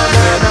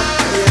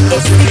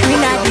 It's the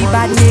queen of the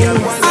bad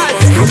news.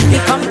 We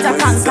come to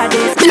conquer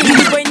this. We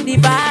bring the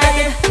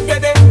vibe.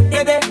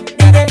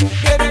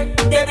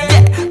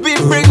 We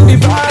bring the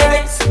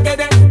vibes.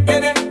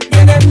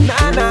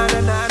 Nah.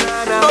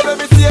 Now let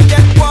me see you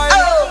get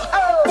wild.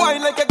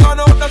 Wine like you gone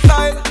out the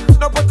style.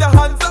 Now put your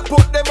hands up,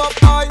 put them up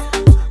high.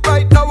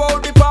 Right now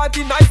out the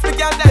party, nice, we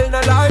can't tell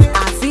no lie.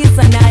 I feel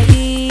so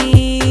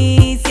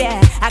nice,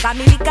 yeah. I got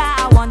me liquor,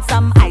 I want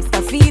some ice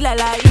to feel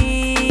alive,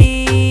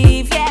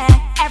 yeah.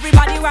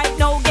 Everybody right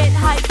now get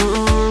hype.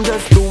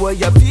 Just do what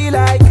you feel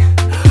like.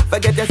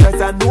 Forget your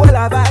stress and know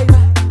la vibe.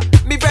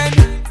 Me friend,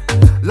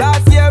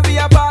 last year we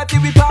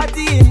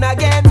partying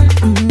again.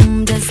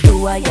 Just do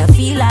what you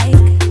feel like.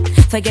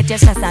 Forget your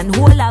stress and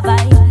hold a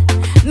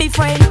vibe. Me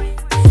friend,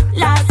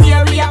 last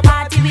year we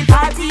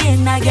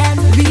partying again.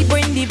 We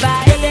bring the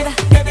vibe.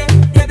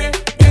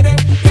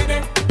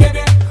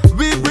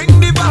 We bring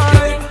the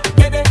vibe.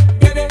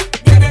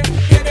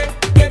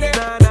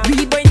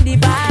 We bring the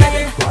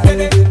vibe.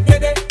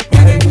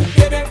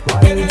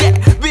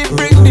 We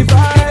bring the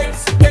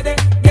vibes.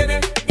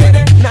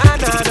 Nah.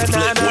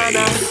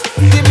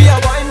 Give me a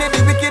wine, the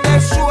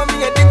wickedness. Show me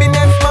a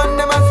diviness. Man,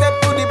 them a step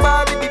to the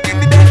bar with the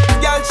dividends.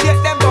 Y'all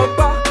shake them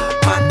bumper.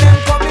 Man, them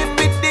coming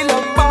with the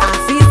lumber. I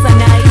feel so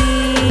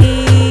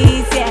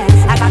nice, yeah.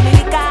 I got me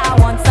liquor, I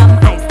want some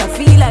ice to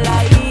feel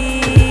alive,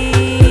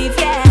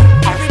 yeah.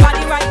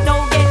 Everybody right now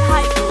get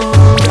hype.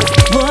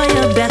 Boy,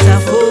 you better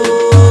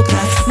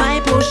focus. My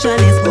potion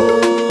is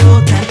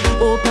potent.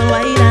 Open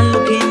wide and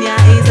look in your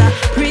eyes.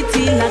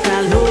 Pretty like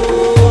a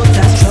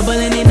lotus. Trouble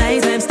in the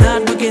night time,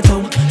 start book it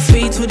out.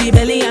 Sweet to the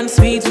belly and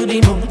sweet to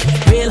the mouth.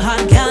 Real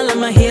hot girl,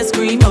 I'ma hear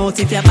scream out.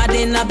 If you're bad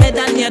in a bed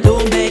and you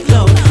don't beg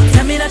loud.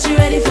 Tell me that you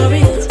ready for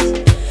it.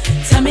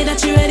 Tell me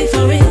that you ready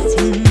for it.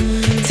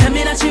 Tell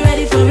me that you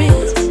ready for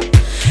it.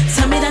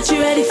 Tell me that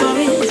you ready for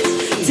it.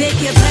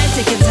 Take your time,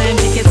 take your time,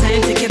 take your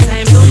time, take your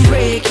time. Don't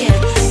break it.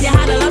 You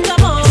had a lot of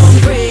more.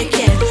 Don't break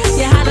it.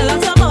 You had a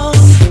lot of more.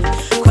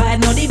 Quiet,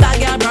 now the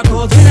bag you broke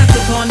out. When I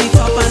took on the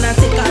top and I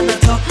take on the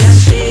top and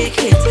shake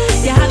it.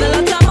 You had a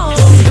lot of more.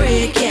 Don't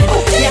break it.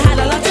 You had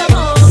a lot of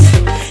more.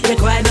 You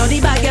quiet, now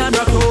the bag you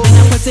broke out. When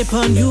I put it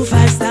on you,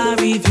 5-star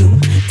review.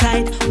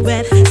 Tight,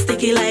 wet,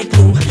 sticky like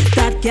glue.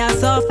 That girl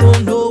soft,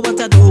 won't know what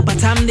to do.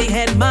 But I'm the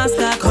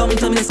headmaster, come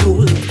to me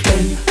school.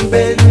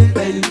 Bend.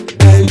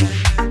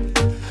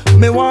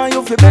 Me want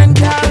you fi bend,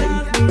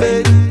 girl.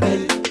 Bend.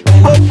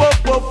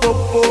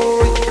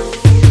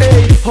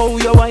 Hey, how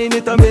you wine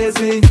it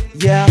amazing.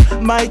 Yeah,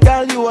 my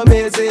girl, you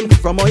amazing.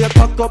 From how you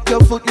cock up your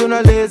foot, you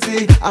not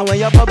lazy. And when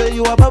you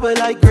a bubble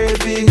like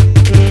gravy.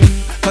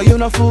 Cause you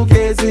not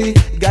fugazi.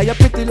 Girl, you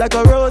pretty like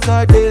a rose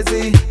or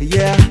daisy.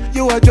 Yeah,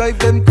 you a drive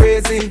them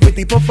crazy. With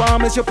the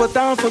performance you put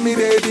on for me,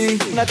 baby.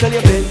 I tell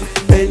you bend.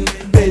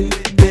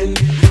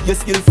 You're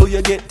skillful,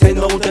 you get 10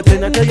 out of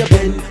 10. I tell you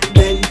bend.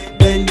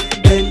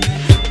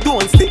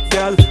 Don't stick,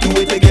 girl,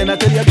 do it again. I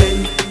tell you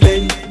bend.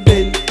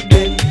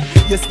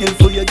 You're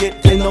skillful, you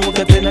get 10 out of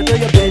 10. I tell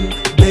you bend.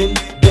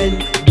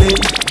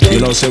 You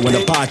know, say when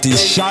the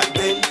party's shot,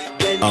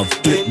 of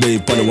Flip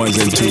Wave on the ones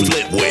and twos.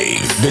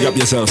 Big up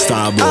yourself,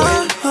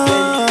 Starboy.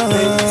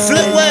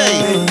 Flip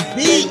Wave,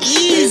 be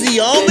easy,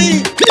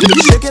 homie.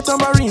 Shake it,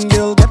 tambourine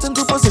girl, get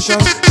into position.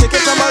 Shake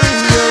it,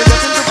 tambourine girl,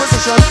 get into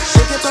position.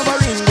 Shake it,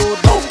 tambourine, go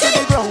down to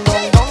the ground,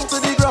 down to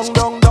the ground,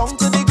 down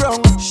to the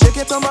ground. Shake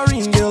it,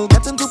 tambourine girl,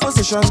 get into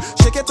position.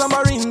 Shake it,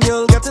 tambourine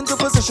girl, get into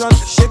position.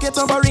 Shake it,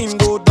 tambourine,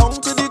 go down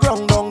to the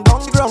ground, down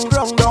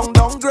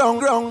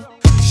ground.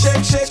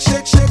 Shake, shake,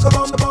 shake, shake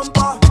around the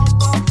bumper.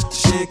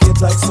 Shake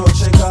it like salt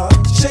shaker.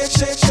 Shake,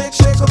 shake, shake,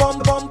 shake around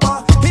the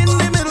bumper. In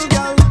the middle,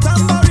 girl,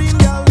 tambourine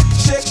girl.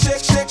 Shake,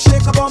 shake, shake,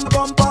 shake around the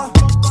bumper.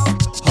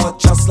 Hot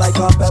just like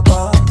a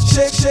pepper.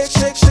 Shake, shake,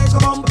 shake, shake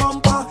around the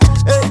bumper.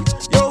 Hey,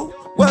 yo,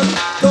 well,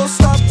 don't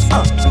stop.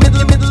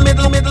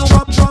 Middle,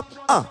 drop.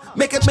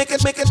 Make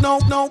it, no,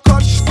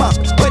 cut.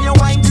 When you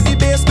wind to the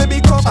bass, baby,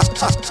 come.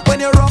 When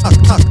you rock,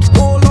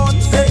 hold on.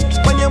 Hey,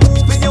 when you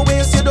move in your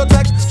waist, you don't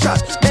take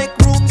shot. Make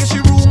room, get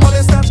you room, all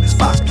the step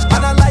back.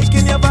 And I like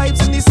in your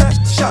vibes in the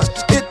session.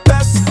 It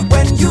best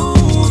when you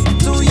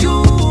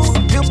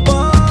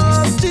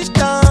bust it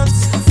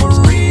dance for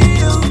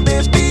real,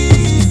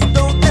 baby.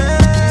 Don't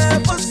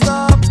ever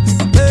stop.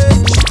 Hey.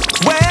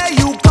 Where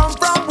you come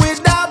from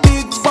with that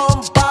big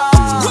bumper?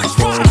 Which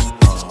one?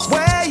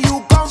 Where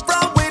you come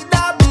from with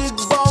that big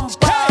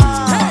bumper?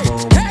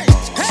 Hey.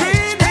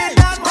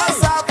 Trinidad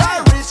must have a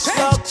rich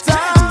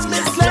doctor,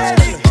 Miss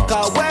Lady.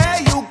 'Cause where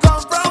you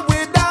come from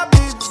with that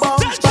big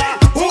bumper?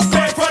 Who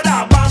pay for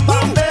that bam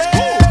bam day?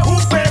 Who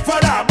pay for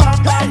that bam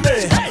bam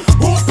day?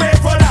 Who pay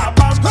for that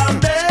bam bam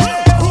day?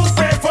 Who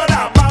pay for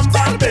that bam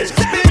bam day?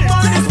 Big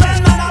money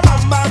spent on a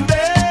bam bam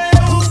day.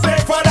 Who pay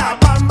for that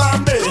bam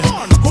bam day?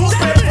 Who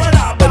pay for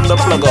that bam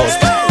bam day?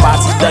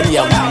 Party done,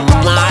 you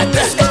mad.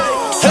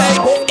 Hey,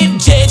 if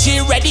JG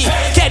ready,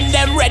 Ken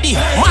them ready,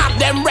 Mark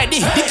them ready,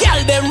 the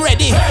girl them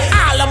ready,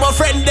 all of my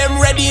friend them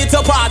ready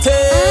to party.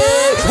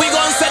 We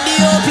gon' set the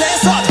whole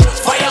place on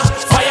fire,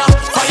 fire,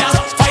 fire,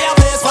 fire,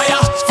 blaze,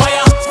 fire,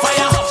 fire,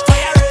 fire,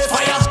 fire,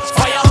 fire,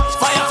 fire,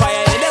 fire,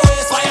 fire in the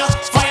waist, fire,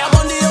 fire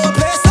on the whole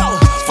place on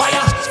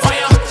fire,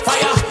 fire,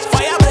 fire,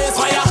 fire, blaze,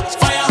 fire,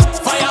 fire,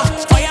 fire,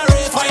 fire,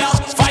 fire,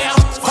 fire,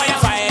 fire,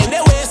 fire in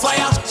the waist,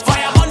 fire,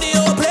 fire on the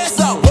whole place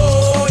on.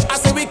 Boy, I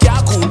say we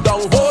can't cool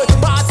down, boy.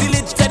 Party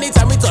lit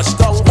anytime we touch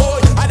down, boy.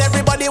 And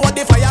everybody want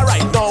the fire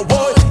right now,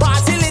 boy.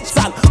 Party lit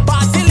and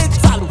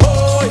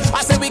boy.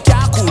 I say we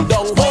can't cool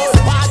down, boy.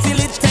 Party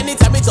lit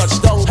anytime we touch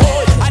down,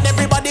 boy. And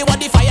everybody want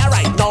the fire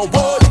right now,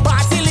 boy.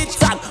 Party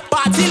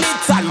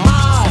lit and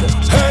mad.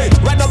 Hey,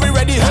 right now we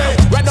ready, hey.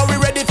 Right now we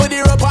ready for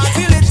the real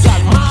party lit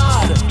and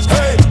mad.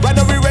 Hey, right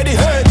now we ready,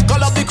 hey.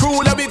 Call up the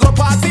crew, let me go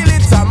party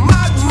lit and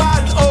mad.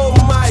 Oh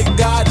my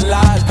God,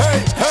 lad.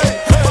 Hey, hey,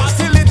 hey.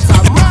 Party lit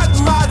and mad.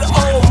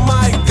 Oh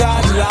my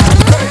God, lad.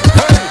 Hey.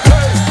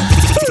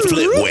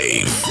 Flip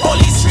Wave.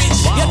 Police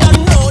reach, you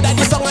don't know that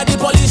the song of the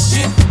police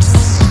shit.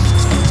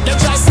 Them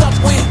try stop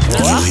with.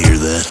 Did you hear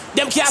that?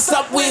 Them can't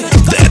stop with.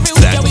 That's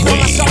that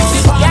wave.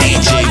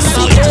 DJ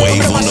Flip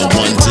Wave on the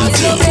ones and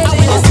twos.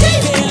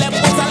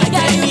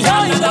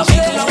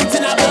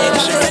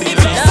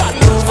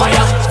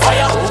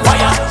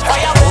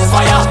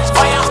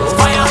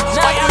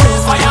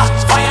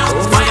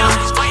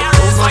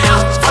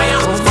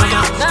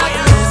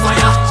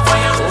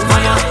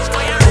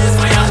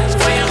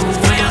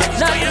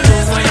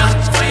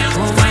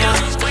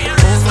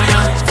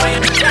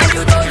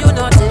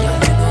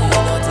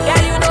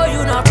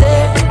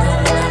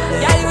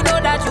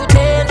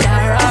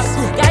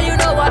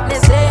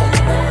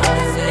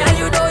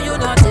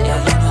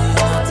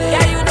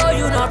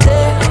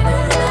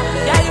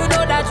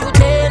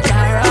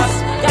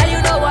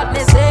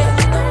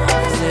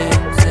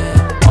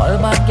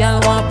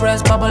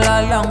 Bubble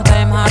a long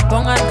time, hard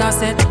tongue and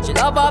cassette. She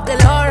love up the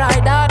low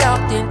rider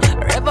docking.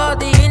 Rev out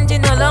the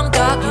engine, a long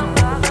talking.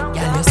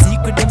 Girl, your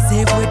secret, them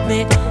safe with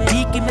me.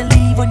 Making me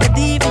leave on your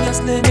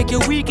deviously. Make you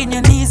weak in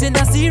your knees in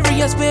a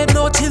serious way.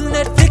 No chill,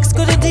 Netflix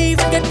couldn't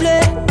even get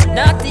play.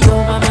 Naughty,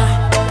 oh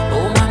mama,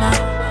 oh mama,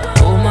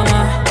 oh mama,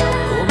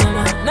 oh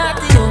mama.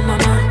 Naughty, oh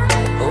mama,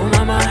 oh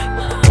mama,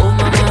 oh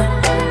mama,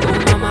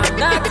 oh mama.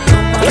 Naughty,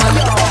 oh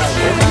mama,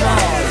 oh mama.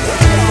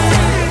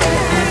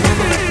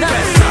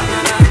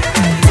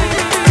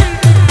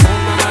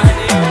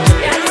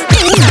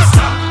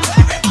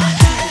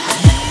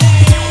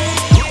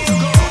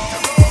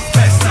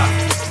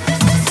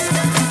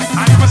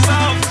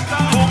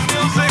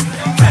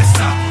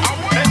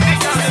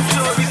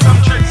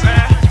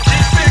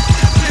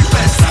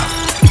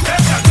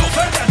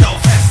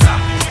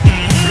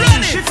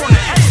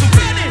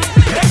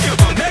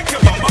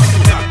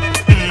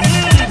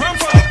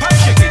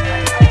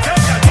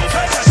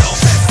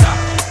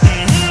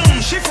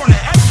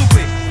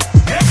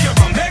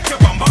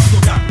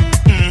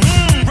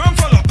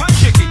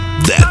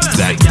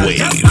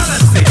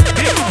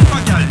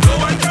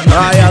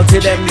 Royalty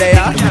them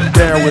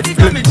there with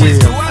Flip Wave.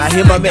 I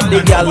hear my make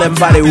the girl them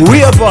body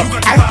wave up.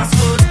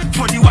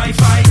 For the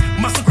Wi-Fi,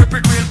 must grip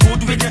it real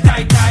good with your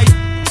tight.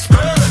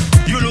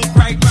 Skirt, you look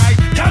right.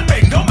 Can't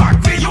bend no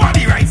back way, you are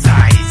the right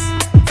size.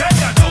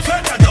 Further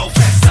down,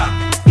 festa.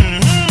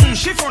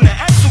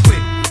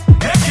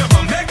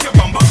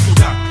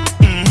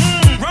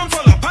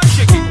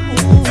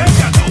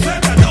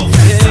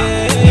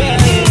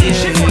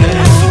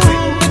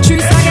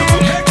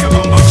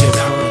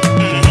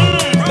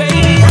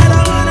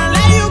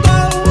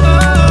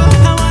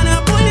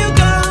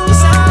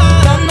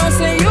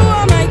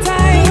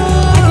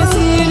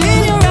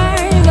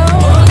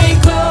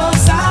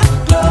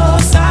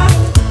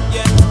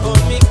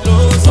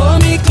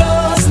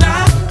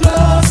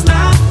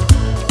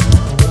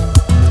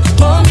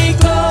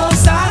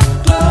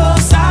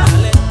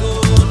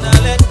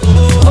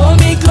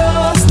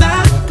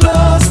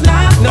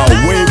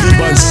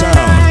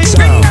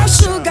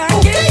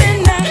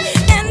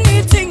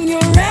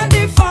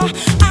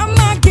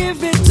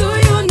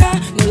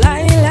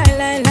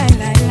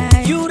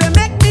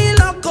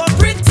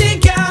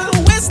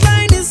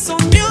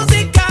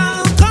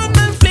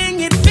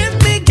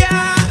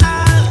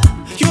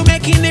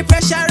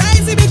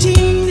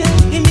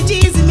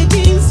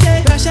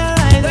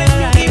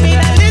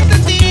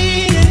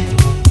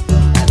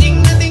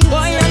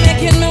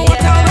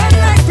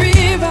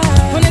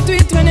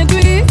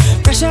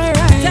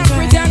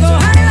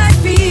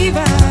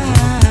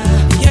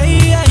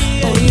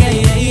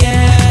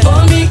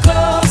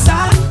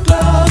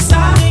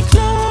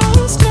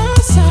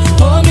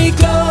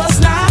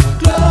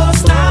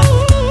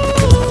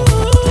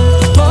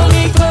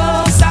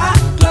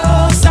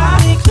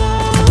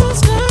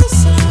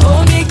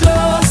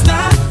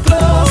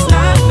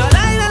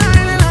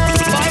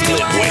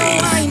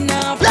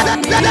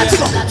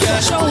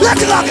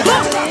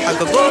 I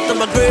go go to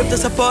my grave to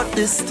support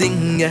this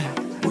thing, yeah.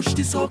 Push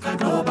the soca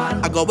global.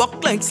 I go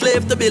walk like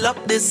slave to build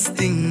up this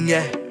thing,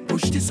 yeah.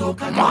 Push the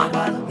soca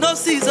global. No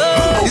season,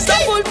 it's a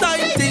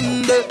full-time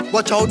thing,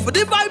 watch out for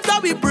the vibes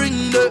that we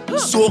bring,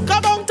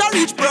 soca bound to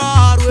reach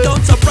Broadway.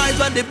 Don't surprise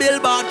when the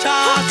billboard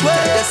chart.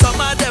 There's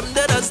some of them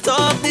that are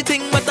stop the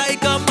thing, but I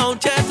come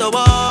out here to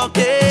walk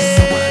it.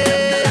 Some of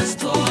them that are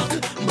stop,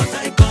 but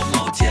I come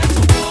out here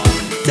to walk.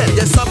 Tell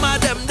you some of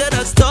them that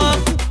are stop,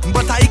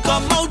 but I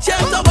come out here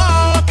to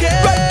walk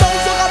it. Right now,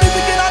 so I be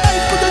picking a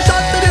nice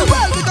position to the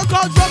world with a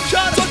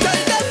construction. So tell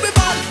them we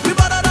bad, we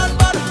badder than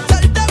bad.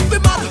 Tell them we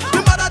mad,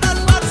 we badder than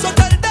mad. So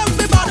tell them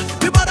we bad,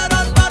 we badder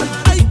than bad.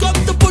 I come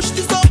to push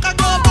the soca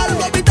global,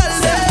 what we tell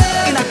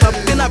them. In a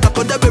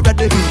club, they be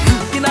ready.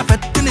 In a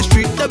fete, in the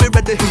street, they be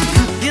ready.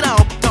 In a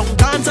uptown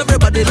dance,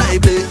 everybody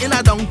lively. In a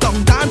downtown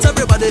dance,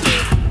 everybody.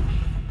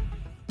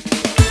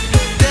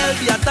 There'll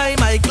be a time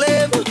I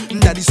claim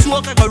that the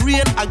soca go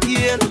rain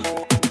again.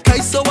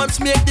 So once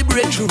make the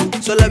breakthrough,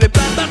 so let me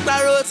plant back the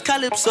roads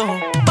calypso.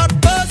 But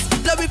first,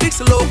 let me fix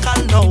the local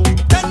now.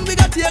 Then we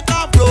got take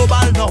off global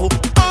now.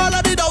 All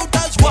of the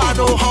doubters want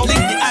to know how.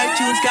 Link the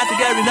iTunes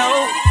category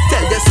now.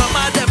 Tell them some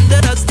of them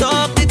that are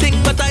stuck the thing,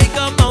 but I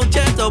come out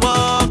here to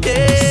walk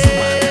it.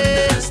 Some of them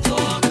that are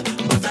stuck,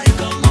 but I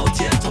come out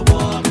here to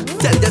walk.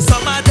 Tell them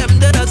some of them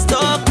that are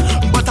stuck,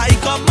 but I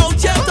come out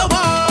here to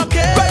walk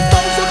it. Right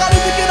now, so got me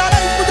picking a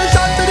nice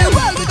position to the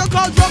world with a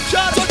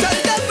construction. So tell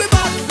them we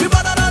bad, we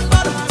badder than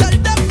bad.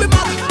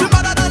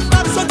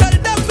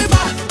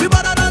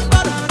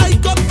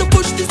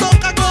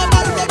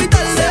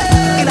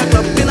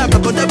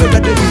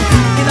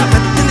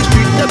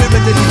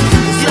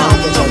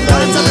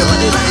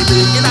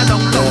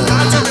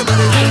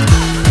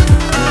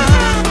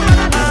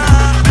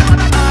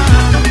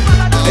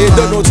 You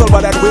don't know it's all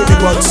about that wavy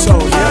one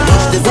sound,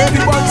 yeah?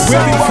 Wavy one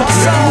sound.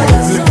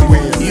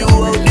 You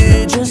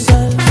outdid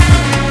yourself.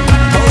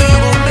 How you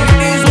gon' make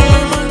these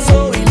women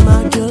so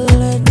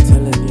immaculate?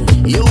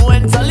 You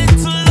went a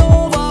little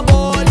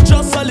overboard,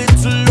 just a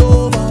little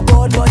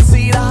overboard. But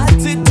see, the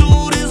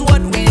attitude is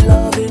what we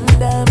love in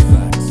them.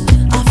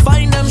 I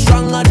find them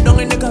stronger down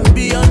in the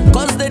Caribbean,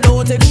 cause they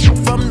don't take shit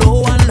from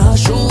no one. Her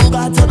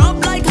sugar turn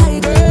up like high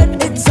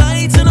grade. It's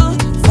tight enough,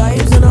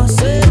 vibes enough.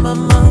 Say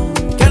mama,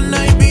 can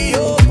I be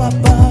your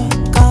papa?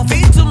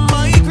 Coffee to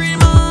my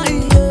creamer,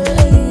 yeah,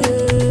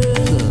 yeah.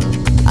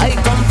 I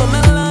come from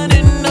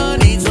melanin, I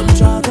need some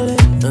chocolate.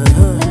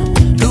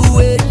 The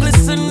way it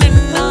glistening,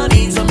 I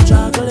need some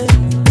chocolate.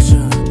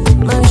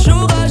 My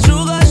sugar,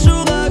 sugar,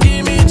 sugar,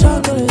 give me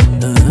chocolate.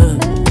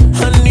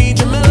 I need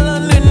your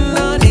melanin, I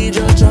need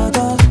your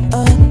chocolate.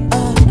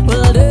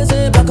 Well, they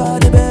say back of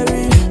the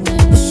berry,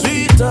 the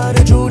sweet of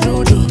the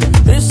juju.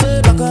 They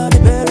say back of the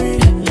berry,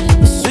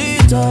 the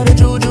sweet of the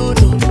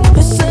juju.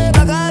 They say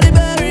back of the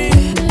berry,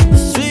 the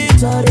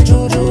sweet of the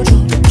juju.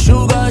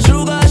 Sugar,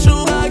 sugar,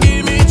 sugar,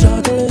 give me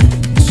chocolate.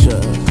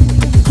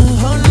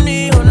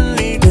 Honey,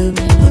 honey, them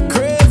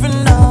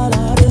craving all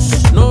of this.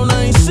 No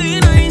nicey,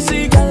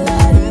 nicey, girl, I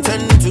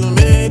intend to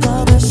make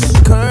a mess.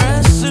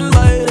 Caressing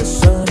by the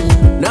sun,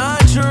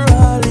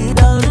 naturally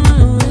done.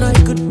 I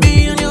could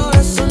be in your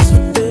essence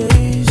for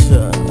days.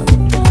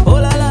 Oh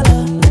la la la,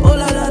 oh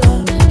la la la.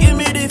 Give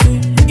me the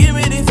feel, give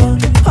me the fun.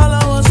 All I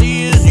want to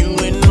see is you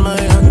in my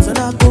hands and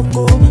I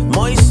cocoa,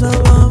 moist and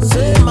warm.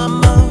 Say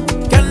mama,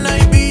 can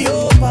I be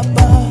your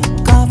papa?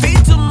 Coffee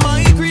to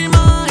my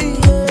creamer,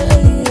 yeah,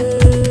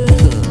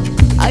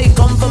 yeah. I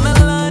come from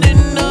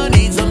melanin, I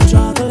need some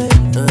chocolate.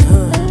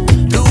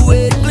 The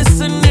way it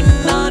glistening,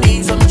 I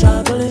need some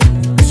chocolate.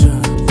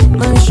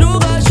 My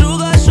sugar,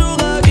 sugar,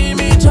 sugar, give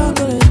me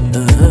chocolate.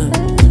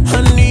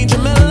 I need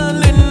your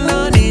melanin,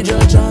 I need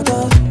your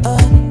chocolate.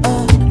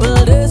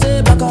 Well, they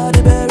say back of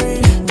the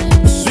berry,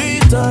 the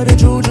sweet of the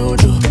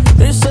juju.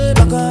 They say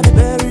back of the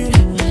berry,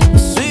 the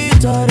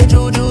sweet of the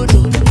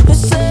juju. They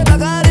say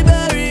back of the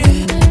berry,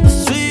 the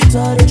sweet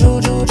of the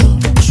juju.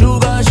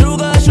 Sugar,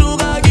 sugar,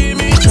 sugar, give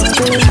me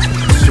chocolate.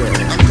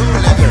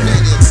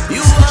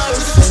 You are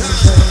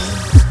essential,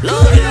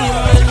 loving you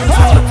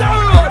mental.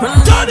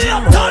 Turn it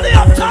up, turn it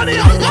up, turn it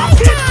up.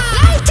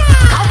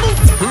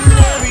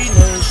 Every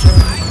nation,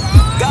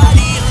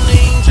 guardian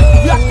angel.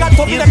 Black and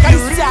Tommy the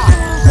Kaisia.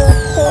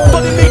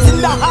 Tony Mix in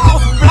the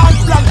house.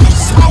 Black,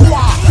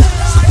 sour.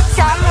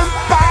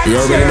 You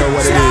already know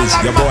what it is.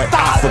 Your boy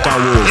African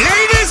Wolf.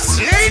 Ladies.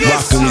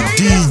 Rocking with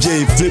DJ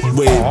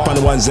Flipwave on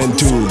the ones and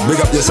twos. Big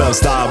up yourself,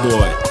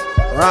 Starboy.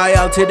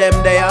 Royalty them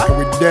there.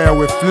 We there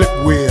with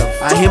Flipwave.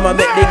 I hear my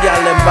make the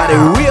girl them body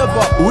wave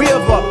up,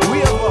 wave up,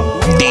 wave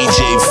up.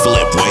 DJ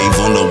Flipwave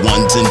on the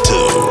ones and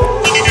twos.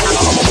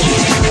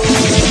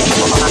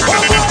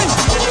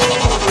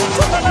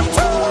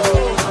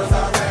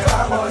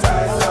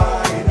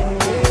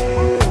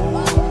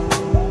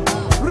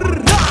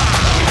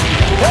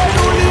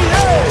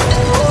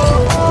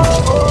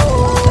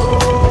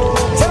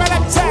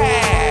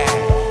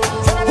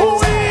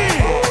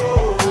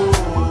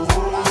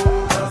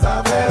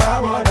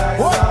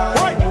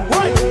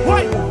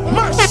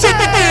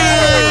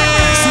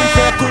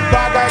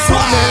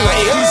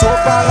 He's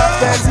over like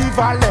that.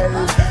 parallèle.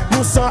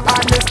 Nous sans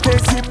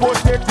anesthésie,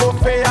 poté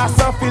trophée à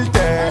sans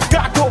filter.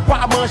 Gâteau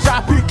pas manger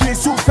à piquer,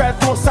 sous fait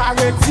ton ça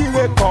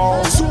retire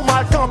corps. Sous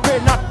mal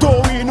campé, n'a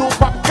tori, nous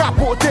pas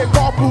capoter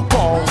corps pour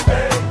corps.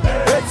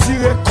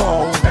 Retire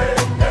corps,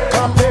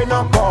 campé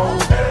dans corps.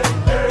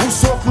 Ou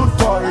sauf nous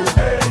tol,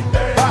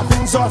 pas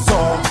fin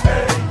zozo.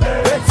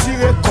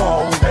 Retire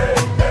corps,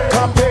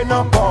 campé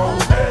dans corps.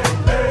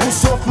 Ou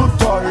sauf nous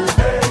tol,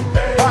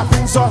 pas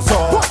fin zozo.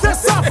 Portez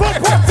ça,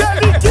 portez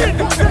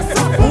liquide.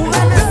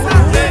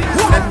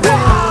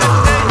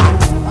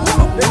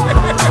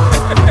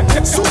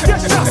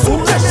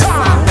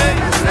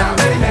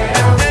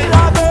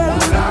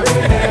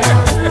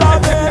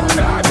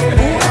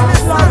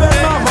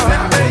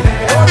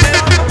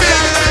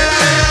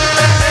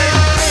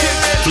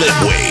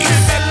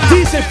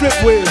 DJ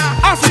Flipwave,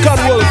 African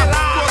Wolf.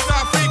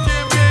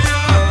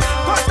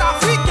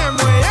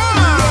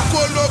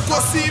 Loco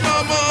si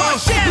maman,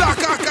 la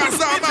caca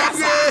sa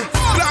madre,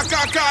 la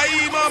caca I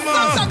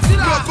maman,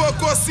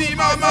 loco si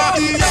maman,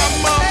 iya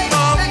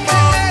maman,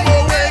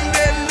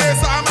 owelele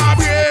sa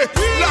madre,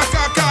 la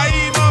caca I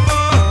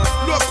maman,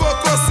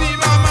 loco si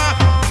maman,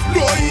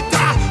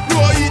 loita,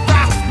 loita,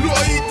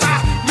 loita,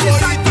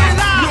 loita,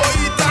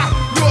 loita,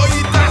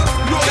 loita,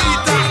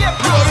 loita,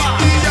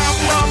 iya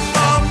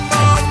maman,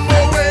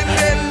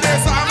 owelele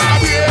sa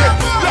madre,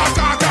 la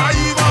caca I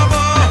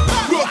maman,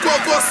 loco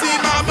si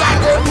maman.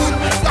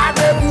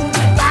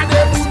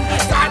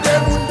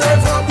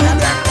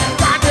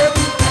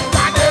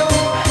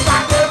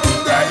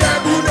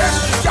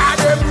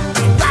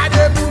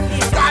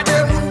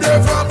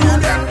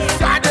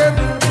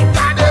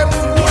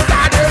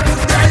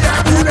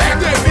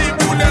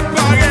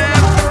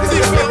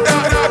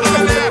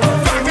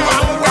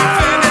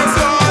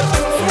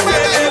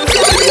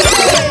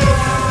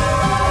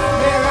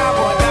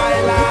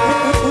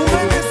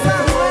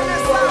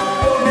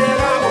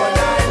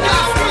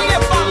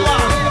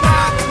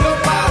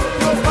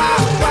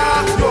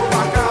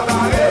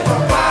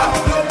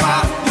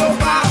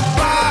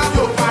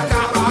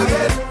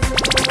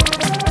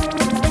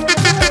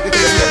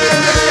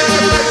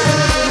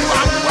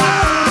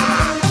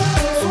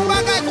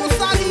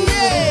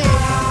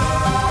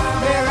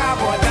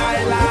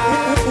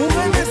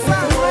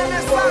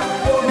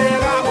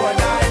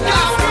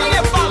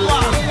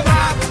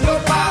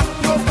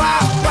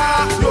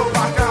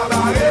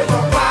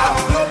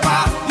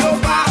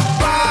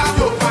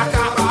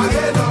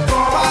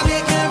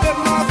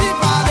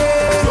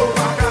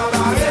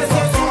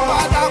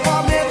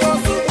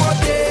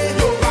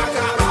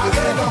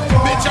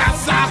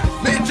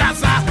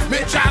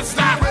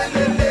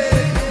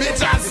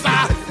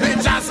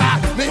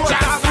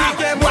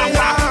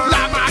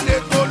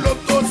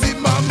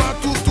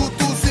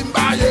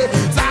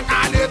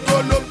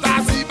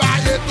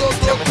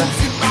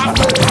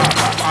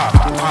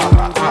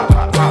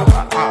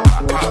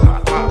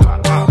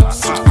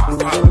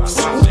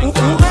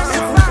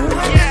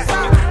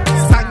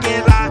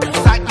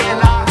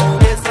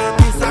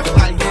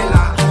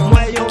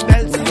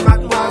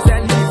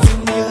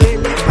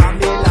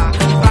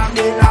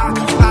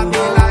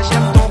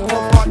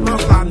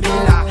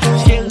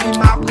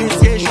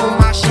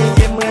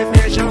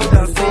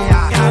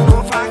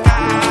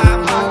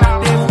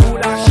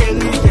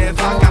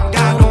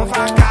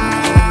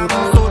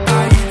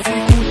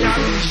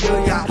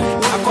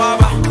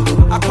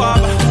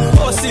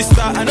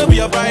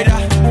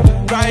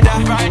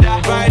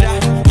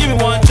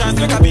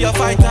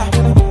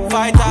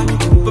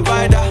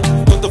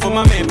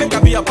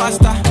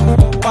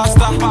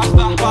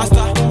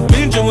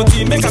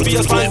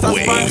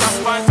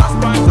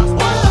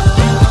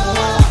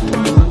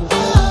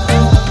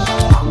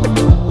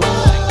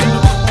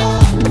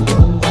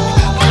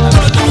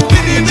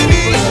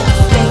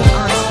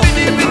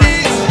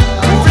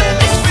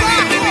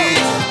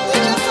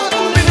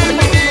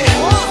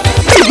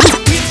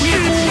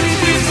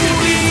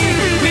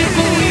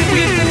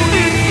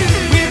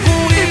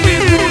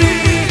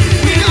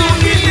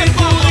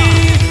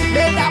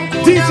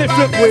 DJ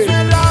Flipwave.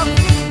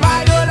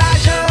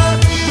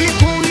 Oui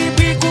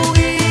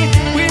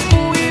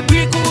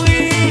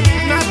courir,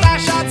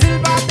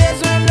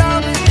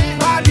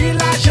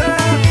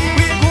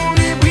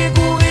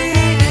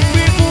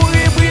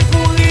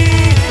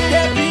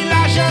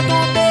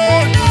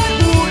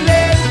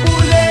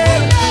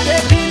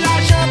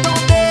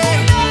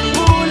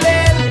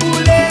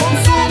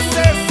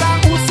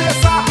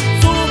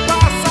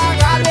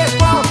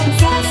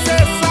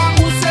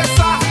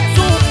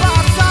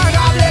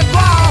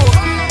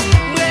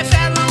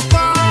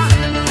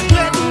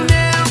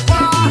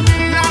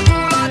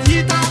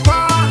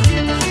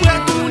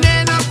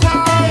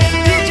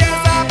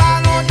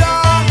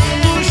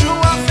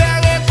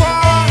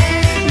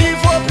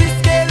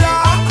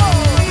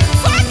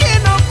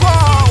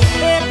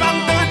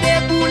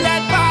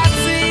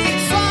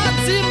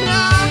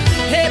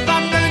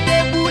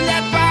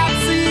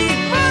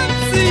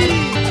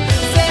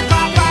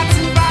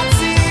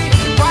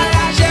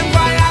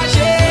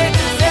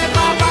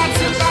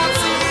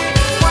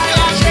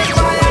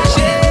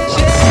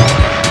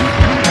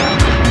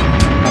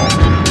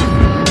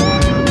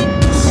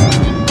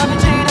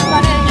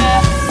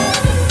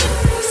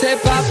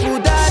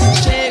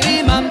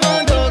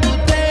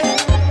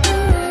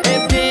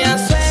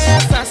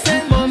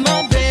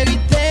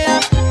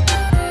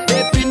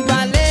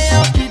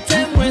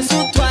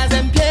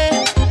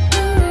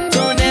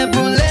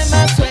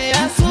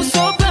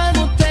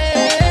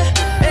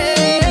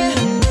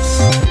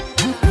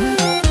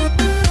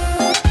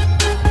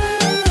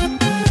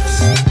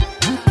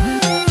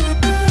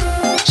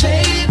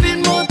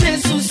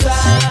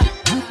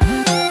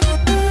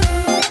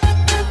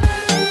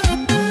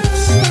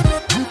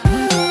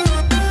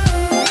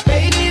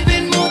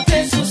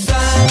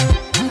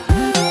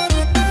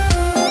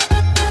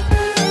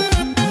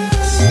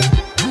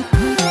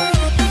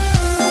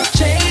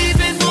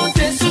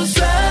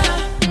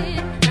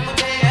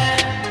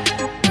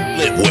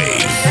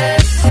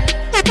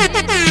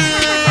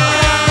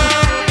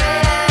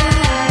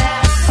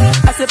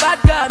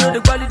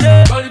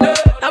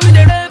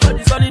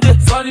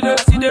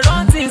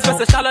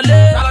 Salale.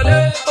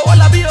 Oh,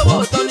 la be a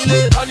boat,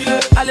 alele.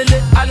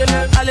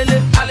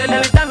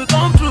 Every time we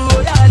come through,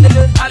 oh yeah,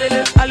 alele.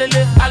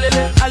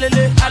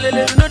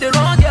 You know the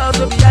wrong girl,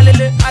 so be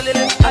alele. Every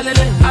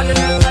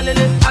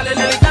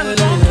time we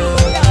come through,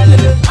 oh yeah,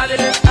 alele.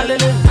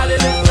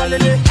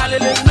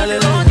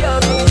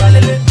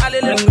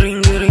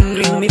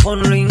 Ring, me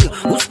phone ring.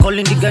 Who's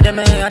calling the girl, them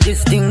at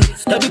this thing?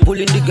 Steady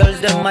pulling the girls,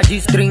 them my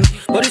G-string.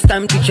 But it's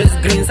time to chase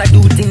greens, I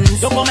do things.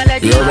 Don't come and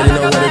let you already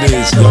know what it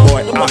is. Your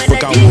boy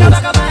African Wolf,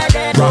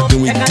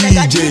 rocking with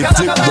DJ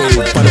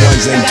Flipwave for the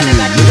ones and twos.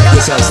 Look up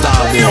yourself,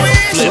 star boy.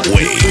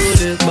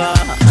 Flipwave.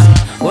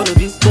 What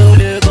if you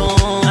stole it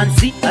gone? And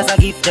see as I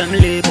give them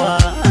labor.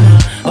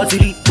 What's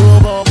it go,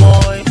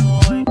 boy?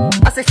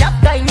 I say sharp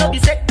guy, no be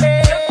sick,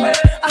 babe.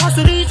 I have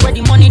to reach where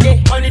the money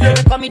day. Call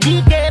me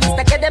DK,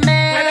 Mr.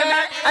 Kedeman.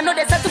 I know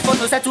they settle for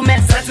no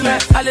settlement.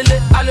 Alele.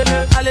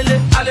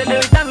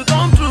 Every time we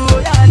come through, oh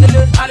yeah,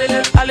 alele. You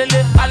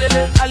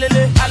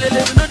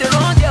know the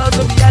wrong girl,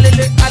 so be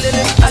alele. Every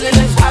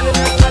time we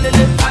come through, oh yeah,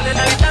 alele.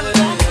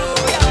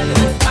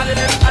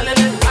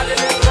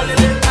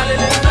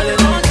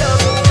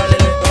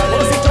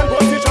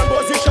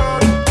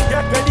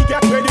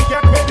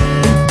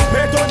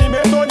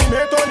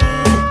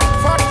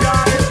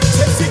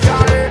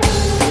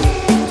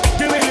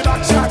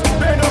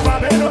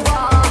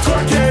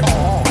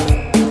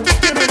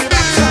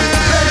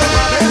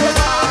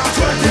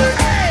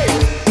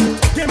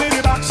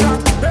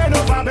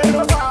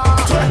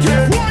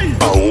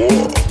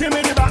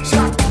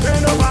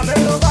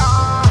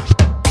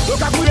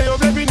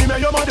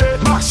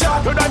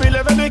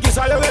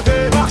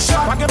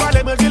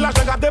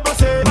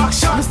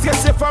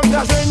 From the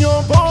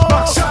Genio Boy.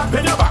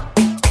 Bend your back,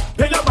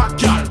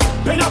 girl.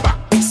 Bend your back.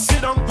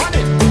 Sit down on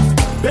it.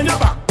 Bend your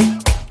back,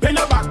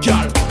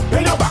 girl.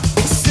 Bend your back.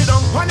 Sit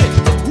down on it.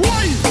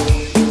 Why?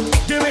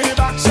 Give me the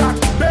back shot.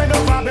 Bend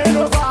over.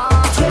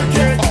 Twerk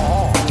it.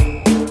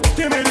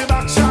 Give me the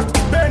back shot.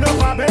 Bend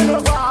over.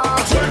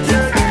 Twerk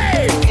it.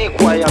 Hey.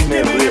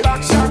 Give me the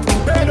back shot.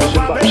 Bend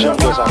over.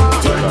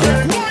 Twerk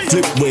it.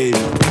 Flipwave.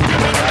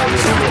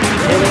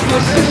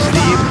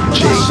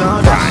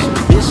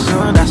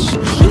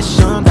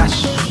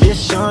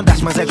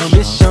 Dash, mas é com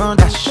bichão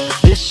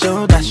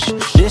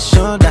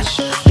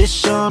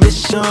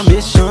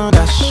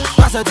dash.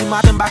 Passa de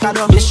mata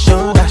embarcador,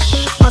 bichão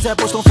dash. Mas é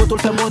posto um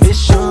futuro, famo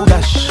bichão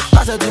dash.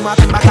 Passa de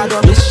mata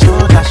embarcador, bichão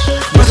dash.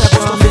 Mas é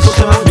posto um futuro,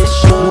 famo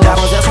bichão dash.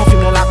 Mas é son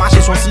film, la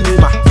marche, son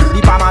cinéma.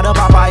 Li pa madame,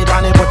 papa, et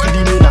pas n'importe qui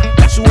dimena.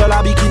 Sou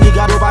la bikini,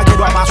 gado, bagay,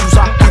 doit pas sous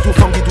ça. Qui tout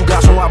femme, qui tout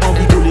garçon, a bon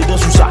picolé dans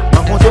sous ça.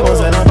 Rencontre, on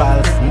s'en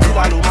emballe. M'dit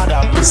allô,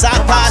 madame. Ça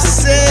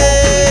passe.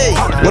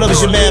 What up,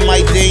 it's your man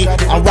Mike D.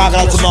 I'm rocking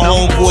out to my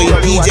homeboy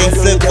DJ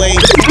Flipwave.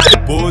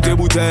 Côté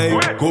bouteille,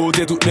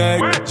 côté tout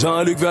nègre.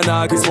 Jean-Luc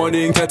Vernat, Chris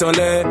Morning, tête en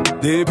lait.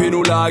 Depuis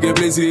nous là, qu'est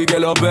plaisir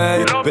qu'elle leur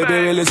paye.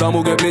 Bébé les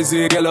amours, qu'est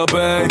plaisir qu'elle leur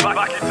paye.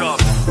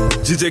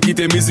 DJ qui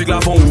tes musiques la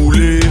font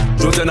rouler.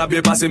 J'en a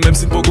bien passé même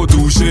si pas qu'on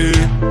touché.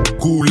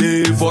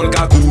 Couler, folk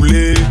à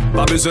couler.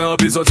 Pas besoin en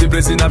pile, sorti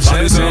plaisir n'a pas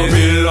besoin en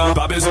pile.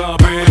 Pas besoin en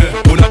pile,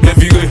 on a bien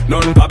viré. Non,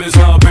 pas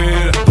besoin en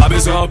pile. Pas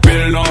besoin en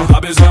pile, non, pas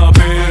besoin en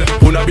pile.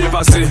 On a bien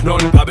passé, non,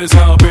 pas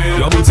besoin en pile.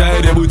 Y'a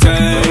bouteille, des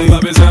bouteilles, pas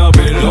besoin en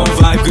pile. Non,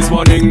 vibe, Chris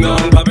Morning, non,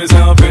 pas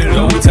besoin en pile.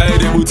 Y'a bouteille,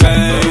 des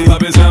bouteilles, pas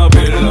besoin en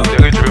pile.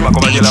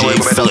 DJ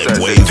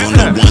Flipwave on the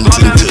 1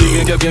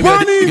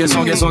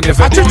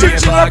 to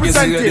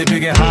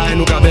 2.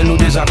 Nous cabel nous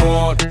déjà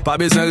compte. Pas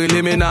besoin de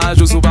les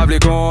ménages ou sous pas les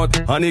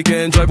comptes. On y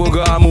can joy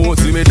programme.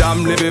 Si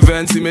mesdames levez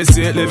 20, si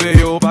messieurs levez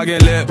yo. Pas gain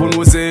l'air pour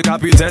nous c'est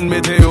capitaine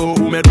météo.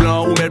 Ou mettre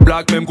blanc ou mettre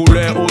black, même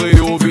couleur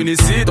Oreo. Vini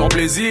ici, ton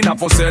plaisir n'a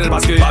pas celle.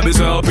 Parce que pas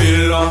besoin en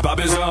pile, pas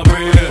besoin en pile.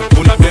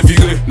 On a bien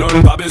viré, non,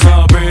 pas besoin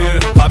en pile.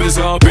 Pas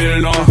besoin en pile,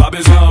 non, pas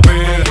besoin en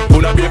pile.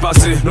 On a bien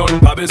passé, non,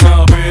 pas besoin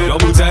en pile. Nos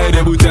bouteilles,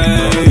 des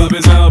bouteilles, pas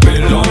besoin en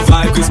pile. Non,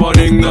 vibe Chris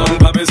Morning, non,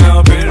 pas besoin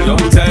en pile. Nos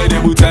bouteilles, des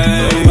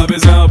bouteilles, pas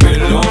besoin en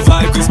pile. Non,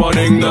 vibe Chris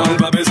Morning, non,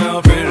 pas besoin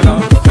en pile. Non,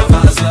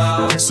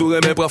 sourire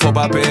mes bras, faut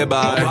pas payer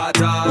bail.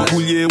 Au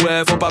coulier,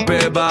 ouais, faut pas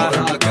payer bail.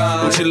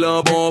 Au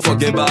chillan, bon, faut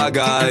qu'il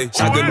bagaille.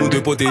 Chacun nous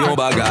deux potes, on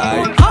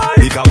bagaille.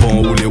 Les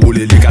capons,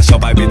 rouler, les cachants,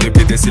 pas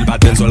péter, s'il va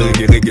ten, sol,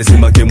 reggae, s'il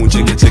manque, mon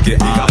check. Les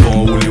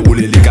capons,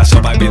 rouler, les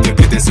cachants, pas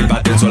péter, s'il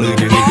va ten, sol,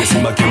 reggae,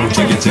 s'il manque, mon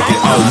check.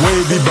 A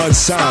wavy bad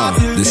sound,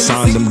 the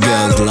sound them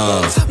girls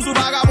love.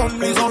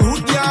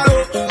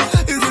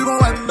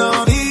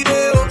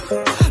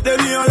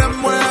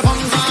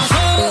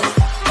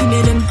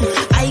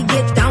 I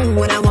get down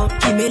when I walk,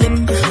 give me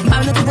them.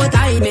 Pas le tout pour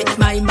taille, mais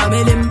my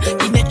babelem.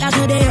 Il met la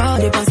journée dehors,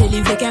 dépenser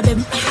les vrais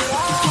cabem.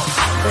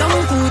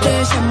 Comme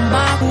coûter, j'aime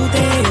pas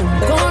coûter.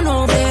 Qu'on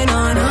en fait,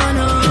 non.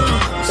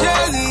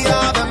 Chérie,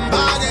 avec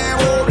pas de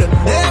problème,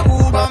 des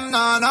boubams, non.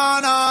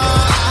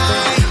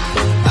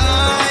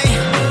 Aïe,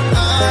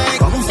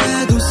 comme on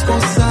fait douce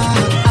comme ça.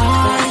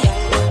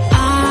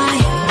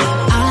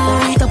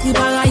 Aïe, t'as pris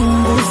par là, il me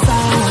pousse ça.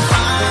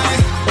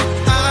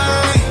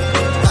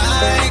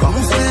 Aïe, comme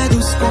on fait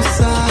douce comme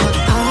ça.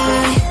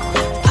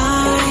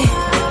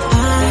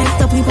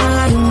 T'as pris par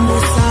là, il me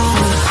pousse ça.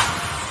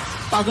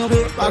 Pas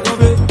gambé,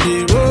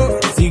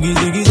 Ziggy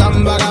ziggy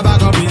zamba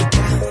back up it.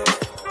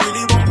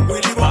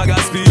 Pas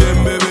gaspiller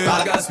bébé,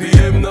 pas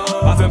gaspiller non.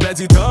 Pas fait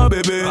petit temps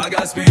bébé, pas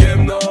gaspiller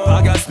non.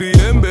 Pas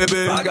gaspiller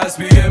bébé, pas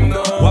gaspiller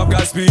non. Pas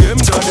gaspiller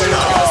non, pas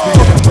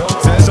gaspiller non.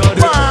 C'est genre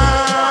de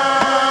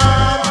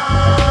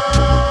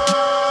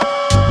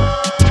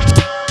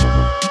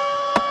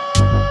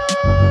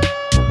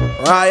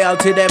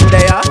Royalty them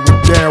there.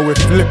 There with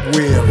Flip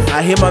Wave.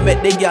 I hear my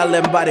make the girl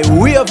them body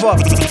wave up.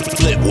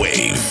 Flip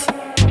Wave.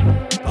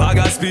 Pas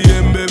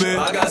gaspiller bébé,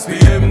 pas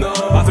gaspiller non.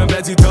 Pas fait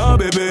petit temps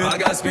bébé, pas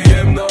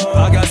gaspiller non.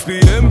 Pas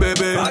gaspiller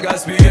bébé, pas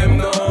gaspiller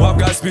non. Pas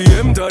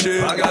gaspiller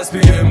m'tendez, pas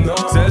gaspiller non.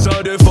 C'est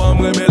genre de femme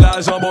remet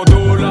l'argent bon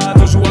tout là.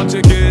 Toujours à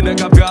checker, n'est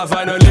qu'à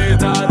travailler dans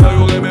l'état. T'as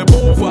y'aurait mes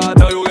pouvoirs,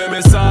 t'as y'aurait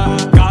mes ça.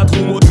 4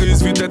 roues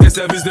motrices, vite des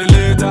services de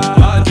l'état.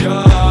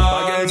 Adia,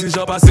 pas gain si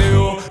j'en passe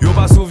yo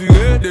pas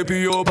souviré,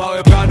 depuis yo pas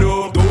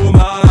reprado.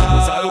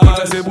 Dommage, ça y'aurait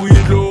fait c'est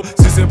bouillir de l'eau.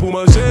 Si c'est pour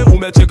manger, ou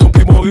mettre check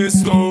compris mon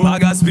resto. Pas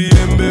gaspiller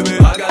bébé,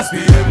 pas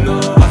gaspiller non.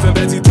 Pas fait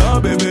petit temps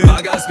bébé,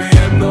 pas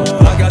gaspiller non.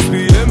 Pas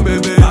gaspiller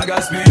bébé, pas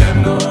gaspiller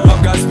non. Pas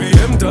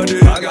gaspiller m'tendez,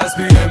 pas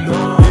gaspiller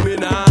non.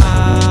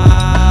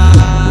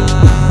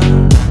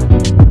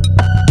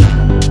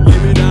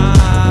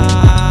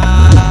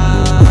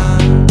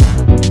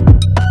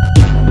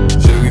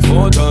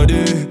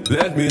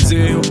 Let me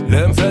see,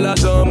 l'aime fait la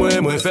chambre,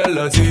 moi fait le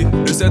lundi.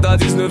 De 7 à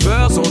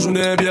 19h, son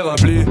journée est bien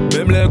remplie.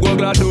 Même les gros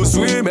glados,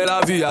 oui, mais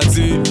la vie a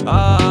dit.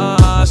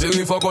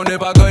 Chérie, faut qu'on ait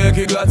pas gagné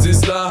qui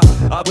gratis là.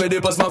 Après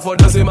dépasse ma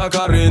faute, c'est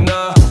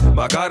Macarena.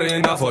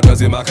 Macarena, faut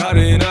danser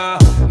Macarena.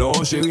 Non,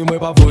 chérie, moi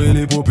pas pour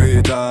les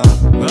poupétas.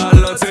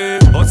 Ralenti,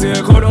 on tient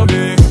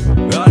économie.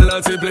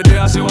 Ralenti, plaidé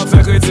à chez moi,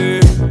 fait crédit.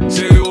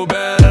 Chérie, ou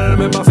belle,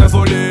 même pas fait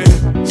folie.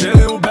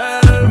 Chérie, ou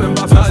belle, même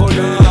pas fait folie.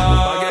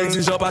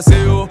 J'en passe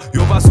yo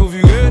pas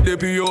souviré,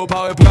 depuis yo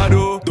pas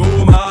reprado.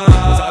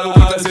 Dommage, ça yo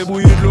fait c'est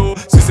bouillir de l'eau.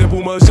 Si c'est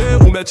pour manger,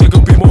 ou mettre check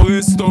up mon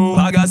resto.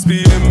 Pas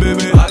gaspiller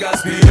bébé, pas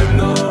gaspiller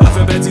non. Pas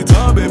fait petit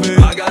temps bébé,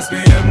 pas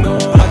gaspiller non.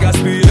 Pas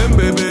gaspiller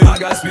bébé, pas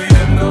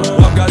gaspiller non.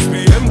 Pas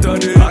gaspiller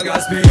m'tendez, pas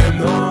gaspiller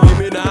non.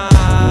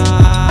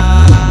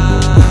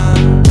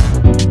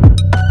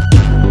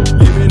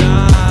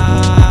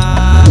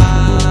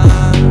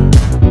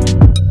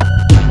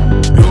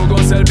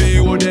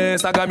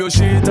 Instagram yo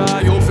chita,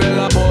 yo fait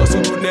rapport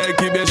sur tout nèg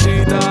qui bien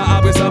chita.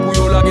 Après ça pour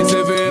yo la qui se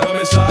fait dans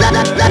mes chats.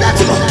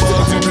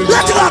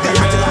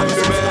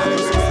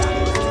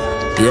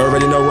 You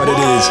already know what it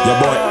is, your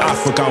boy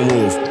African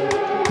Wolf.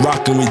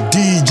 Rocking with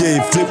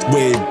DJ Flip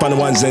Wave, on the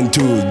ones and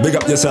twos. Big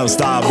up yourself,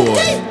 Starboy.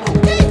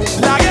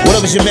 What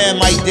up, it's your man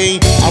Mike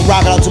D. I'm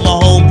rocking out to my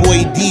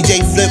homeboy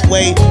DJ Flip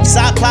Wave.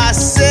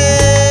 Sapase.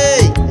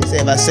 They say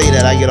if I say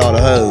that, I get all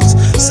the hoes.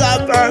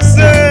 Sapase.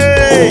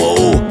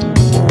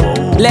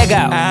 Leg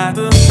out. At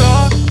the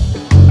start,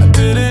 I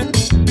didn't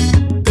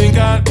think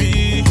I'd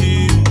be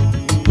here.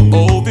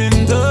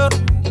 Opened up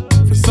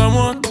for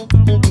someone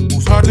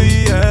who's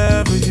hardly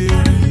ever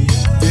here.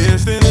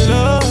 Distant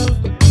love,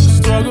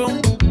 struggle,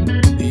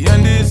 the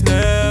end is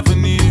never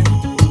near.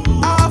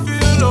 I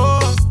feel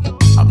lost,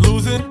 I'm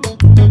losing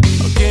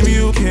a game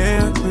you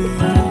can't play.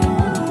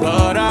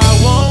 But I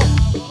won't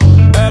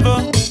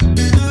ever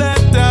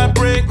let that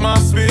break my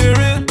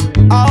spirit.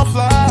 I'll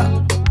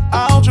fly,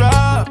 I'll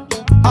drive,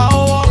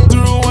 I'll walk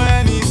through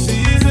any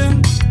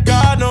season.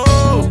 God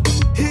knows,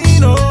 He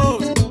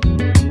knows.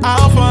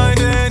 I'll find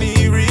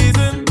any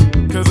reason,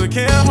 'cause I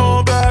can't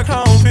hold back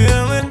how I'm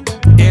feeling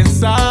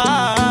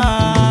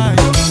inside.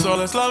 So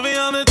let's love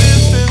beyond the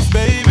distance,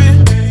 baby.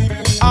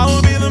 I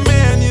will be the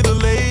man, you're the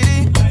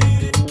lady.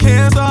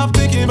 Can't stop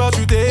thinking about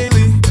you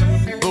daily.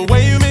 The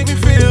way you make me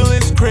feel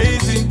is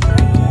crazy.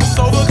 Let's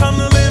overcome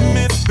the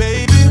limits,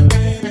 baby.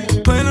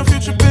 Plan a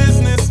future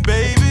business,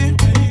 baby.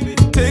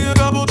 Take a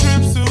couple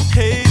trips to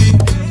Haiti.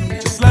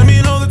 Just let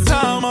me know the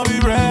time, I'll be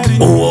ready.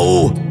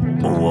 Whoa.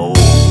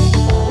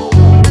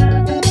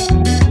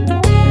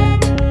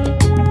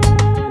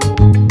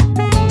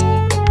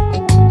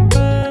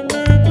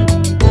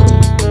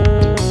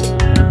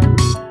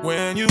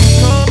 When you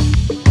come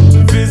to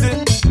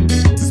visit,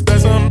 to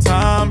spend some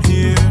time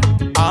here,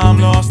 I'm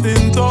lost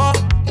in thought,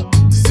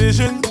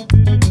 decision.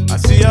 I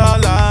see our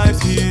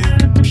lives here.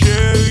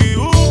 Chérie,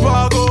 ou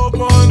pas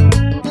comprendre,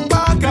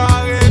 pas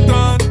carré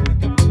done.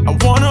 I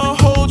wanna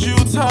hold you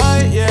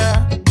tight,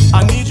 yeah.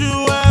 I need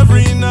you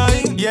every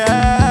night,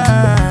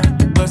 yeah.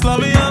 Let's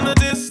love beyond the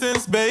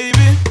distance,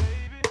 baby.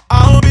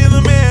 I will be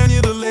the man,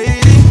 you're the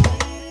lady.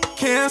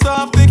 Can't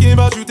stop thinking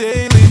about you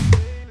daily.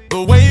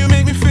 The way you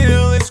make me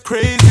feel is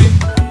crazy.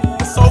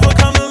 Let's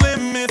overcome the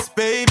limits,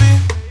 baby.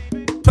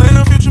 Plan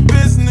a future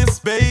business,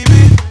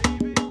 baby.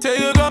 Take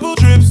a couple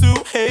trips to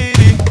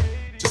Haiti.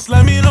 Just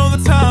let me know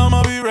the time,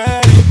 I'll be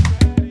ready.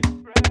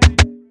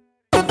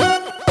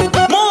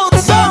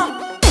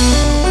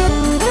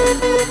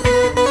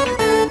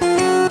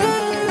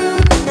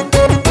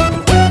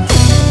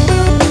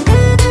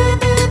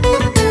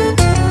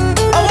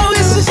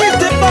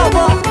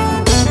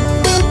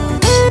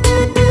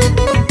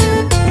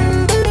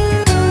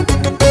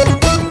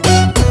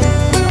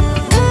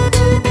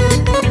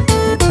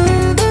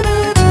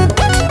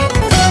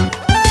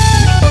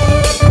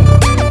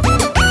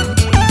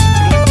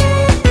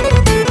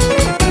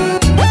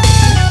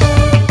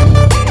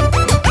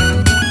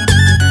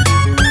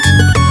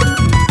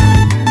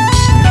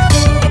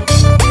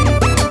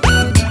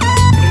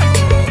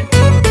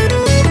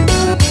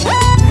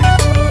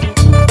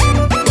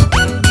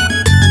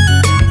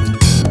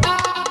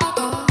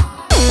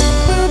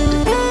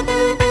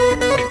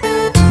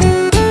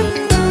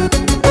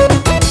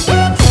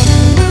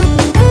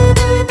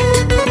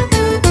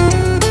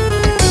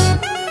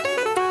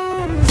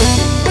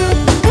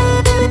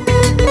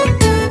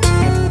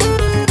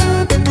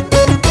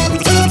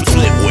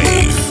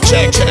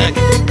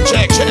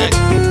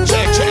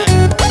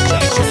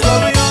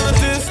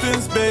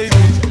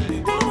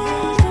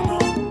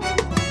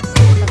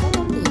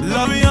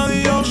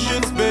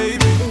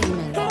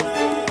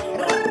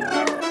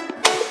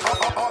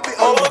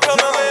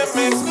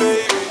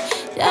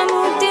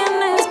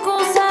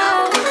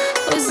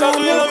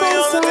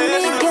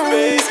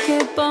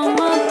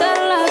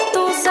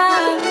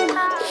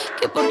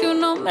 porque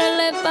un hombre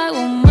le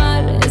pagó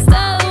mal.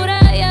 Está dura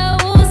y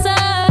abusa.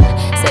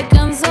 Se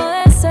cansó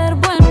de ser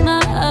buena,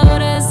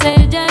 ahora es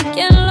ella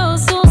quien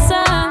los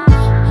usa.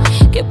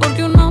 Que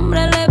porque un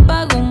hombre le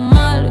pagó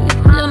mal,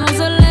 ya no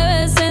se le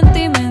ve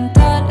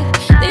sentimental.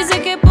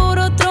 Dice que por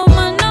otro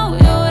mal no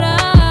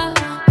llora,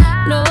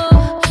 no.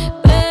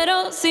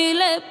 Pero si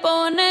le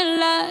ponen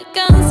la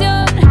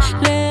canción,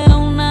 le da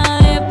una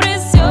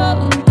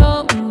depresión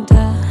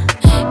tonta.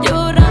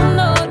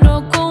 Llorando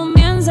lo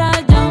comienza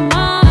a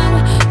llamar,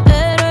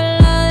 pero él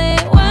la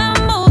dejó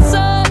en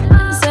buzón.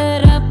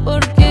 ¿Será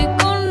porque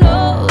con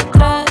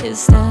otra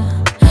está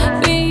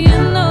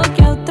fingiendo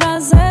que a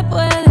otra se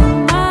puede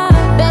amar?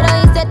 Pero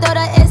hice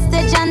todo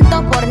este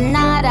llanto por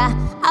nada.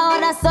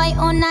 Ahora soy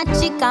una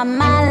chica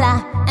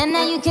mala. And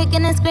now you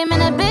kicking and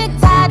screaming a big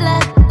toddler.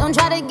 Don't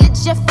try to get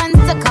your friends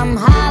to come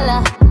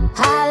holla,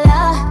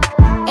 holla.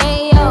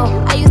 Ayo,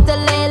 I used to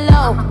lay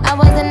low. I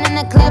wasn't in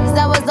the clubs,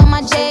 I was on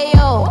my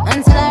J.O.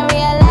 Until I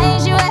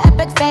realized you were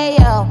epic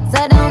fail.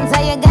 So don't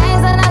tell your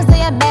guys that I'm still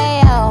your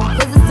bayo.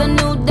 Cause it's a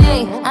new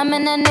day, I'm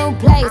in a new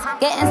place.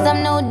 Getting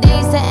some new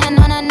days, sitting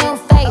on a new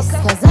face.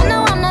 Cause I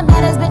know I'm the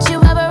baddest bitch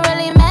you ever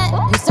really met.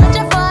 You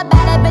searching for a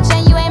better bitch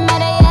and you ain't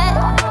met her yet.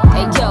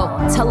 Hey yo,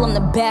 tell him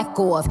to back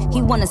off.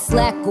 He wanna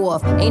slack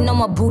off. Ain't no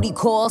more booty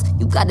calls,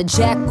 you gotta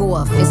jack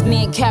off. It's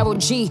me and Karol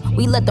G,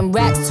 we let them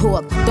racks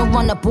talk. Don't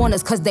run up on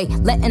us cause they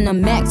letting the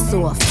max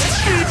off.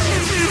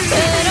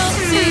 Pero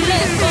si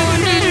le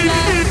ponen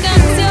la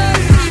canción,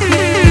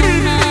 le da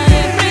una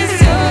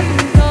depresión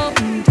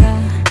tonta.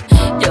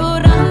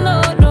 Llorando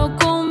lo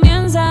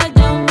comienza a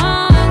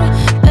llamar,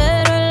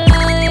 pero él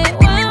la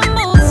dejó en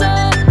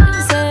buzón.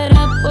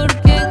 ¿Será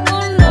porque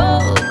con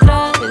otra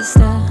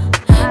está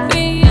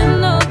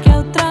fingiendo que a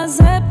otra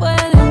se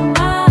puede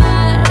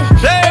amar?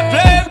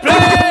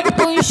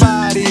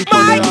 Party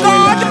por debajo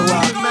del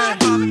agua.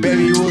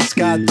 Baby,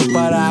 busca tu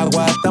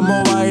paraguas. Estamos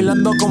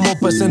bailando como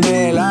peces en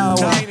el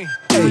agua.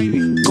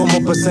 Ey,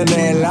 como peces en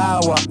el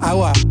agua.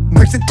 Agua.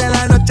 No existe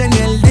la noche ni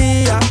el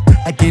día.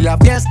 Aquí la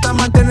fiesta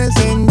mantiene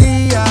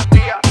encendida.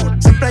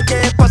 Siempre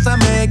que pasa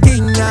me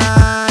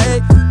guiña.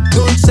 Ey,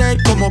 dulce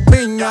como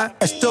piña.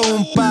 Esto es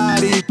un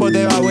party por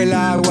debajo del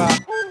agua.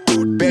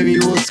 Baby,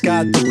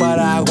 busca tu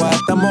paraguas.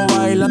 Estamos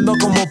bailando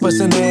como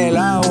peces en el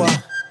agua.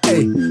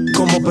 Ey,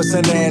 como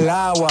peces en el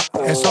agua.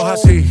 Eso es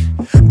así,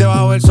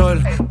 debajo del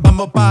sol.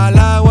 Vamos para el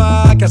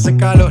agua que hace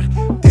calor.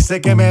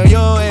 Dice que me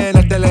vio en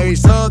el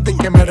televisor y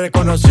que me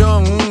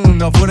reconoció.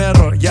 No fue un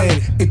error, ya.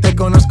 Y te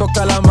conozco,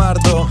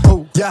 Calamardo.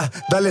 Ya,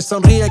 dale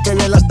sonríe que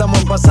bien la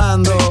estamos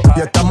pasando.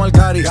 Ya estamos al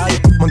cari,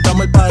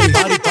 montamos el party.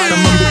 Estamos en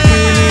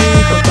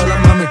bikini con todas las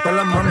mami,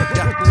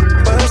 ya.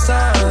 Puedo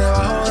estar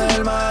debajo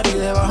del mar y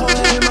debajo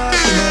del mar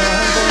tú me vas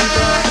a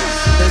encontrar.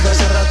 Desde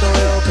hace rato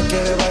veo que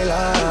quiere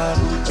bailar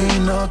y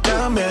no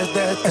cambies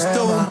de tema.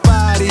 Esto es un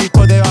party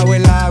por debajo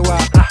del agua.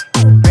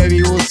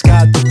 Baby,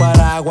 busca tu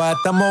paraguas.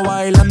 Estamos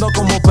bailando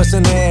como peces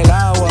en el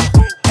agua.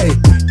 Ey,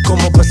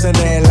 como peces en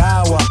el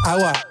agua.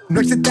 Agua.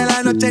 No existe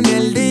la noche ni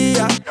el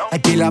día.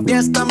 Aquí la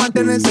fiesta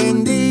mantiene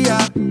encendida.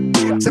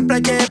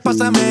 Siempre que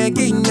pasa me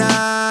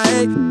guiña.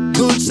 Ey,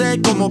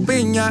 dulce como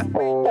piña.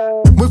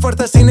 Muy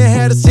fuerte sin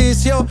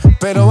ejercicio,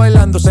 pero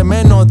bailando se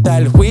me nota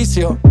el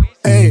juicio.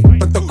 Ey,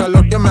 tanto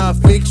calor que me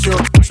asfixio.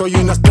 Soy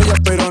una estrella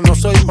pero no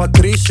soy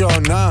Patricio,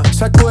 nah.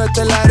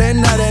 Sacúdete la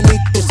arena,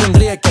 arenita y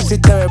sonríe que así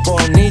te ves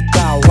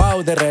bonita.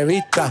 Wow, de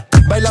revista.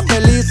 Baila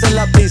feliz en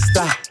la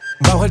pista.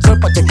 Bajo el sol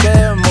pa' que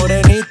quede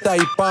morenita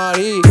y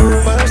party.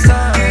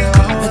 Fuerza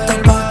debajo estás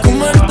pa'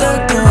 comerte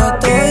toda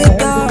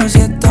todita,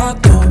 así estás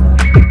tú.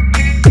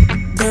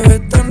 Te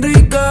ves tan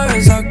rica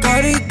esa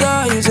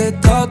carita y ese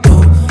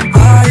tatu.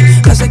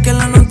 Ay, hace que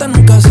la nota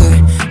nunca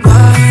se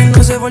baje.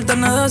 No se falta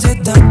nada si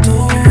estás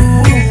tú.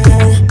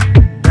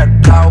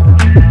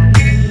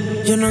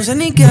 Yo no sé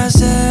ni qué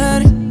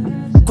hacer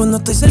cuando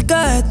estoy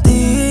cerca de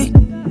ti.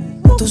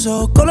 Tus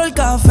ojos color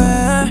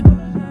café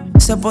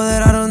se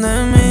apoderaron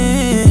de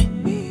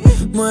mí.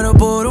 Muero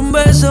por un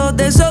beso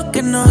de esos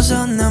que no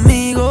son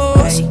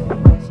amigos.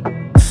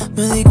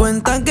 Me di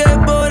cuenta que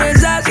por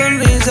esa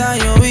sonrisa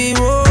yo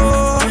vivo.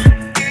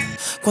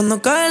 Cuando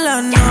cae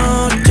la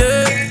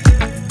noche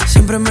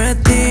siempre me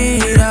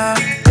tira.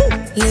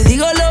 Le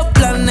digo los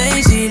planes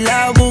y si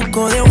la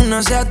busco de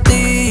una se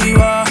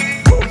activa.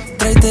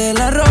 Tráete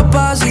la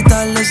ropa si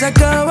tarde se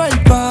acaba el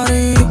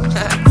party.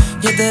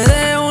 Yo te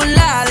dejo un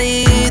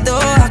ladito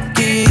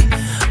aquí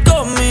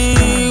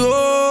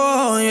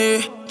conmigo,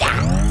 yeah.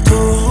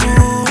 Tú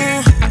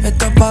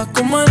estás pa'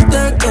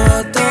 comerte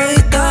toda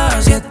todita,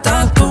 así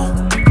estás tú.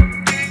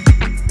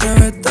 Te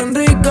ves tan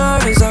rica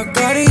esa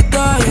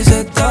carita y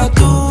ese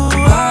tatu.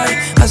 Ay,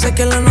 hace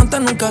que la nota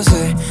nunca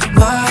se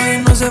baje.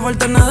 No se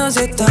falta nada si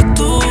estás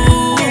tú.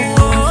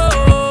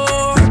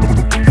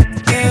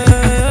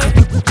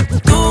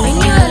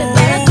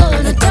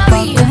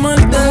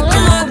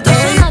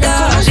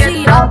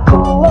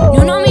 Ni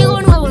un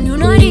amigo nuevo, ni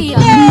una haría.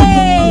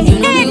 Ni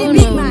un amigo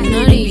nuevo, ni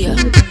una haría.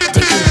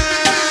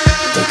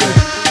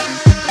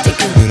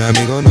 Ni un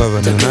amigo nuevo,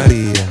 ni una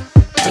haría.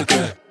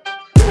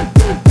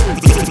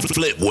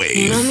 Flip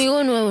Wave. Wave. Un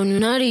amigo nuevo, ni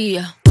una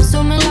haría.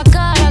 Sume la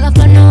cara,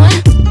 Gaspar Noé.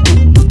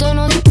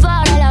 Tono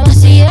dispara, la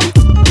vacía.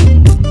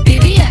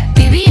 Vivía,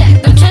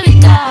 Dolce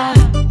Vita.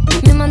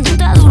 Mi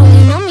mandita duro,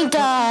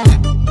 dinamita.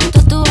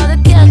 Tatuada de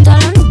pie hasta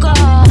la nuca.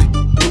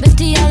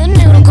 Vestida de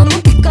negro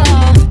como Kika.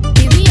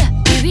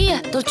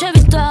 Vivía, Dolce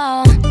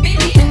Vita.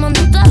 Mi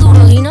mandita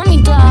duro,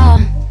 dinamita.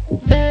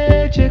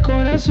 Leche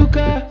con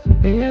azúcar.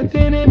 Ella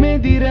tiene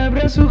medida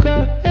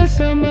brazuca.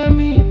 Esa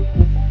mami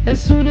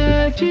es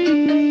una G.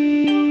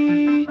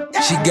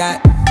 She got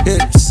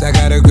hips, I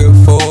got a grip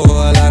for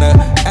a lot of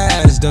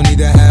ass, don't need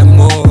to have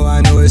more.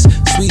 I know it's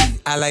sweet,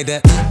 I like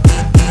that.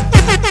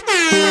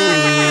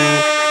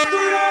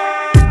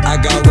 I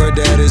got word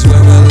that is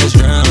well, let's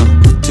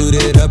drown. Toot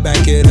it up,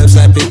 back it up,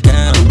 slap it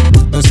down.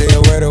 Don't say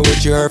a word of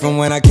what you heard from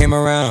when I came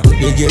around.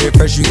 You get it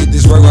fresh, you get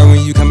this work right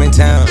when you come in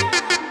town.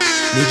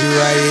 Need you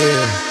right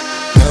here.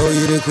 Know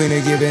you the queen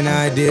of giving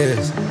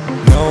ideas.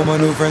 No, my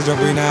new friends don't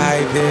bring the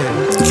hype here.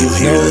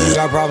 Know you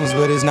got problems,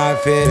 but it's not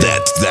fair.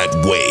 That's that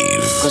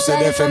wave. Cosas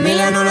de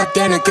familia no las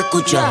tienes que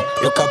escuchar.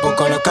 Los capos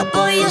con los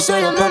capos y yo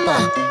soy la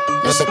mamá.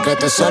 Los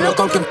secretos solo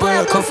con quien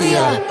puedes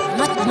confiar.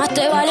 Más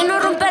te vale no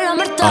romper la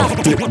muerta.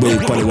 Flip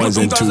Wave on the ones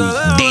and twos.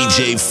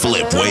 DJ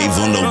Flip Wave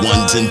on the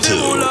ones and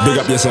twos. Big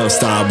up yourself,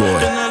 Starboy.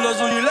 Tiene lo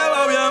suyo y le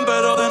va bien,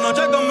 pero de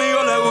noche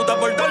conmigo le gusta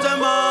portarse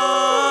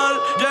mal.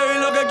 Llegué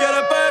lo que quiere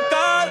es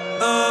pescar.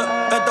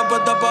 Esta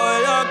puesta pa'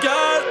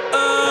 bellaquear.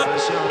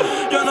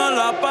 Yo no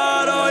la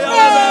paro, ya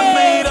me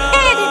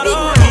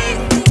miraron.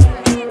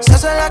 Se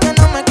hace la que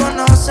no me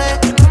conoce,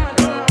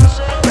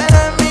 pero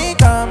en mi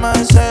cama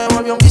se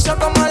volvió un vicio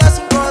como a las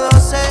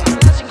 5:12.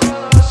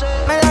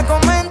 Me la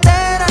come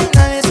entera y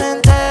nadie se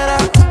entera.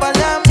 Un par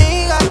de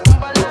amigas,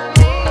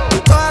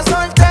 todas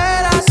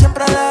solteras,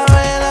 siempre a la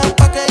vela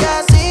pa' que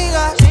ella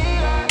siga.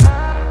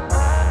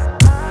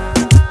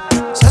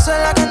 Se hace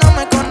la que no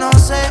me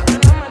conoce,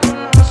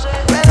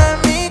 pero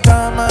en mi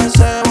cama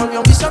se volvió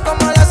un vicio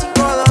como a las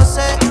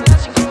 5:12.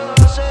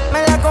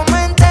 Me la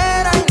come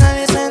entera y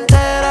nadie se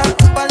entera.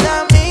 Un par de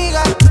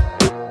amigas,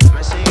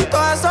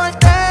 todas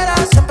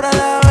solteras, siempre a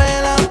la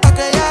vela pa'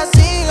 que ella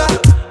siga.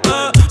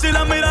 Si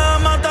las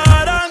miradas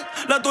mataran,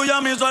 la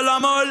tuya me hizo el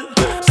amor.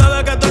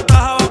 Sabe que tú estás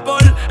a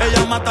vapor.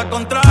 Ella mata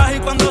con traje y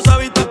cuando se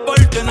viste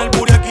sport. Tiene el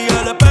booty aquí,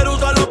 el espero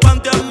usa los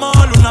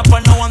panty-amol. Unas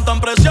par no aguantan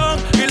presión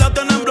y la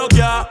tienen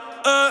bloqueada.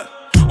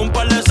 Un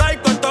par de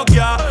psycho en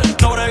Tokia.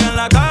 No bregué en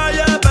la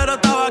calle, pero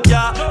estaba aquí.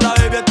 La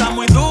baby está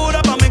muy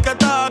dura, pa' mí que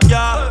está aquí.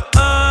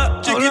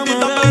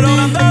 Chiquitita pero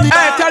grande.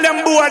 Hey, tell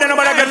them boy, they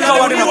nobody get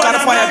lower in the kind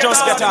of fire,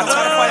 just get out.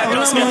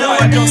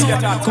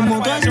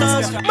 ¿Cómo que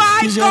estás?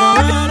 Quisiera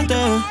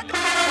verte.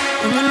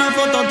 En una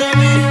foto te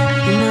vi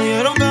y me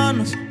dieron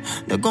ganas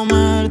de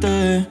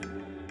comerte.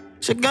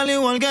 Sé que al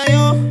igual que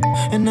yo,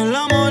 en el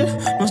amor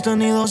no has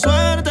tenido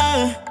suerte,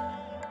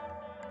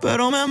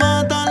 pero me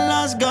matan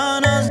las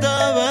ganas de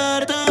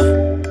verte.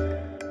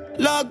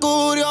 La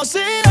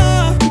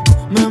curiosidad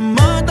me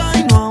mata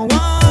y no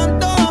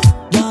aguanto.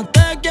 Ya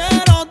te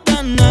quiero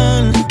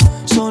tener,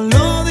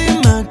 solo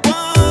dime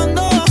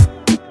cuándo.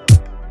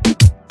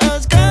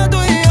 Es que tú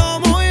y yo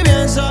muy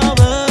bien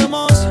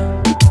sabemos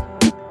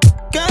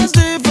que es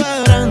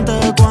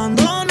diferente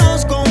cuando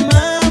nos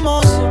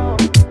comemos.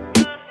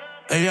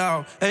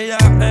 Ella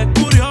es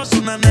curiosa,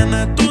 una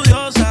nena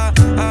estudiosa.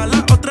 A la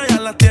otra ya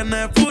la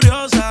tiene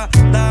furiosa.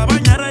 La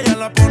bañera ya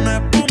la pone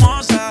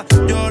espumosa.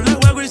 Yo le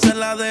juego y se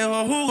la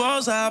dejo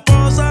jugosa.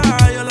 Posa,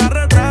 yo la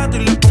retrato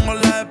y le pongo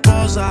la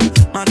esposa.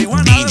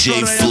 Marihuana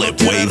DJ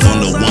Flip Wave on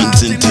the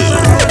ones and twos.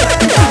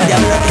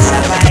 Diablo que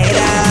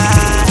zafaera.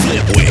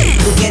 Flip Wave.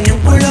 Tú tienes un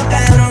culo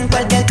cabrón,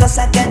 cualquier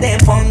cosa que te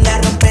ponga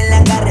rompe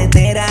la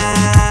carretera.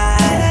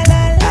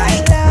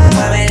 Ay,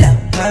 muévelo,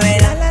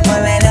 muévelo,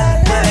 muévelo,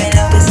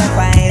 muévelo, que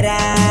zafaera.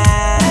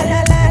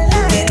 Tú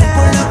tienes un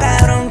culo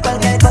cabrón,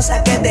 cualquier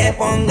cosa que te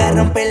ponga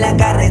rompe la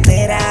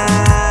carretera.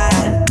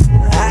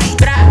 Ay,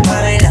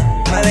 muévelo,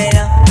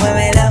 muévelo,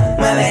 muévelo,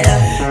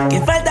 muévelo.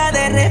 Qué falta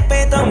de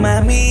respeto,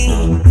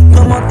 mami.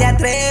 ¿Cómo te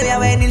atreves a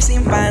venir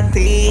sin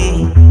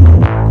panty?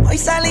 Hoy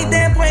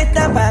saliste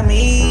puesta pa'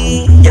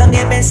 mí. Yo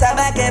que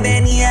pensaba que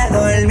venía a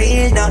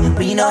dormir. No,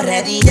 vino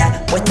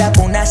redilla, puesta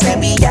por una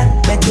semilla.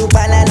 Me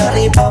chupa la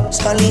lollipop,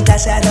 solita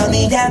se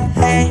arrodilla.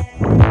 Hey,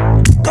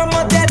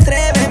 ¿cómo te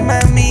atreves,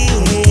 mami,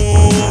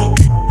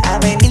 a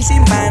venir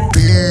sin panty?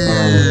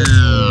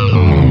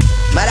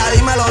 Mira,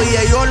 dímelo,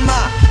 DJ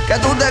Olma, ¿qué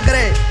tú te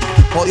crees?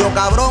 Jodido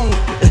cabrón.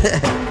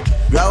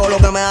 Yo hago lo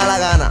que me da la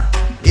gana.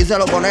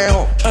 Díselo,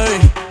 conejo.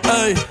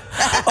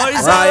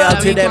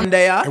 Royalty them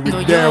there. And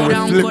we there with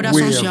Flip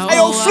Wave. Hey,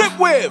 yo, Flip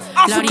Wave,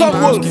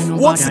 African Wolf.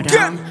 Once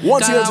again,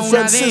 once here's your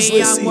friend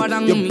Sizzle C.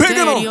 You're big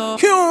enough,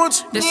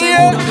 huge.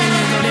 Yeah.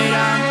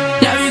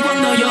 La vi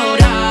cuando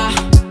llora,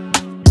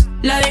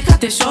 la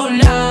dejaste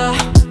sola.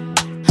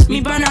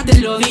 Mi pana te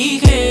lo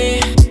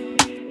dije,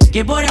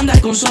 que por andar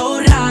con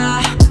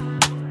zorra.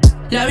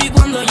 La vi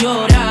cuando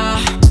llora,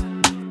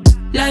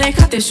 la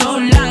dejaste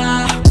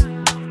sola.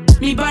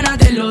 Mi pana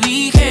te lo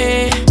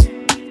dije,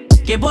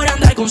 que por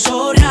andar con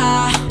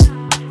zorra.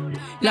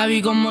 La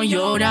vi como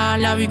llora,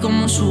 la vi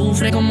como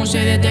sufre, como se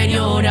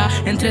deteriora.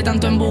 Entre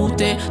tanto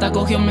embuste, te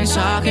cogió un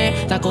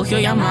mensaje, te cogió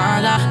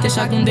llamada, te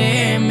sacó un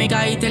DM y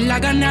caíste en la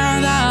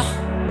carnada.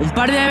 Un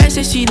par de veces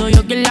he sido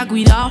yo quien la ha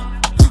cuidado,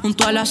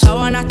 junto a las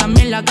sábanas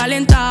también la ha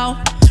calentado.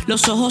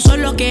 Los ojos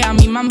son los que a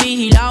mí me han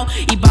vigilado,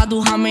 y pa'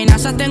 tus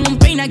amenazas tengo un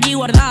peine aquí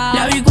guardado.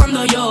 La vi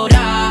cuando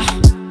llora,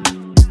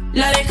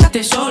 la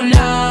dejaste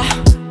sola.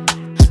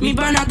 Mi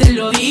pana te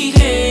lo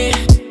dije,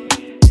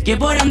 que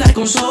por andar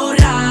con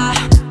zorra.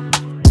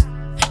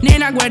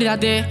 Nena,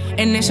 acuérdate,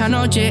 en esa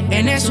noche,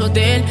 en ese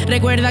hotel.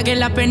 Recuerda que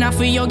la pena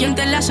fui yo quien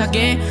te la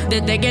saqué.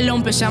 Desde que lo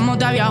empezamos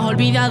te habías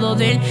olvidado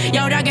de él, y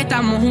ahora que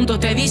estamos juntos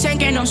te dicen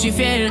que no soy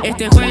fiel.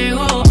 Este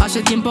juego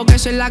hace tiempo que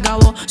se la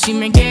acabó. Si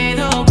me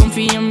quedo,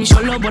 confía en mí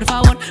solo, por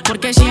favor,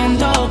 porque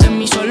siento que en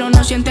mí solo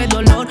no sientes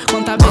dolor.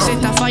 Cuántas veces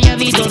estás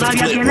fallado y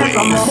todavía tienes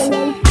amor.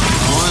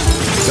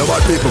 The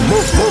bad people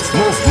move.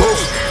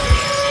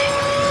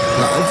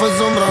 La elfa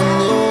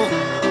sombrando,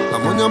 la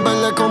moña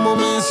verde como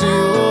mis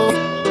hijos.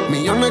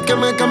 Millones que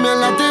me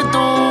cambian la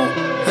actitud.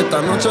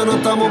 Esta noche no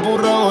estamos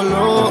burrados,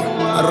 no.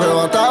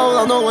 Arrebatado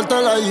dando vueltas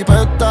en la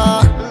jipeta.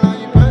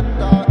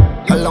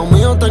 Al lado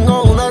mío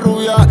tengo una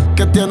rubia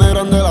que tiene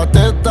grande la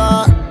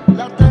testa.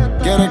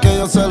 Quiere que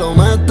yo se lo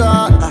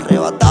meta.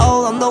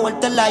 Arrebatado dando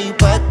vueltas en la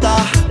jipeta.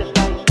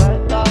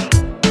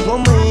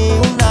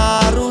 Conmigo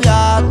una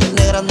rubia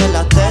tiene grande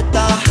la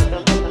testa.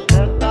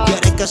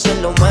 Quiere que se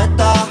lo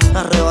meta.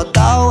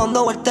 Arrebatado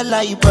dando vueltas en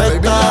la jipeta.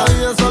 Baby, la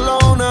vida es solo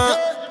una.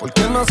 ¿Por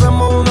qué no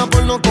hacemos una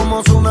porno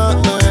como Zuna?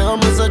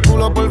 Déjame ese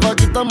culo, porfa,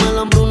 quítame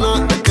la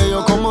hambruna. Es que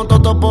yo como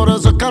toto, por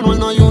eso es que Anuel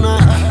no hay una.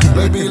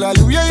 Baby, la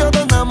lluvia y yo te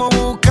andamos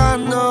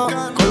buscando,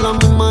 con las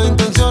mismas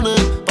intenciones,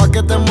 pa'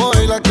 que te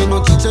mueva, y la que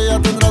no chiche ya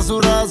tendrá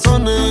sus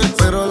razones,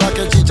 pero la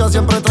que chicha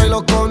siempre trae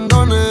los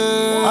condones.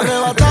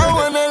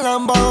 Arrebatado en el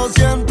Lamba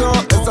 200,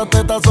 esas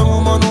tetas son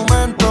un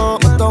monumento.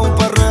 Esto es un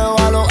perreo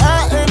a los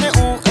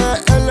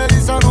A-N-U-E-L,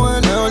 dice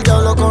Anuel. Mejor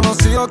diablo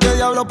conocido que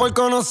diablo por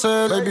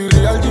conocer. Baby,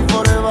 real G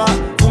forever.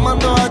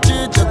 Fumando a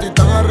chicha, estoy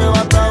tan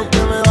arrebatado que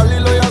me da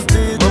Lilo y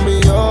Asti. Mami,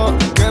 yo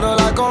quiero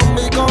la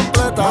combi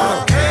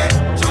completa.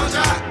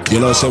 You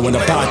know, so when the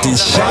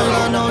party's shot,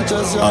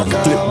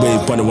 flip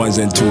wave on the ones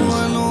and twos.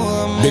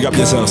 Big up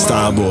yourself,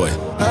 Starboy.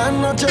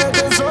 Anoche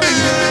te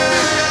soñé,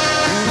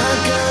 me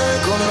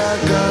quedé con la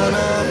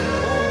gana.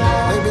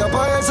 Baby,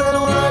 apaga el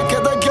celular que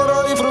te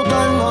quiero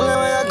disfrutar. No le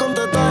vayas a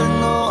contestar,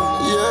 no,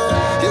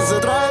 yeah. Y ese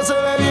traje se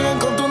ve bien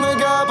con tu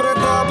nega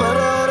apretada, pero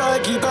es hora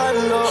de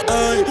quitarlo.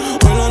 Ey,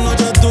 hoy la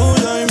noche es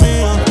tuya y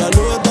mía. La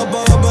luz está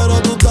apagada pero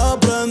tú estás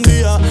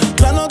prendida.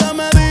 La nota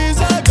me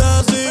dice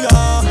que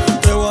siga.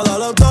 Te voy a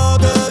dar hasta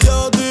que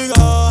Dios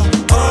diga.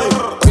 Ey.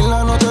 Hoy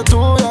la noche es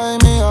tuya y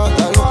mía.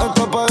 La luz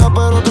está apagada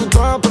pero tú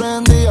estás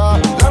prendida.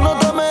 La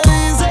nota me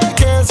dice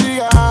que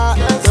siga.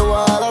 Te voy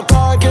a dar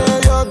hasta que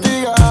Dios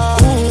diga.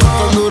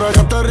 Tan dura que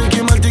hasta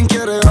Ricky Martin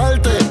quiere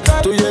darte.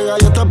 Tú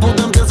llegas y estas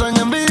putas empiezan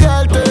a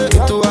envidiarte. Y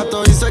tu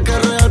gato dice que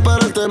es real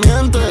pero él te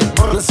miente.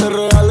 Ese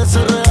real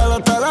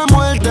hasta la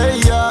muerte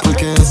y ya.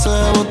 Porque ese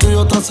ego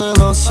tuyo está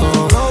celoso.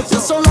 Y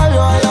esos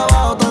labios ahí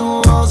abajo tan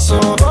jugosos.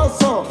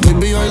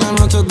 Baby, hoy la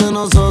noche es de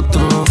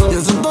nosotros. Y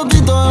ese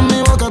totito en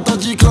mi boca está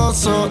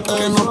chicloso.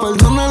 Que nos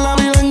perdone la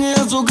vida en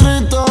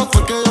Jesucristo.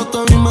 Fue que yo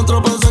te vi, me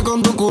tropecé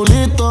con tu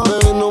culito.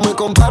 Bebé, no me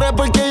compares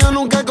porque yo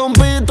nunca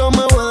compito. Me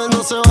huele,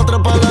 no se va a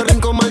trepar la rin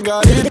con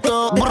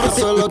Margarito. Yo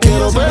solo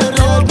quiero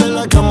perrearte en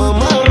la cama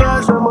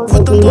más.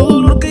 Fue tanto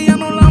dolor que ya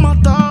no la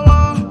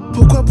mataba.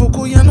 Poco a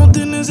poco ya no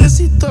te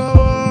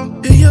necesitaba.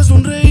 Ella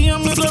sonreía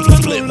mientras la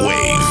hablaba.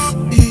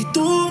 Y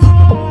tú,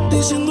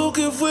 diciendo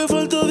que fue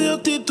falta de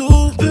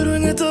actitud. Pero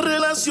en esta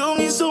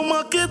relación hizo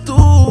más que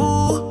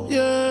tú,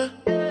 yeah.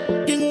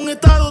 Y en un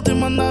estado te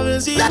manda a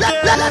decir que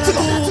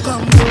tú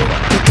cambió.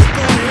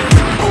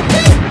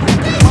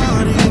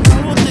 Mari, una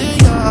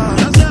botella.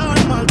 Gracias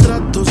al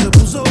maltrato se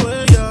puso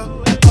bella.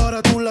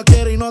 Ahora tú la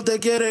quieres y no te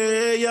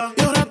quiere ella.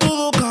 Y ahora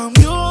todo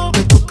cambió,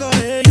 te toca a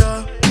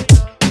ella.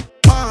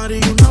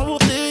 Mari, una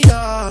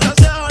botella.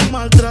 Gracias al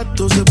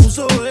maltrato se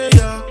puso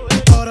bella.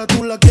 Ahora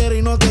tú la quieres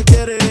y no te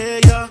quiere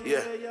ella.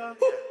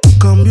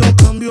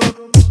 Cambió,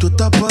 tú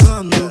estás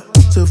pagando.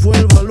 Se fue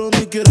el balón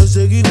y quiere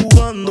seguir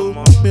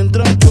jugando.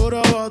 Mientras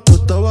lloraba, tú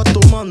estabas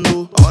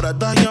tomando. Ahora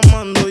estás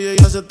llamando y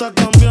ella se está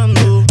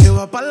cambiando. Que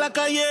va para la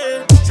calle,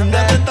 sin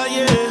dar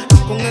detalles.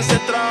 Con ese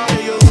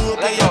traje yo dudo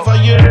que ella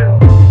fallé.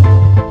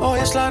 Hoy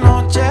es la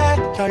noche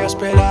que había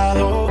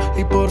esperado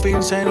y por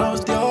fin se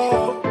nos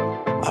dio.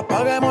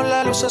 Apaguemos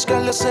las luces que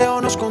el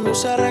deseo nos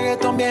conduce a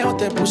reggaetón viejo.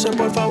 Te puse,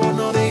 por favor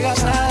no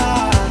digas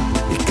nada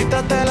y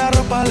quítate la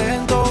ropa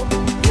lento.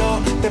 Yo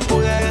te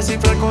pude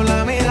descifrar con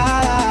la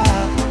mirada.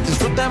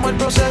 Disfrutemos el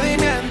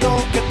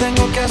procedimiento que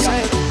tengo que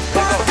hacer.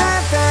 ¿Por qué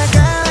te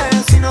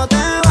quedes si no te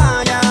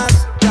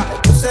vayas? Te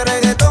puse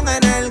reggaetón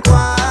en el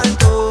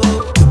cuarto,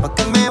 pa'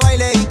 que me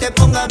baile y te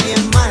ponga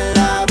bien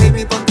mala.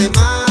 Baby, ponte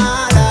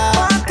mala.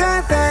 ¿Por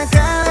qué te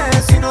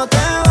quedes si no te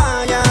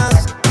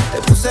vayas?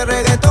 Te puse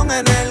reggaetón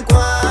en el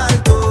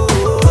cuarto.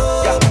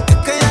 Es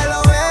que ya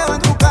lo veo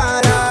en tu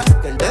cara,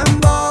 que el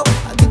dembow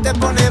a ti te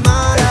pone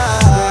mala.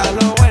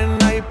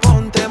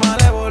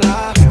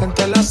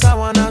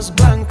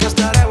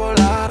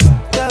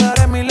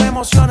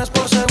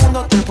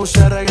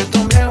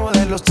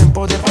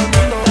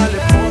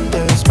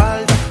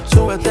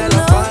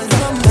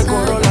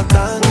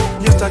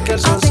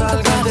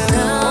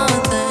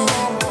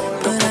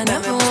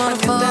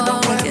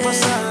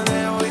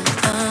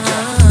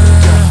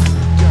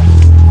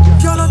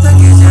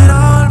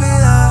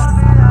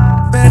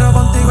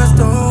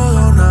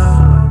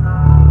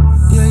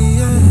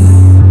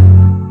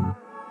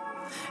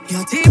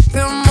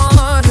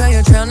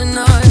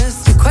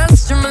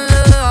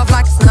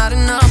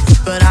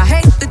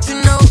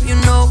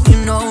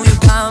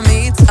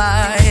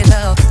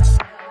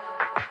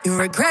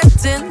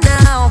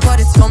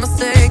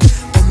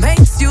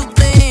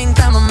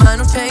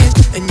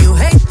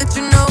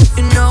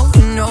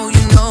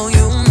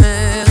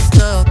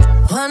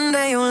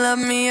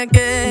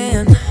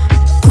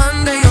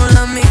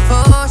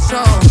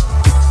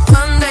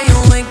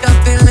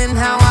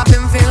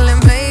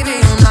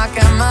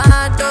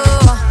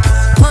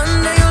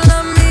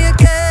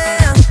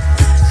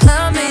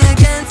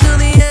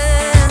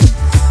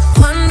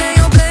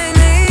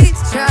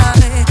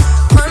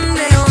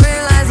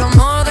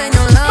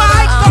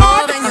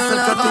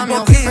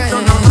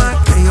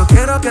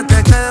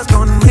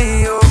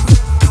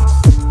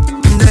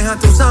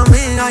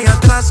 amiga allá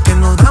atrás que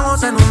nos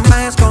vamos en un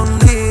viaje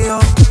escondido.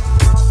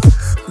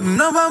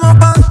 Nos vamos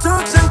pa'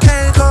 trucks en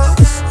Caicos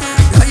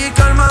y allí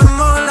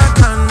calmamos las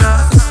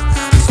ganas.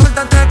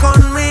 Suéltate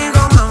conmigo,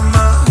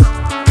 mamá,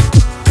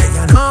 que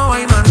ya no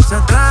hay marcha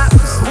atrás.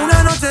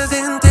 Una noche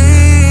sin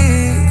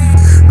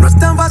ti no es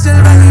tan fácil,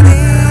 baby,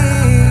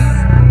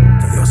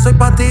 que yo soy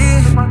pa' ti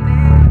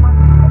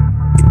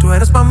y tú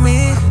eres pa'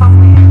 mí.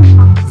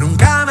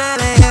 Nunca me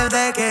dejes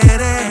de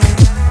querer.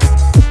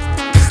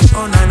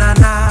 Oh, na, na,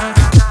 na.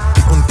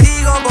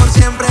 Contigo por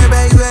siempre,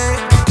 baby.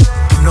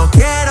 No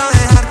quiero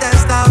dejarte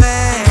esta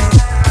vez.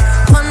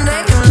 One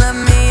day you love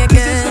me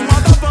again.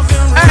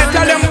 Hey,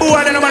 tell them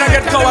boy, they don't wanna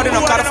get covered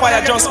enough. Car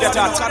fire just get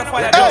hot.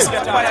 Fire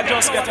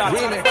just get hot.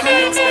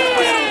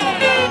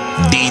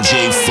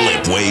 DJ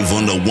Flipwave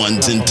on the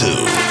ones and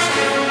twos.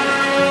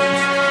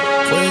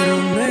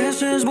 Fueron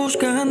meses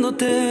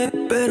buscándote,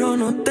 pero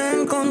no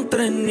te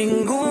encontré en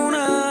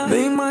ninguna.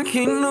 Me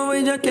imagino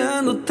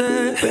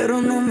bellaqueándote,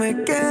 pero no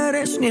me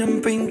quieres ni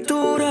en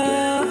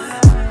pintura.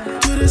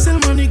 Tú eres el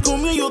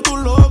manicomio y yo tu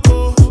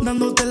loco.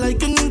 Dándote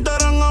like en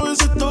Instagram a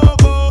veces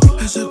toco.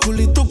 Ese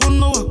culito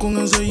cuando vas con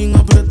ese jean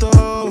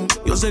apretado.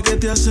 Yo sé que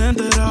te has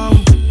enterado.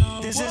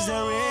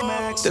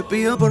 Te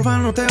pido porfa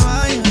no te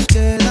vayas,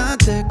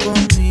 quédate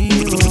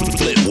conmigo.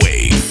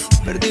 Flipwave.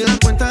 Perdí la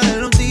cuenta de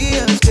los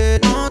días que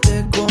no te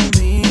he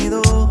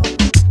comido.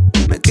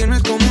 Me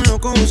tienes como un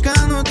loco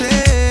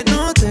buscándote,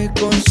 no te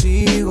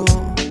consigo.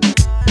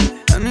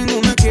 A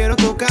ninguna quiero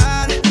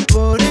tocar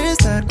por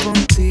estar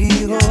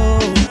contigo.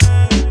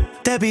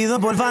 Te pido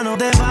porfa no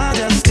te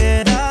vayas,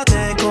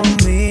 quédate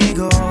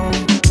conmigo.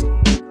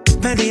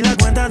 Perdí la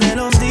cuenta de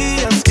los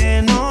días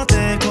que no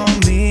te he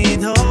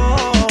comido.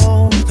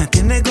 Me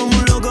tienes como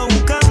un loco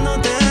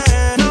buscándote,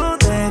 no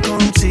te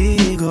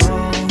consigo.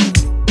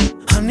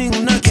 A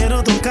ninguna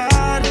quiero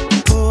tocar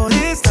por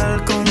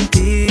estar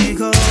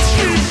contigo.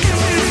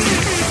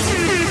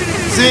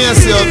 See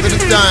yourself to the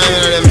time, you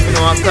know, them, you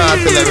know, I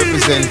cartel I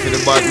represent for the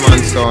Batman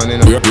sound, you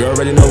know. You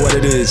already know what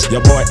it is.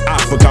 Your boy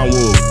African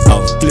Wolf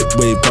of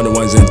Flipwave on the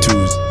ones and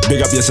twos.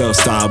 Big up yourself,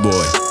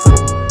 Starboy.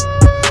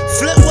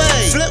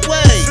 Flipwave,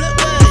 Flipwave,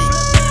 Flipwave.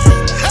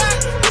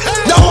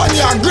 That one,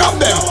 yeah, grab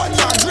them.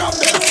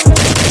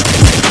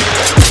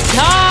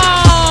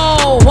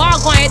 Yo,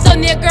 walk on it.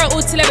 Done your girl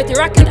who's celebrity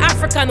rocking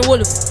African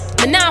Wolf.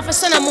 And now for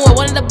Son More,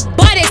 one of the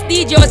baddest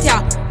DJ out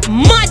here.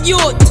 Mad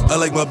youth. I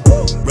like my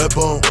red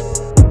bone,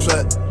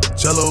 fat,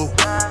 jello,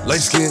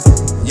 light skin,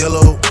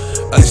 yellow,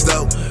 iced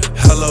out.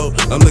 Hello,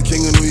 I'm the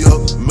king of New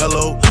York,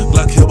 mellow.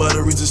 Black hair by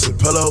the Regis and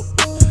pillow.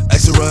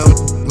 Ask around,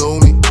 know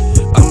me.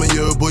 I'm a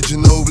year boy,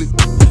 Ginobili.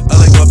 I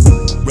like my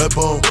red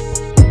bone,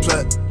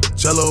 fat,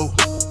 jello,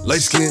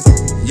 light skin,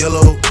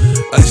 yellow,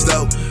 iced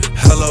out.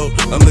 Hello,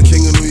 I'm the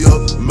king of New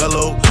York,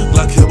 mellow.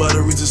 Black hair by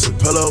the Regis and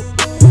pillow.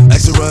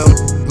 Ask around,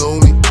 know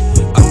me.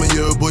 I'm a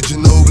year boy,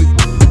 Ginobili.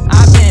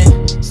 I've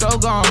been so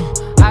gone.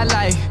 I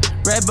like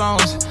red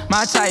bones,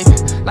 my type,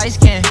 light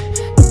skin,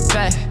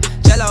 fat,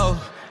 jello.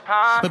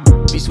 But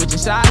be switching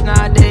sides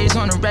nowadays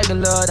on a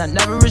regular. I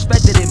never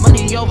respected it.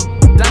 Money over.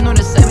 I know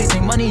that's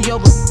everything. Money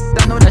over.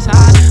 I know that's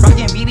high.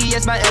 Rockin'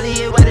 BDS by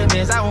Elliot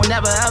Weathermans. I will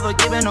never ever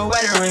give it no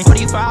wedding ring.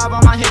 45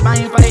 on my hip, I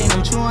ain't fighting.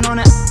 I'm chewing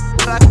on that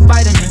like a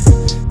vitamin.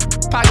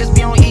 Pockets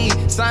be on E.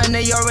 Something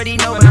they already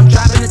know, but I'm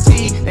dropping the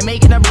T. They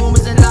making up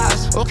rumors and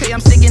lies. Okay, I'm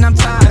sick and I'm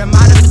tired. I'm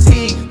out of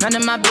fatigue. None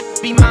of my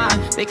be mine.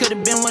 They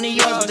could've been one of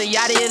yours, but they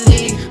out of your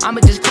league.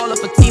 I'ma just call her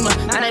Fatima.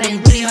 Now that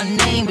ain't really her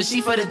name, but she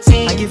for the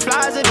team. I get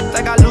flies at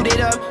like I looted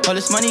up. All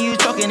this money you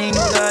talking ain't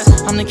no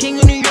dust. I'm the king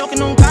of New York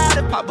and on God.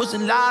 If Pop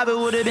wasn't live, it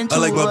would've been two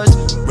I like my us.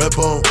 red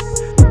bone,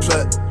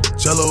 fat,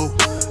 jello,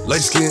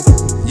 light skin,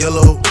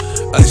 yellow,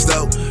 iced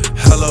out.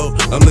 Hello,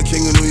 I'm the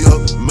king of New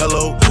York,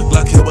 mellow.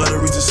 Black hair by the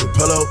Regis and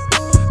pillow.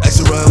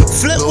 Ask around,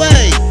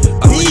 Flipwave,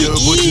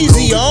 be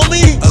easy,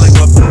 homie. I like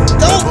my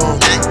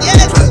don't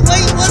yet.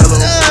 Wait, what's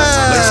up?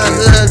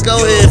 Go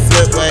ahead,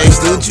 Flipwave.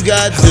 Do what you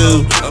gotta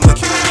do. I'm the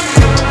king.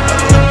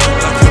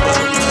 Black hair by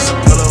the Regis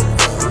and pillow.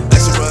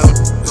 Ask around,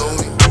 know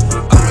me.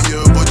 I'm a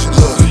year boy, you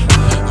know me.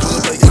 Pull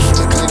up like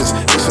extra cleaners,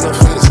 mixing up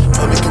fitters.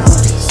 I make a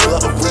movie, sell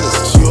out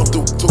arenas. She off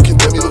the talking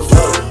Demi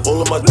Lovato.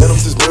 All of my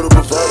denims is murder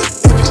bravado.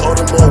 AP all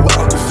them all with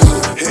Aquafina.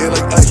 Hair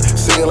like ice,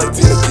 singing like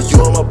Tina. You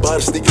on my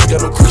body, sneakers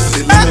got no creases,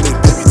 they limited.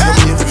 Baby, tell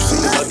me if you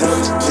seen it, my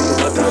diamonds,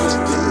 my diamonds.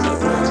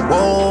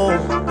 Whoa,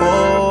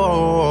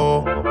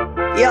 whoa.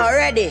 You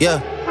ready?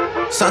 Yeah.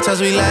 Sometimes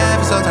we laugh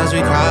and sometimes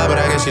we cry, but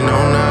I guess you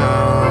know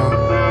now.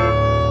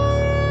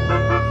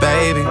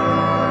 Baby,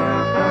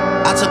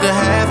 I took a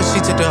half and she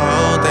took the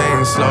whole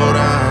thing. Slow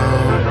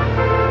down.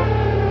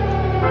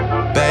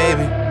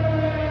 Baby,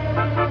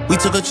 we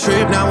took a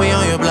trip, now we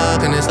on your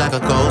block and it's like a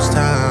ghost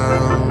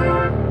town.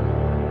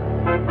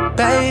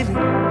 Baby,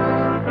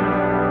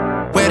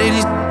 where did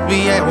these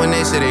be at when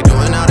they say they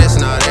doing all this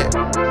and all that?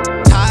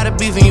 Tired of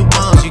beefing you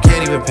bums, you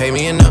can't even pay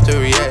me enough to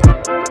react.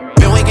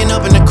 Been waking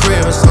up in the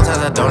crib and sometimes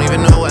I don't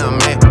even know where I'm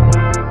at.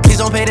 Please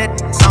don't pay that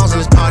songs in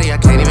this party, I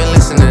can't even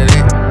listen to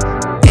that.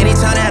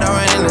 Anytime that I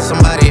run into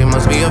somebody, it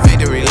must be a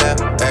victory lap.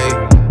 Hey,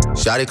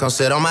 Shawty come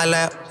sit on my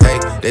lap. Hey,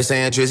 they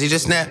saying Drizzy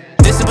just snap.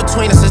 This in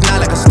between us is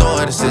not like a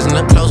store. This isn't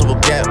a closable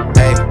gap.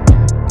 Hey,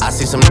 I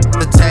see some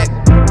attack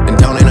and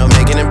don't end up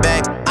making it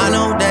back. I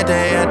know that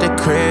they at the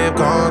crib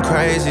going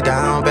crazy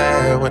down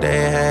bad. What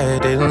they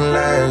had didn't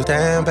last,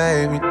 damn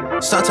baby.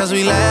 Sometimes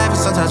we laugh and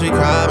sometimes we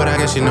cry, but I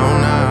guess you know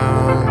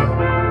now,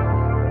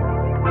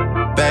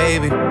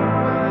 baby.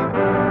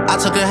 I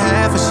took a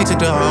half and she took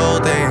the whole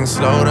thing.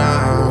 Slow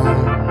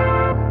down,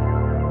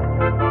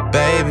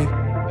 baby.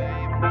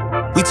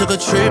 We took a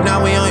trip,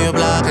 now we on your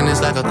block and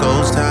it's like a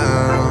ghost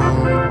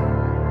town,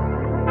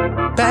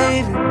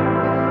 baby.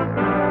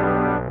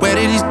 Where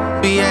did these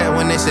be at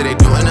when they say they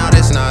doing all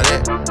this and all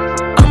that?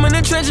 I'm in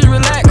the trenches,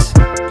 relax.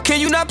 Can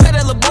you not pay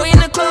that little boy in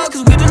the club?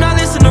 Cause we do not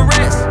listen to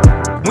rest.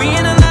 We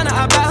in Atlanta,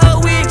 I buy her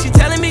wig. She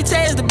telling me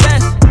Tay is the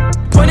best.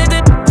 Pointed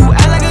at who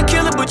act like a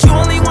killer, but you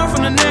only one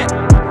from the net.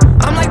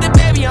 I'm like the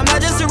baby, I'm not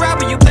just a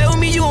rapper. You play with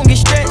me, you gon' get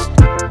stretched.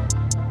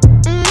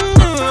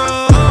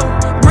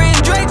 Bring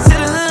Drake to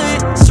the hood,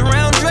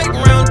 surround Drake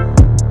around.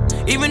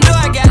 Even though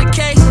I got a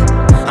case,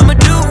 I'ma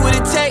do what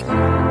it take.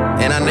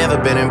 And I never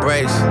been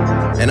embraced,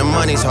 and the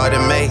money's hard to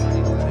make,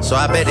 so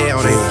I bet they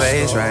on their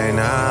face right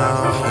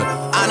now.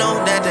 I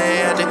know that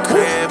they at the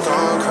crib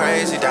going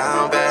crazy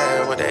down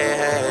bad. What they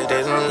had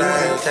didn't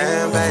last,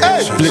 damn baby.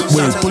 Hey, Flip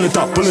Wave, pull it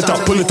up, pull it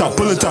up, pull it up,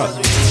 pull it up.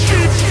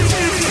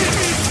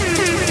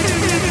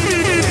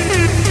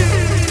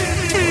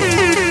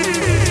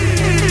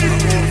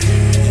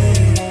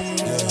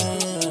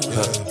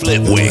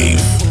 Flip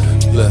Wave.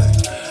 Look,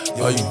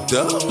 are you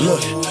dumb?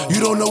 Look, you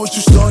don't know what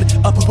you started.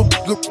 I pop up,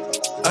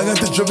 I got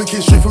the drip and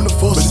came straight from the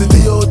force. But it's the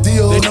Dio,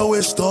 they know where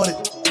it started.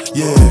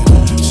 Yeah,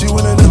 she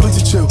went in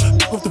Netflix to chill,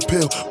 off the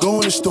pill,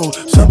 go in the store,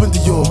 shop in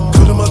Dior,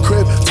 come to my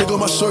crib, take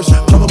off my shirts,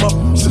 pop up my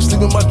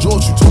sleep in my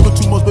drawers. You talking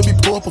too much, baby,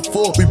 pour up a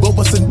four. We both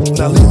bustin',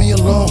 now leave me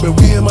alone. When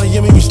we in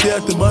Miami, we stay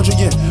at the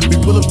Mondrian.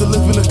 We pull up to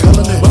live in the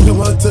colony. Welcome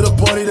her to the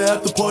party, the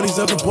after parties,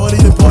 after party,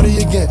 then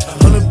party again.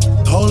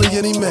 Holy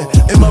any man,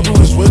 in my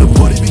room is where the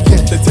party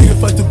began. They take a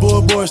fight to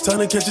boy, it's time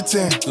to catch a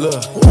tan.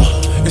 Look,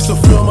 it's a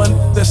few of my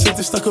that shit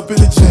they stuck up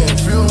in the jam.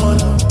 Few of my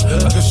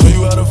I can show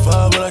you how to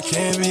vibe, but I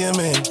can't be a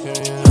man.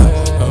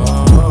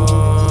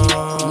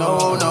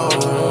 No,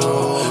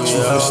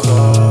 shoot for the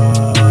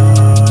stars.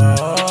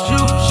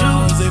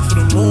 Shoot, aim for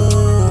the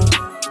moon.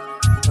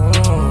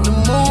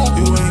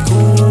 You ain't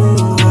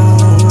cool.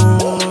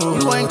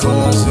 You ain't cool.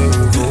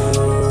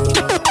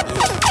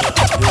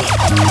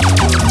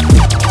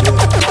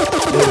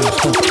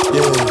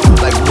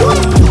 Like what?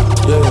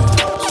 Yeah.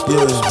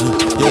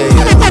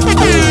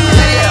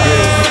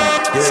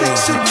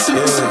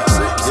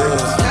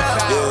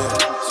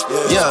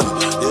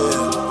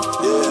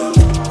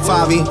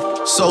 Favi,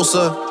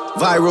 Sosa,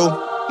 viral,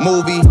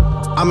 movie.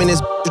 I'm in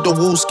this with the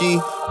wooski.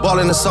 Ball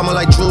in the summer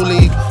like Drew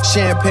League.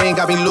 Champagne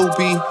got me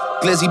loopy.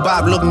 Glizzy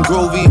Bob looking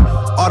groovy.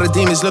 All the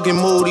demons looking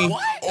moody.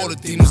 All the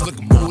demons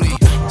looking moody.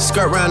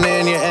 Skirt round there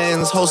in your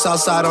ends, host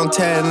outside on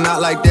 10,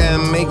 not like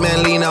them. Make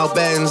man lean out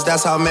bends,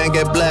 that's how man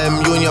get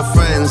blem. You and your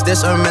friends,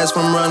 this Hermes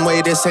from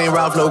Runway, this ain't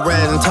Ralph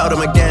Lauren. Tell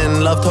them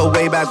again, loved her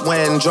way back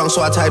when. Drunk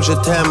so I type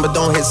your 10, but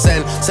don't hit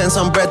send. Send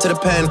some bread to the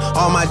pen,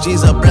 all my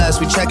G's are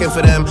blessed, we checking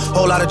for them.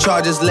 Whole lot of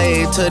charges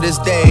laid to this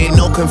day,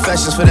 no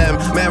confessions for them.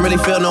 Man really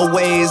feel no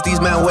ways,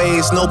 these man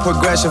ways, no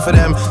progression for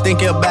them.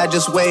 Think you're bad,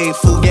 just wait,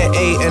 food get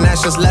 8, and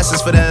that's just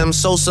lessons for them.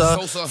 Sosa,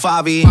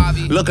 Favi,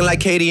 looking like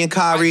Katie and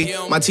Kyrie.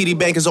 My TD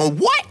bank is on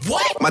what?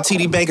 My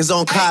TD bank is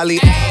on Kylie.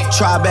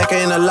 Tribeca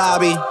in the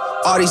lobby.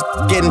 All these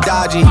getting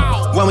dodgy.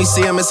 When we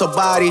see him, it's a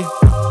body.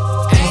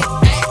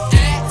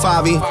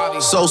 Favi,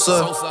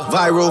 Sosa,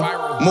 viral,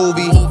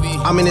 movie.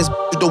 I'm in this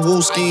with the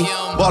wooski.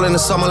 Ball in the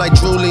summer like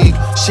Drew League.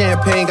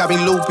 Champagne got me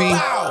loopy.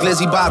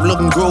 Glizzy Bob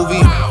looking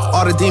groovy.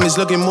 All the demons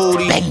looking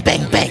moody. Bang,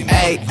 bang, bang.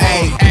 Hey,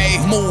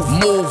 move,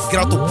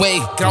 get out the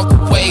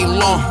way,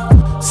 long.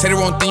 Say the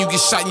wrong thing, you get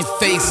shot in your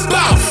face.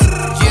 Bow.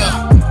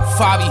 Yeah,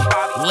 Favi,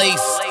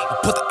 lace.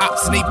 Put the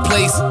ops in their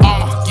place,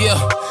 yeah.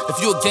 If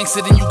you a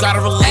gangster, then you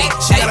gotta relate.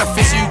 She got a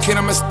face, so you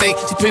cannot mistake.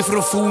 She paid for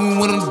the food, we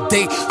went on the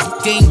date.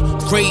 Game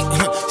great,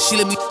 she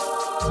let me.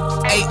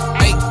 Ay.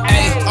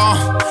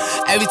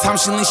 Every time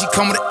she lean, she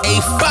come with an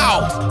A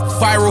foul.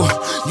 Viral,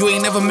 you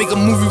ain't never make a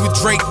movie with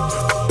Drake.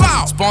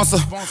 Bow.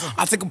 Sponsor,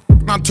 I take a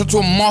now turn to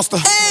a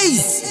monster.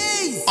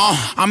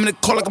 I'm in the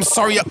call like I'm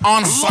sorry, your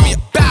honor.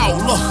 Bow,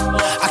 look,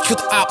 I killed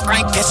the op,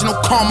 I ain't catching no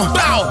karma.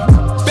 Bow,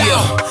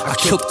 yeah, I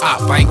killed the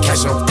op, I ain't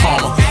catching no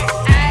karma.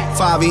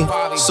 Favi,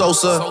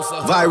 Sosa,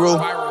 viral,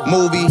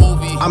 movie.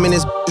 I'm in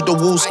this with the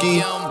wooski.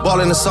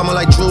 Ball in the summer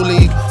like Drew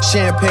League.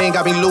 Champagne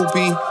got me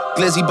loopy.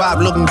 Glizzy Bob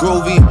looking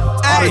groovy.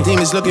 All the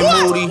demons looking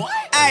moody.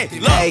 Hey,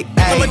 look,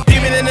 I'm a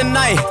demon in the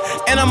night,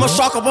 and I'm a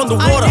shark up on the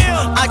water.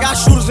 I got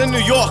shooters in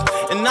New York,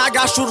 and I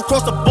got shooters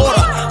across the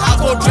border. I'll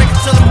go drink it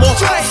till I'm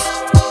off.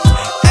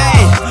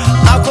 Hey,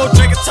 I'll go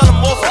drink it till I'm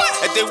off.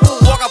 If they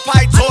won't walk, I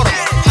probably taught them.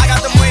 I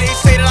got the money, they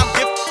say that I'm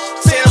gifted.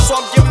 Say that, so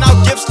I'm giving out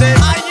gifts then.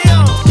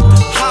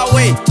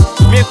 Highway,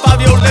 me and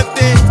Fabio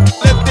lifting.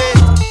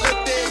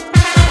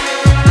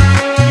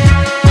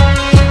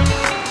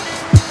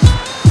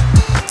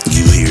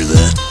 You hear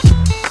that?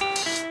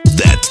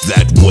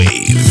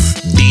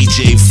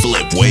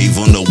 Flip Wave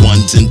on the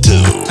ones and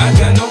twos. I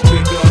got no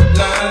pickup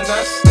lines,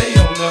 I stay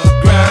on the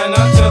grind.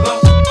 I tell them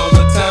all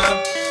the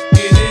time,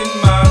 get in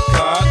my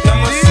car. Got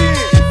my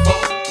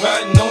 64,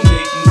 riding on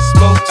Dayton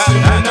Spokes. And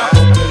when I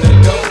open the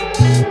door,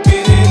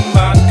 get in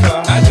my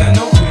car. I got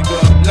no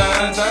pickup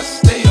lines, I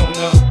stay on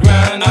the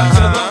grind. I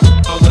tell them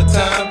all the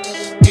time,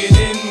 get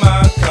in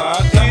my car.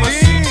 Got my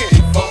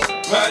 64,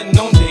 riding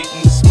on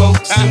Dayton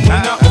Spokes. And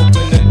when I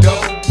open the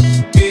door,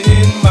 get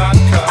in my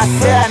car. I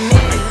said I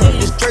need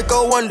it, this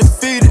Draco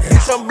undefeated.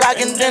 I'm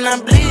blocking, then I'm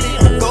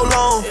bleeding. Go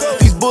long,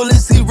 these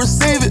bullets, he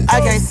receive it.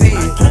 I can't see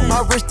it.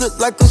 My wrist look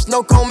like a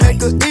snow cone,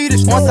 make her eat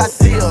it. Once I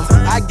see her,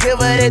 I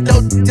give her that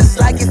dope just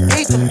like it's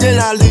ether.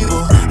 Then I leave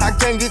her. I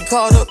can't get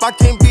caught up, I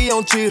can't be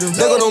on cheaters.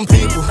 Look at them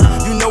people,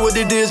 you know what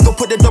it is. Go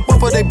put that dope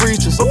up for they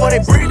breaches. Before they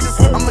breaches,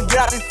 I'ma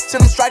get out this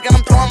shit, I'm striking,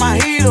 I'm throwing my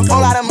heater.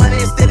 Whole lot of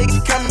money instead, it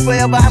keep coming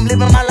forever. I'm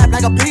living my life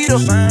like a Peter.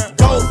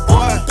 Dope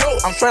boy,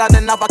 I'm straight out the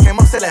knife, I came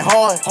up selling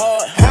hard.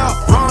 Hell,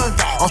 run.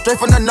 I'm straight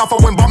from the knife,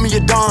 I went bought me a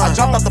dime. I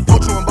jumped out the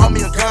poacher and bought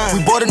me a gun.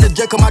 We bought in the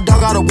jet, cause my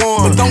dog got a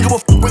warrant. But don't give a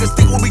f when the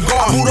stick where we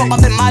going. Moved up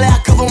out that molly, I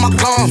cover my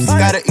gums.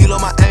 Got an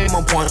elo, my aim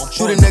on point.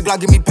 Shooting that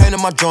Glock, give me pain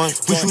in my joint.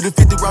 We shoot a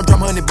 50 round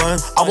drum, honey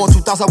bun. I want 2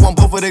 thoughts, I want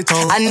both of they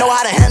tongues. I know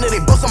how to handle they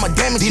bust, I'm a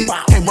damage. These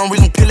can't run,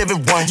 we gon' kill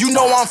everyone. You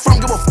know where I'm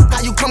from, give a f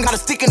how you come. Got a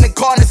stick in the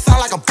car and it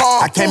sound like a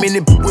bomb. I came in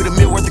with $1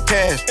 million worth of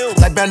cash.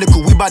 Like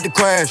Bandicoot, we bout to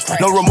crash.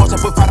 No remorse,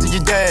 I put 5 to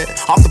your dad.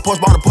 Off the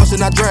porch, bought a push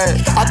and I drag.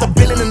 Out the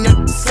building and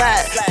the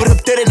slide. Put up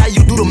 30, now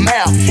you do the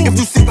math. If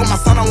you sick on my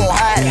son, I won't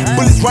hide.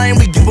 Bullets rain,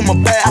 we give him a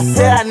bath. I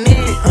said I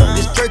need it.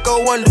 This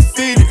Draco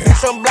undefeated.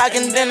 I'm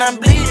blocking, then I'm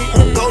bleeding.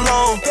 Go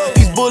long,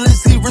 these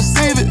bullets, he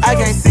receive it. I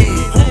can't see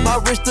it. My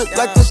wrist look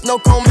like a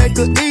snow cone, make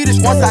her eat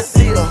it. Once I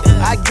see her,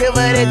 I give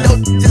her that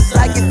dope just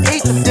like it's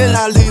ether. Then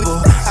I leave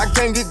her. I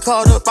can't get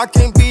caught up, I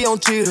can't be on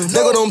cheaters.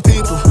 Look at them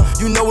people,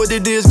 you know what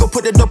it is. Go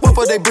put that dope up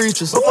for they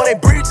breaches. Before they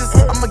breaches,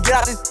 I'ma get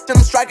out this shit, I'm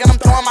striking, I'm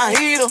throwing my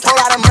heater. Whole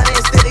lot of money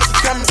instead, it keep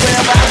coming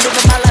forever. I'm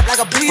living my life like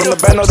a Peter. From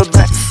the band of the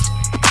back.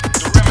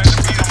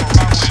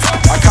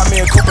 I caught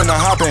me a coupe and I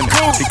hop in.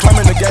 He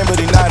claiming the game,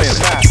 but he not in.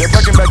 They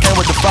breaking back in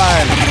with the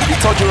fine. He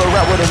told you to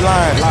rap with his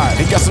line.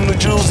 He got some new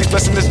jewels, he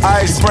flexing his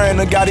ice. He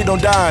praying to God he don't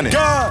die in it.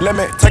 Let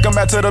me take him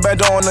back to the back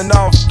door on the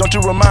north. Don't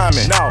you remind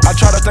me? I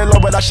try to stay low,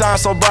 but I shine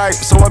so bright,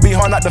 so it be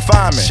hard not to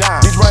find me.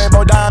 These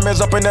rainbow diamonds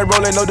up in that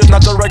rolling, no, this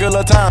not your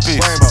regular timepiece.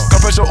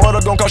 Confess your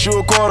order, gon' cost you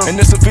a quarter, and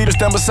this a fee to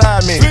stand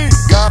beside me.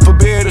 God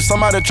forbid if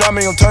somebody try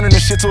me, I'm turning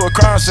this shit to a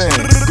crime scene.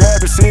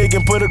 Grab the cig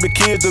and put up the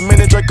kids, the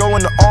minute Draco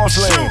in the arm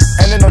sling.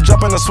 And then I'm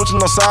jumping or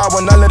switching the side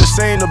when I let it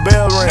sing, the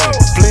bell ring.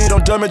 Please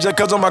don't judge me just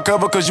cause on my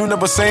cover, cause you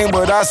never seen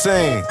what I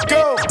seen.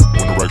 Go!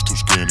 When the racks too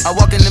skinny. I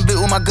walk in the bit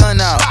with my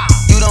gun out.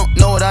 You don't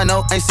know what I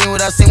know, ain't seen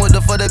what I seen, what the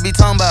fuck they be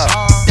talking about.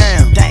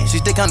 Damn, she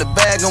stick on the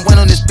bag and went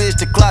on this bitch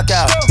to clock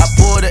out. I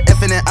pulled the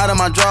effing out of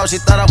my drawer, she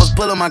thought I was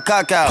pulling my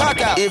cock out.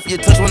 If you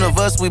touch one of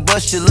us, we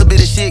bust you, little bit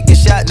of shit get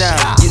shot down.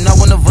 You not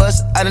one of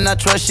us, I did not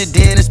trust you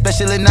then,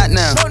 especially not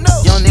now.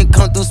 Young nigga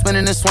come through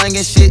spinning and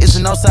swinging shit, it's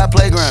an outside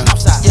playground.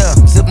 Yeah,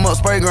 zip 'em up,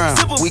 spray ground.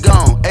 We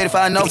gone,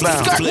 85 no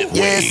bound.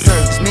 Yes sir,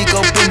 sneak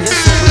up in this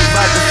shit, we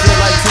about to feel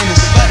like tennis.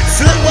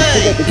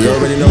 You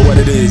already know what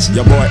it is,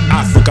 your boy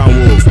African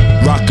Wolf,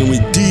 rocking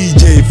with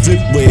DJ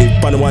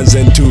Flipwave on the ones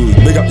and twos.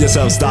 Big up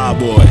yourself,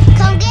 Starboy.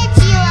 Come get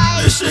you,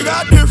 like. This shit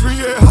got different,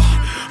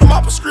 yeah.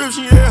 My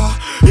prescription, yeah.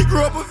 He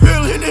grew up a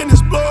villain and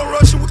his blood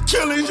rushing with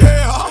killings,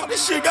 yeah.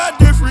 This shit got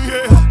different,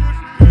 yeah.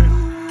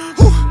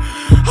 Ooh,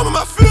 I'm in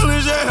my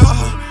feelings, yeah.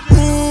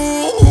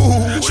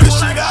 Ooh, this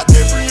shit got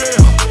different, yeah.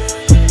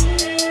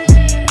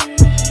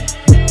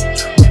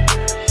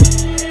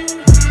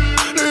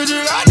 This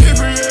shit got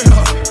different, yeah.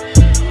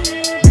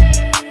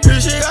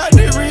 This shit got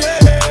different, yeah.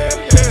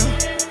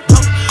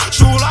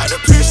 Shoot like the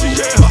piston,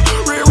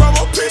 yeah. Red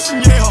rubber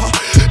piston, yeah.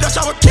 That's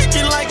how I'm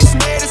kicking like it's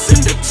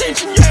medicine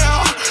detention,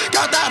 yeah.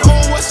 Got that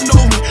whole Western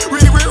on me,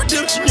 real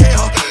redemption,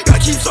 yeah. Gotta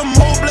keep some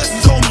more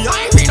blessings on me.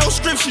 I ain't read no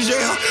scriptures,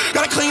 yeah.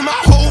 Gotta clean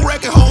my whole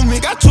record,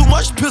 homie. Got too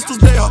much pistols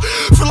there.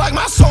 Feel like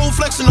my soul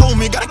flexing on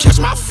me. Gotta catch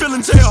my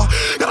feelings here.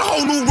 Got a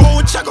whole new roll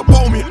and check up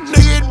on me.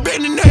 Nigga, it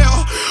been in there.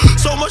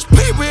 So much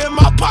paper in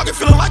my pocket,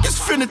 feeling like it's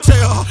finna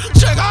tell.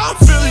 Check how I'm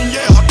feeling,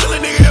 yeah. I kill a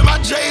nigga in my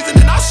J's and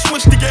then I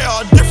switch to gear.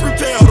 A different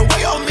pair. The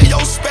way I'm in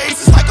your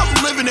space, it's like I'm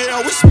living there.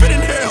 We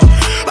spinning hell.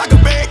 Like a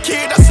bad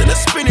kid that's in a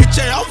spinning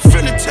chair. I'm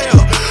finna tell.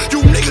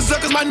 You niggas up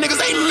cause my niggas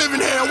ain't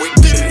living hell. We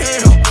did it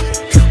hell.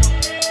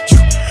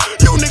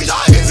 You niggas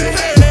y'all is in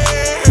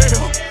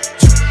hell.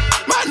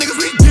 My niggas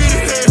we did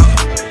it hell.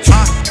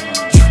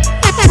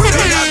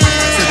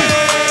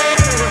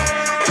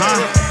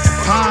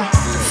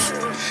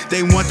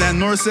 They want that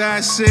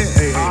Northside shit.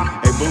 Hey,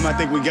 boom, I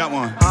think we got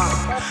one.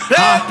 Play.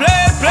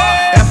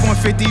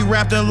 F-150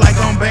 Raptor like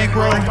on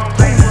bankroll.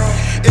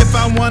 If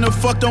I wanna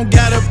fuck, don't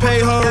gotta pay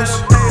hoes.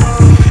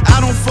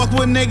 I don't fuck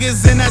with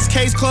niggas and that's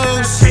case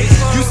closed.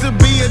 Used to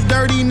be a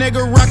dirty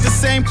nigga, rock the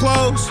same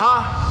clothes.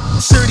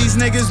 Sure these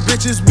niggas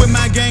bitches with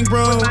my gang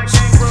bros.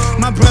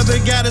 My brother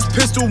got his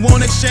pistol,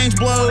 won't exchange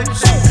blows.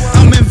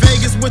 I'm in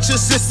Vegas with your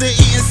sister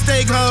eating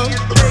steak ho.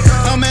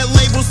 I'm at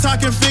labels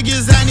talking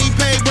figures, I need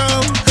pay bro.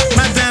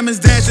 My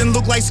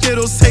look like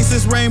Skittles, taste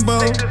is rainbow.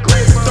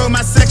 Throw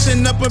my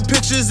section up in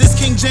pictures, it's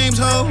King James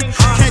ho.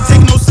 Can't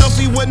take no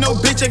selfie with no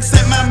bitch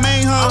except my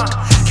main ho.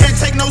 Can't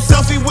take no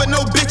selfie with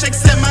no bitch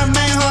except my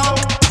main ho.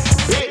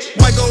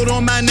 White gold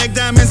on my neck,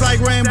 diamonds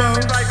like rainbow.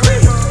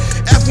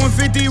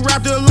 F-150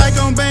 Raptor like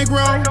on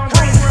bankroll.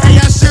 Hey,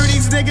 I sure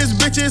these niggas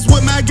bitches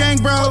with my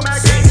gang bros.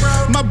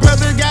 My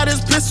brother got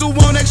his pistol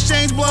on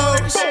exchange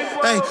blows.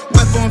 Hey,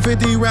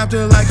 F-150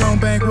 Raptor like on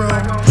bankroll.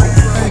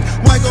 Hey,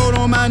 white gold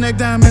on my neck,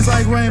 diamonds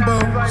like rainbow.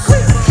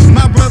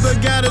 My brother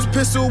got his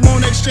pistol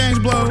on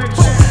exchange blows.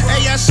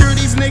 Hey, I sure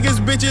these niggas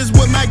bitches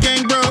with my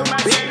gang bros.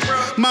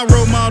 My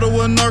role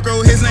model a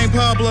narco, his name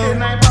Pablo.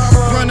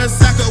 Run a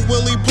sack of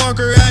Willie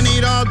Parker, I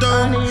need all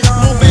dough.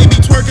 Little baby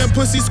twerking,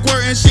 pussy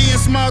squirting, she in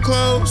small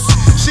clothes.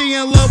 She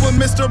in love with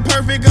Mr.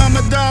 Perfect, I'm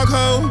a dog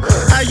hoe.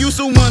 I used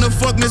to wanna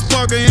fuck Miss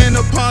Parker in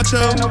a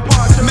poncho.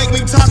 Make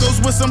me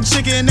tacos with some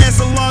chicken and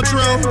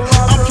cilantro.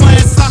 I'm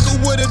playing soccer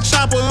with a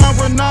chopper, I'm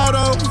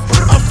Ronaldo.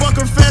 I fuck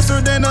her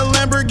faster than a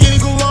Lamborghini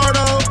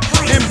Gallardo.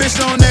 And bitch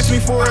don't ask me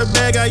for a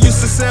bag, I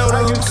used to sell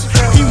those.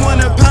 He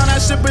want a pound, I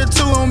ship it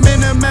to him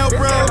in the mail,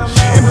 bro.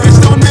 And bitch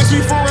don't ask me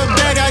for a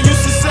bag, I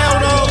used to sell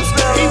those.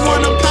 He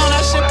want a pound,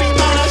 I ship him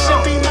out, I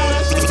ship him out.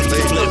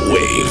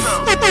 Wave.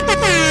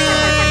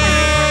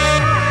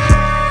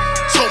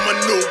 Told my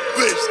new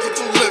bitch, get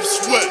the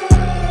lips wet.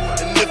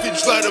 And if you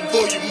try to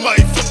boy, you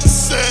might fuck the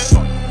set.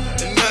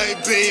 And I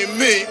ain't being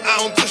me, I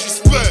don't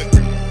disrespect.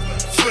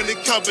 Finna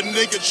cop a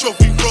nigga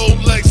trophy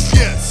Rolex,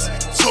 yes.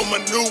 Told my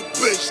new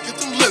bitch, get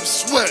them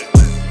lips wet.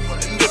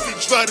 And if you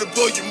try to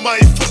blow, you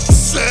might fuck the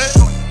set.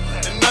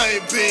 And I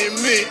ain't being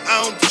me,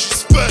 I don't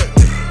disrespect.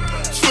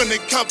 Finna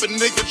cop a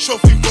nigga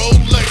trophy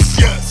Rolex,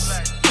 yes.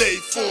 Day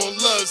for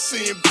love,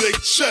 seeing big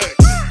checks.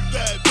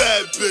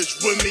 Bad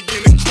bitch with me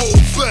in a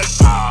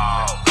Corvette.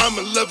 I'm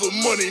in level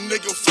money,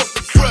 nigga, fuck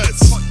the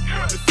threats.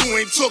 If you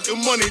ain't talking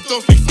money,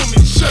 don't be from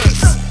your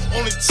chest.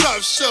 Only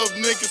top shelf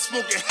nigga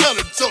smoking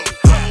hella dope.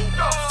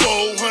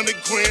 400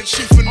 grand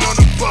chiefin' on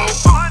the boat.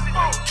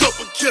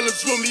 Couple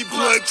killers with me,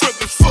 blood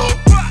drippin' folk.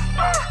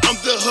 I'm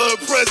the hood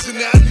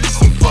president, I need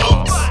some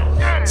votes.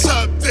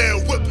 Top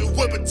down, whip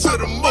it to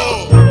the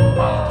mall.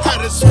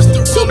 Had to switch the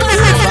roller.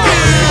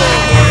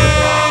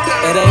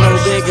 It ain't no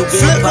biggie,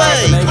 big pop,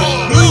 nigga.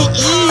 Be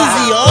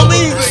easy,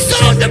 homie.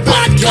 Start the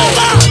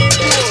podcast.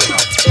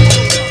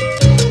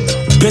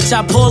 Bitch,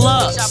 I pull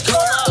up.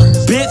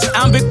 Bitch,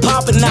 I'm big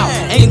poppin' now.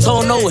 Ain't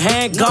on no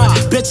handgun.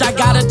 Bitch, I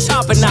got a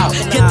chopper now.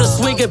 Get the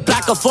swingin'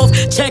 back and forth.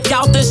 Check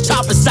out this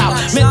chopper style.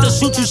 Meant to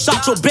shoot you,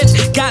 shot your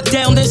bitch. Got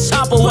down this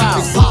chopper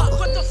wow.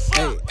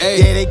 Hey,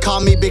 yeah, they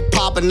call me Big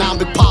Papa, now I'm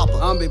Big Papa.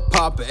 I'm Big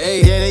Papa,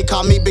 ayy. Yeah, they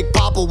call me Big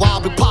Papa,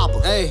 wild Big Papa.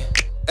 Ayy,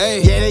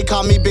 ayy. Yeah, they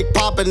call me Big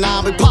Papa, now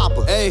I'm Big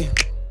Papa. Ayy.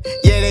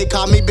 Yeah, they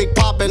call me Big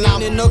Papa, now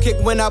I'm no kick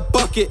when I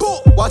buck it.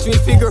 Watch me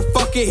figure,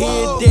 fuck it. He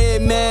a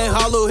dead man,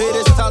 hollow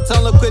hitters.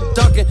 Tell him quit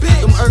ducking.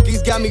 Them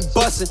Erkies got me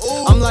bustin'.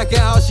 I'm liking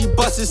how she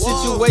bustin'.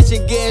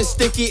 Situation getting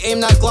sticky, aim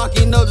not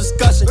Glocky, no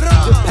discussion.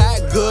 Just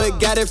pack good,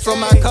 got it from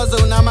my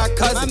cousin, not my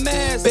cousin.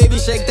 Baby,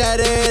 shake that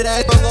head,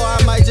 that below,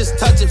 I might just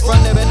touch it.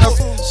 Front of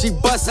it, she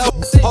bust out.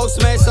 Whole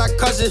smash, I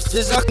cuss it.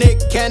 Just a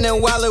Nick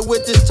Cannon Wallet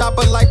with this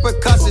chopper like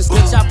percussive.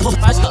 Bitch, I pull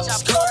my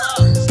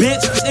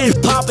bitch, it's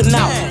poppin'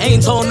 out.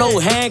 Ain't on no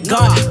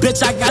handgun.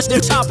 Bitch, I got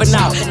this chopper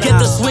now. Get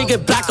the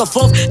swingin' back and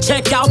forth.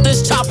 Check out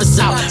this chopper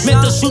style.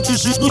 Meant to shoot you,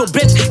 little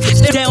bitch.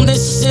 Get down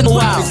this shit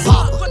wild.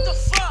 What the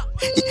fuck?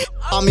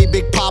 Call me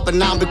Big Papa,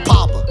 now I'm Big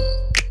Papa.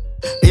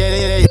 Yeah,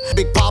 they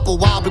Big Papa,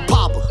 wild Big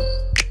Papa.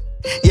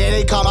 Yeah,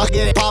 they call me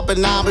get it Papa,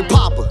 now I'm Big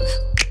Papa.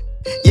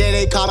 Yeah,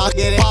 they call me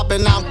get it Papa,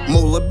 now I'm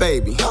Moolah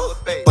Baby.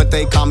 But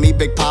they call me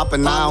Big Papa,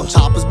 now I'm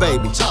Chopper's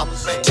baby.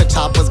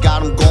 Choppers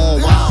got them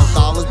going wild,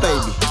 dollars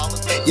baby.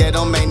 Yeah,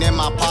 don't make that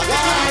my pocket.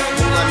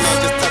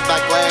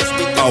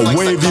 A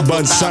wavy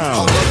bun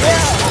sound. Shit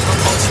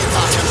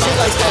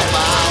like that,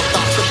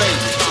 Dr.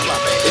 Baby.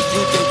 If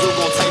you think you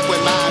gon' take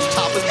with mine,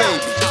 Chopper's baby.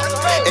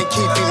 And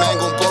keep him, man,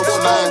 gon' blow his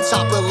mind.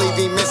 Chopper leave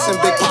him missing,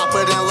 Big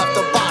Papa then left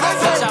the body.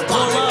 Bitch, I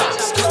pull up.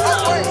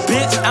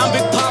 Bitch, I'm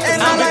Big Papa,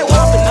 I'm Big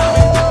Papa, I'm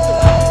Big Papa.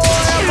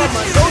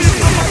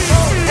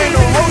 Ain't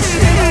no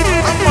motion,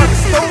 I'm on the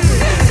stove.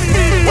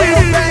 Where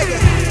your bag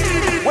at?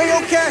 Where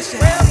your cash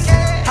at?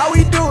 How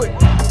we do it?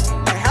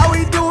 How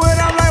we do it?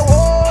 I'm like,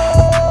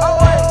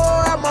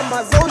 whoa, I'm on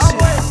my zone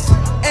shit.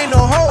 Ain't no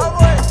hoe,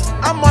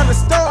 I'm on the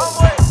stove.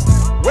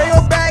 Where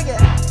your bag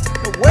at?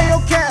 Where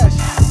your cash?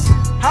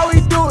 How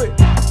we do it?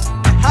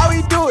 How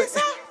we do it?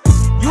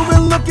 You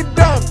been looking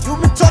dumb, you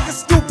been talking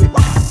stupid.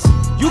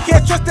 You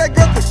can't trust that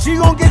girl cause she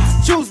gon' get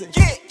to choosing.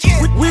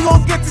 We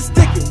gon' get to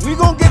sticking, we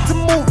gon' get to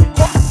moving.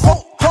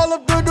 Call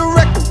up the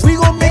director, we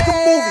gon' make a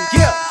movie.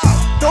 Yeah,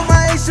 throw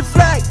my Asian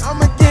flag,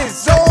 I'ma get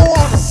Zoe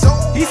on him.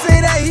 He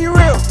say that he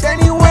real, then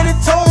he went and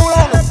told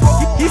on him.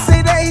 He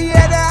say that he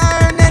had the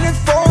iron and it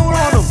fold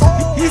on him.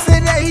 He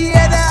said that he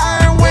had the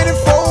iron when it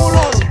fold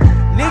on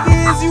him. Nigga,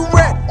 is you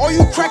red or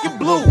you cracking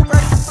blue?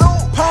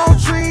 Palm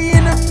tree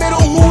in the middle,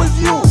 who is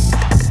you?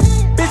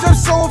 Bitch, I'm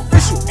so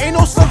official, ain't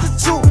no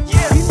substitute.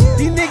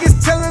 These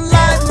niggas telling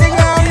lies, nigga,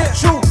 I'm the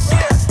truth.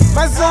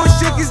 My zone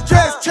chick is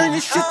dressed turn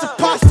this shit to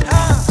pasta.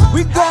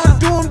 We gon'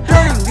 do them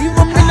dirty, leave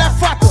them in that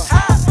fata.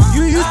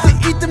 You used to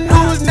eat them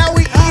noodles, now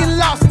we eating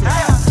lobster.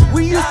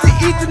 We used to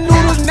eat the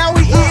noodles, now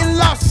we eating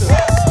lobster.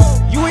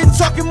 You ain't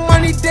talking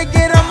money, they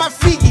get on my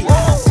feet.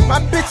 My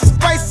bitch is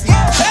spicy,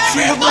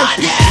 she look like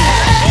Piki.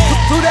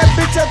 Flew that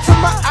bitch up to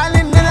my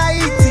island and I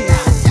eat it.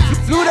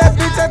 Flew that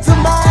bitch up to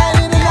my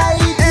island and I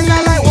eat it. And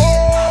I like,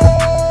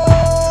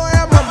 whoa,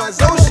 I'm on my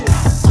Zotion.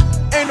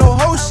 Ain't no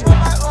Hoshin,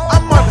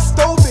 I'm on the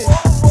stove it.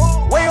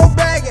 Where your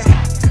bag at?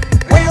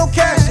 Where your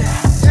cash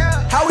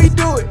at? How we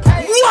do it?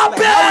 How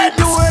we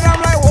do it?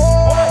 I'm like,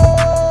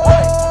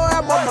 whoa,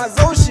 I'm on my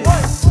Zotion.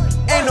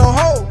 Ain't no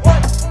hoe,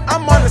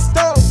 I'm on the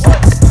stove.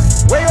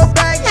 Where your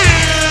bag at?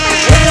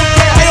 Where your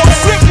cash at? Hey, yo,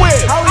 Flip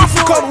Wave,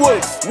 African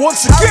Wave.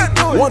 Once again,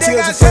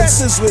 the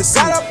fences with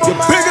you. You're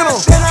big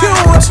enough.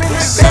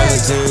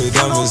 Solitary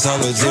diamonds,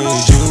 solitary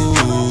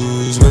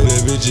jewels. With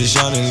that bitch is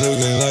shining,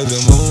 looking like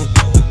the moon.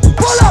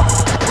 Pull up!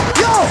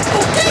 Yo!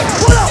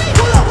 Pull up!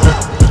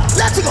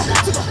 Let's go!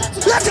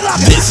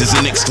 This is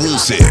an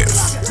exclusive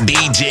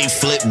DJ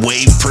Flip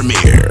Wave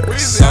premiere.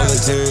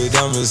 Solitary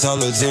diamonds,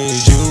 solitary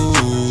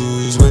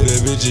jewels. With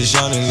that bitch is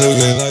shining,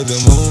 looking like the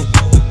moon.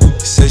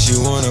 Say she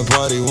wanna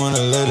party,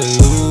 wanna let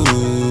it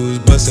loose.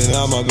 Bustin'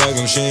 out my back,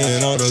 I'm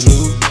sharing all the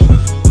loot.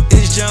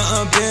 It's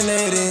jumping,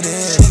 let it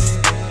in.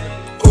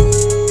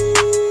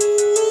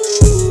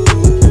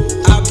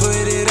 I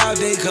put it out,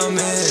 they come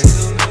in.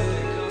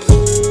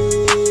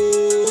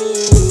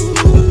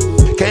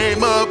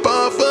 Came up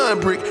off a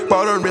brick,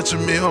 bought a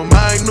Richard Mille,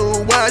 my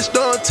new watch,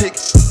 don't tick.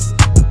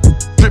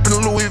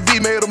 Drippin' Louis V,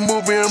 made a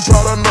movie and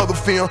brought another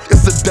film.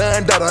 It's a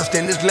dime that I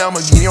stand this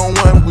Lamborghini on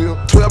one wheel.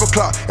 12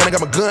 o'clock, and I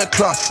got my gun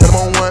clock, and I'm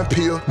on one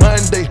pill.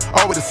 Monday,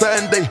 always a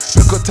Sunday,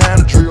 pick a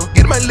time to drill.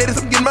 Getting my ladies,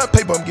 I'm getting my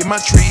paper, I'm getting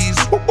my trees.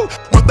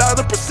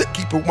 1000%,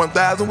 keep it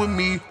 1000 with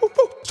me.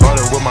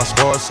 Started with my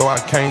scars, so I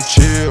can't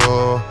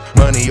chill.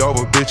 Money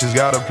over bitches,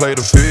 gotta play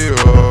the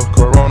field.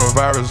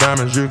 Coronavirus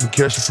diamonds, you can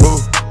catch the flu.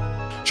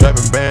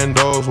 Trapping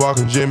bandos,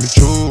 walking Jimmy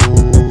Choo.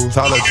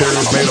 Solitary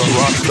made a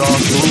rock star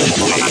too.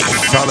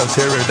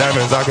 Solitary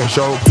diamonds, I can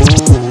show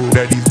proof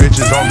that these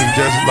bitches on me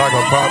just like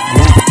a pop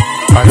group.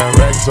 I got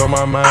racks on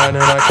my mind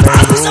and I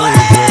can't lose. I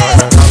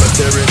got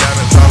solitary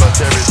diamonds,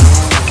 solitary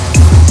jewels.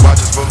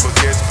 Watches full of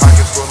baguettes,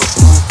 pockets full of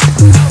food.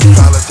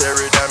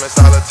 Solitary diamonds,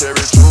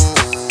 solitary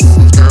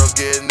jewels. Girls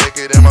get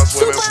naked in my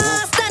swimming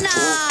pool.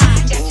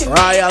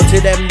 Royalty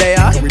them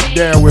there. We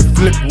there with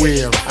Flip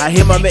Wave. I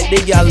hear my make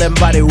the girl them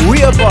body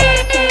wave up.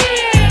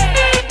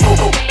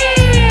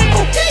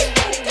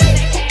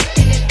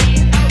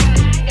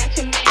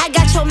 I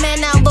got your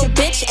man now, little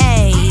bitch.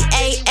 Ayy.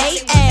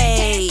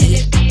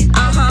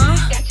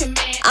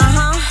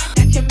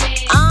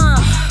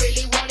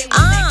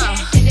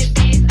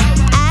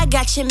 I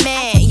got your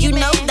man, you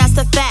know that's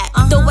a fact.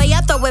 The way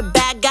I throw it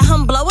back, got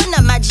him blowing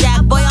up my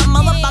jack. Boy, I'm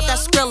all about that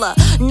Skrilla,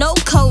 no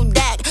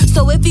Kodak.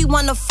 So if he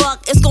wanna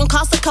fuck, it's gon'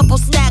 cost a couple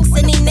stacks.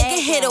 Any nigga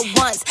hit it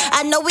once,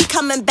 I know we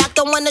coming back.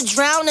 Don't wanna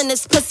drown in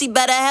this pussy,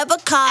 better have a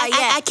car.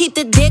 Yeah, I keep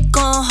the dick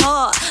on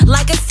hard,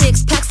 like a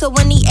 6-pack. So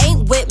when he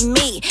ain't with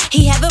me,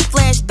 he having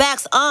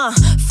flashbacks.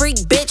 Freak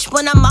bitch,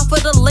 when I'm off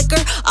with the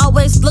liquor,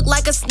 always look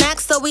like a snack.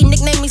 So he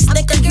nicknamed me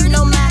Snicker. You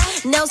know my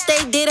nails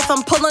stay dead if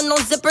I'm pulling no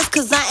zippers,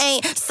 cause I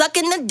ain't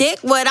sucking the dick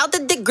without the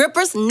dick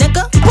grippers,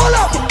 nigga. Pull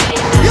up!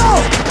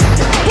 Yo!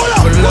 Pull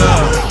up! Pull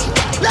up!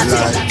 Let's go!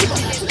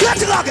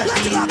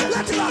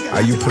 How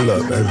you pull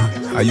up, baby?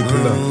 How you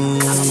pull up?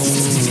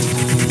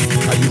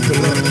 How you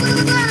pull up?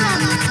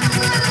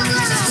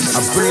 I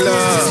pull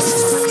up.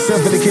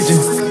 Step in the kitchen.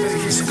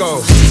 Let's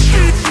go.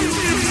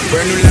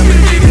 Brand new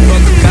Lamborghini,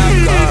 fuck a cop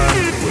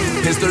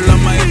car. Pistol on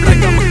my hip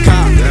like I'm a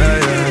cop.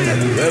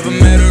 Have you ever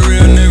met a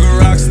real nigga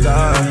rock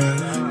star?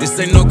 This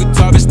ain't no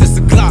guitar, bitch, this a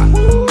clock.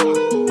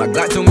 My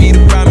Glock told me to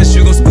promise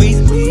you gon' squeeze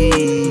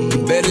me.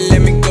 You better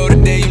let me go the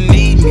day you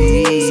need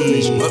me. So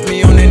bitch, put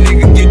me on that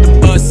nigga, get the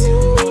bus.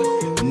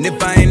 And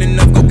if I ain't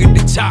enough, go get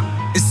the chop.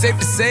 It's safe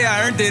to say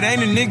I earned it,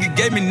 ain't a nigga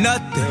gave me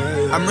nothing.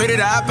 I'm ready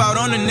to hop out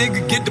on a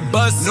nigga, get the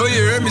bus. Know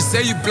you heard me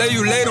say you play,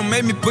 you late, don't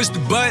make me push the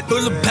butt.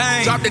 Full of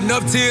pain, dropped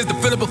enough tears to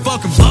fill up a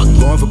fucking bucket.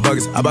 Going for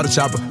buggers, I bought a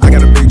chopper. I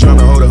got a big drum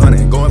to hold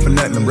 100. Going for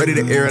nothing, I'm ready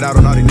to air it out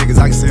on all these niggas.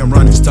 I can see I'm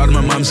running. Just talk to my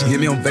mom, she hit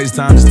me on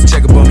FaceTime just to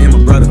check up on me and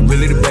my brother. I'm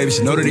really the baby,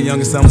 she know that the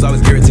youngest son was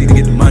always guaranteed to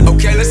get the money.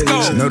 Okay, let's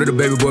go. She know that the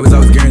baby boy was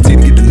always guaranteed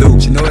to get the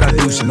loot. She know what I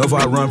do, she know if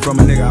I run from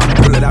a nigga, I'ma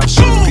pull it out,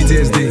 shoot.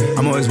 PTSD,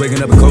 I'm always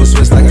waking up a cold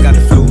sweats like I got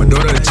the flu. My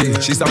daughter a G,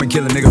 she saw me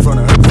kill a nigga from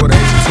the earth before the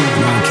age of 2.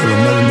 Now I kill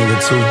another nigga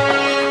too.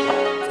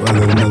 Before I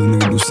let another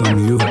nigga do something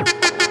to you.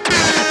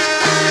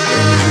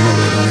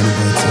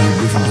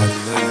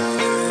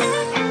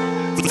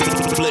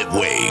 Flip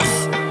Wave.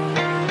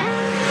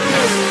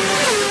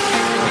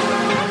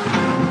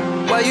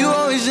 Why you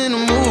always in the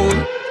mood?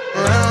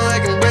 Around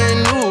like I'm brand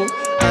new.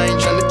 I ain't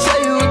tryna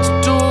tell you what to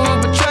do,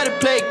 but try to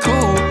play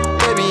cool.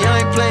 Baby, I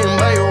ain't playing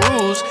by your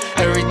rules.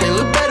 Everything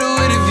look better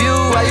with a view.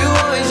 Why you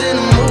always in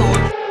the mood?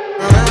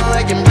 Around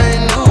like I'm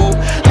brand new.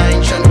 I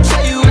ain't tryna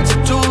tell you what to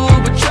do,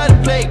 but try to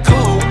play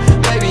cool.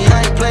 Baby,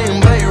 I ain't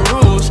playing by your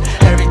rules.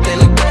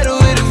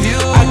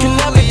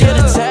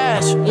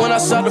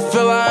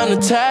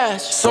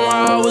 attached.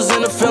 Somehow I was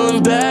in a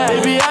feeling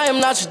bad. Baby, I am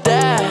not your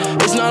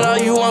dad. It's not all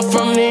you want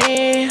from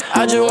me.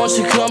 I just want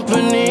your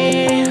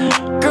company.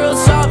 Girl,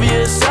 it's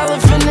obvious,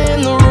 elephant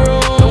in the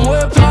room, and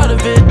we're part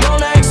of it.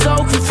 Don't act so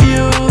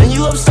confused. And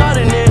you love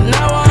starting it.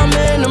 Now I'm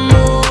in the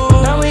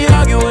mood. Now we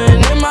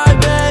arguing in my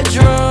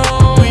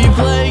bedroom. We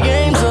play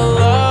games of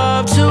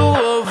love to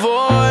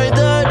avoid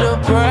the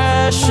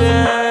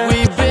depression.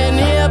 We've been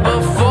here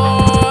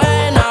before,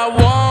 and I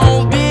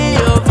won't be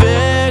a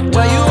victim.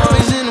 Why you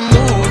always in the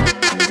mood?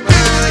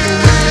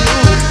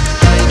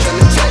 I ain't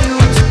tryna tell you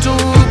what to do,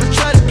 but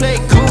try to play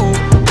cool.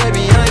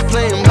 Baby, I ain't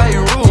playing by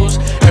your rules.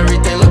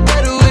 Everything look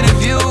better with a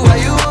view. Why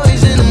you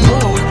always in the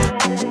mood?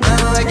 I'm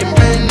like I'm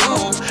brand new.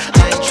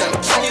 I ain't tryna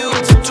tell you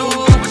what to do,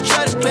 but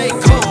try to play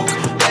cool.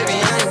 Baby,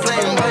 I ain't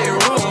playing by your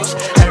rules.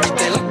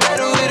 Everything look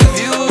better with a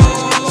view.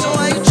 So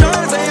why you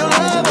tryna say your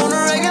love on the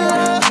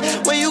regular?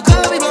 When you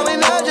call me, but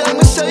now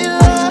I'ma show you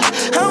love.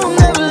 I will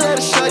never let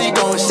a shorty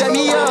go and set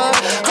me up.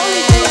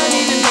 Only thing I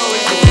need to know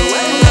is if you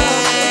ain't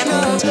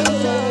love.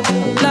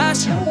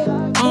 Last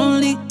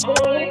only,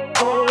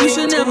 you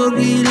should never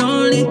be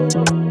lonely.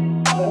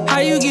 How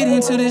you get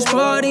into this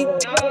party?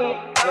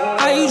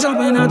 How you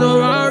jumping out the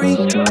Rari?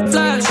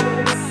 Flash,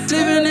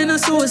 living in a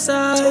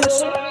suicide.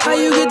 How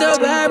you get the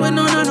bag with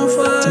no 9 to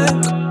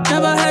 5?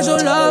 Never had your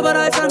love, but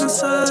I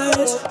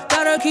fantasize.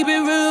 Gotta keep it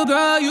real,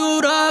 girl,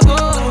 you the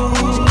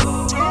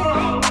gold.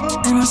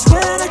 And I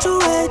swear that you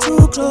way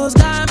too close,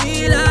 got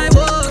me like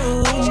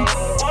whoa.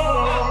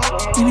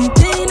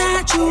 Anything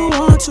that you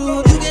want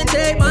to, you can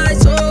take my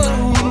soul.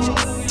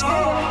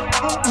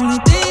 Only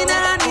thing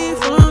that I need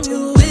from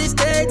you is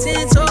 10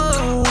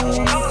 toes.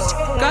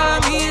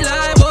 Got me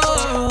like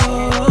whoa,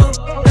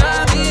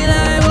 got me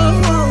like whoa,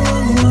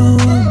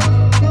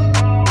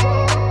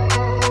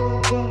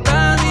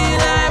 got me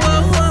like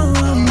whoa,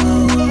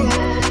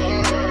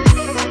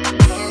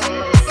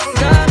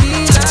 got me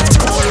like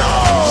whoa.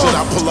 Should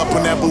I pull up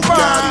in that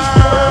Bugatti?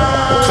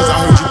 Cause I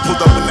heard you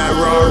pulled up in that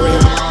Rari.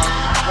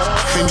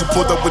 And you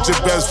pulled up with your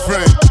best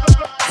friend.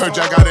 Heard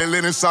y'all got it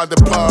lit inside the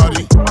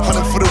party.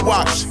 100 for the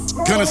watch,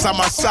 gun inside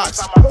my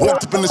socks.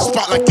 Walked up in the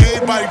spot like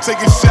everybody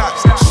taking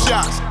shots.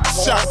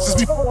 Shots, since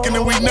we f***ing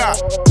and we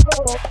not.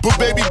 But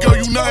baby girl,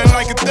 you nothing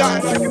like a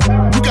dot.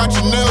 You got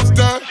your nails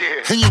done,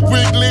 and your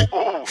wig lit,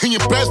 and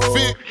your best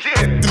fit.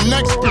 The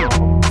next,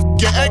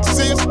 your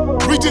exes,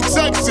 reach your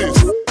Texas.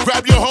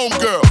 Grab your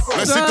homegirl,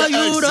 let's hit the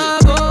exit.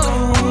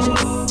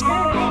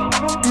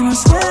 And I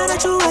swear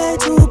that you way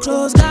too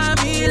close,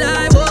 got me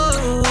like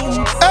whoa.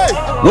 Hey,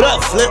 what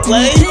up, Flip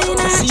Wave?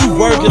 I see you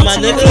working, my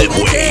nigga.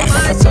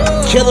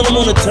 Killing them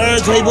on the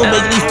turntable,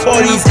 making these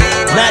parties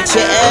not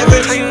your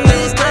average.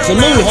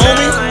 Salute,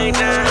 homie.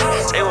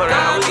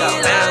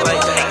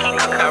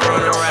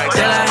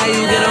 How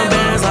you get on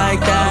bands like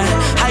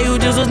that? How you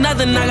just was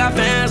nothing, I got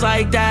fans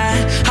like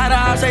that. How the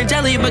ops ain't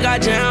jelly, but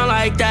got jam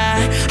like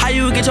that. How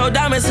you get your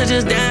diamonds to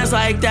just dance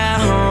like that,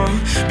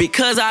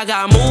 Because I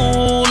got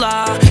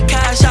moolah,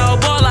 cash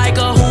out ball like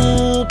a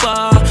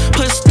hooper.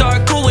 Put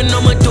start cooling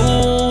no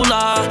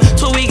medulla.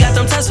 So we got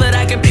them tests for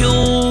that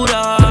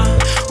computer.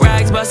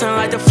 Rags bustin'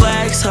 like the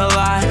flex a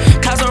lot.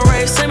 Cops on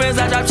Ray Simmons,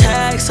 I drop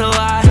checks a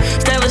lot.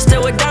 Stainless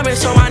steel with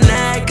diamonds on my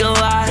neck a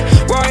lot.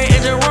 Roaring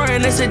engine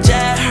roaring, it's a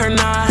jet or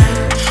not.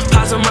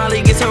 Pop some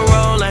Molly, get to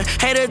rollin'.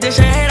 Hate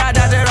addition, hate I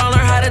dodge it, don't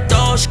learn how to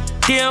throw shit.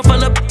 DM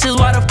full of bitches,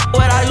 why the f***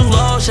 would I use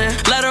lotion?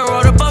 Let her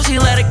roll the boat, she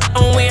let it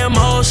go, we in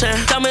motion.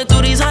 Thumbing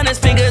through these hundreds,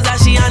 fingers, I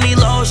need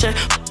lotion.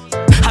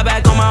 I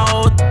back on my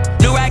old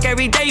new rack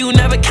every day, you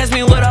never catch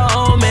me with a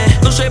old man.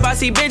 Look straight by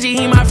see Benji,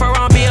 he might for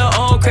on be an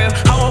old crib.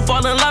 I won't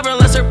fall in love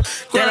unless her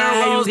then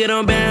how you get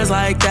on bands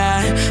like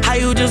that? How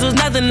you just was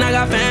nothing, I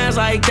got fans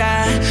like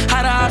that.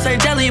 How the ops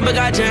ain't jelly, but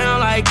got jam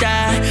like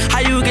that. How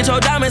you get your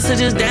diamonds to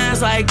just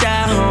dance like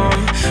that,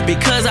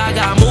 Because I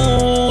got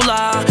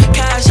moolah,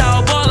 cash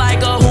out ball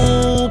like a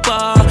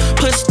hooper.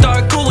 Put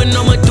start cooling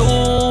no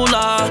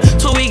medulla.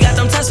 So we got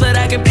them tests for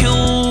that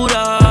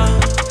computer.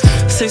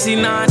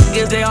 69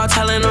 niggas, they all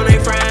telling on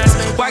their friends.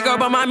 White girl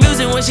bought my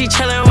music when she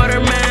chillin' with her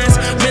mans.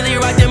 Millie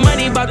rock the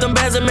money, bought them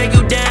bands that make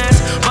you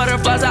dance.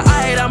 Butterflies I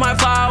hate, I might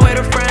fly away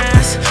to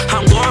France.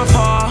 I'm going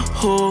far,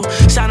 who?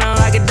 Shining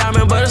like a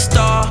diamond, but a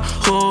star,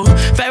 who?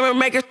 Favorite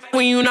maker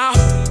when you not,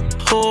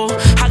 who?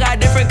 I got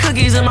different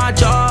cookies in my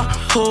jar,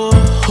 who?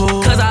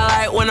 Cause I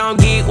like when I'm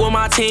geek with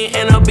my team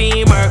in a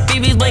Beamer.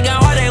 BB's blinking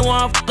hard, they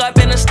want f*** up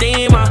in a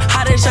steamer.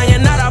 Hot as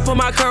shining out, I put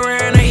my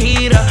career in a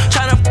heater.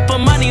 Tryna f*** for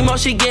money,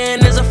 most she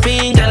getting is a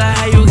fiend. Girl, like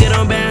how you get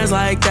on bands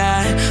like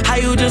that? How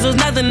you just was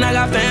nothing, I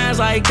got fans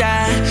like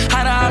that.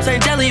 How the ops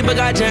ain't jelly, but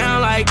got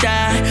jam like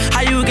that.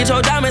 How you get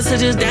your diamonds to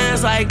just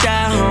dance like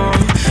that,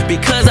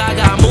 Because I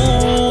got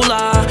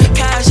moolah,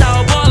 cash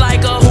out ball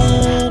like a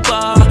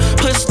hooper.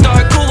 Put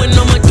start cooling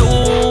no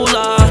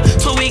medulla.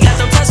 So we got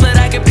them tests for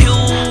that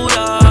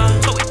computer.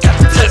 So we got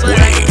them tests for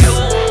that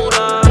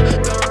computer.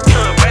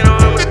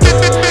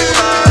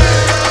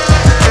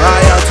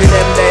 Right out to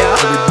them there.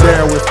 We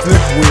there with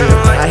Flip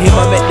Wave. I hear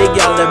my make the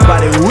girl them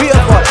body way up.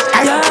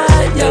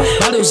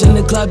 Bottles in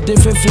the club,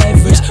 different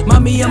flavors.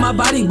 Mommy me and my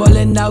body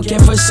ballin' out,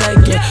 can't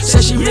forsake her.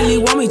 Said she really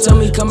want me, told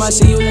me come, I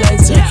see you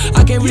later.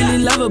 I can't really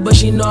love her, but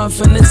she know I'm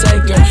finna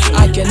take her.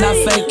 I cannot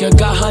fake her,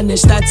 got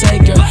hundreds, that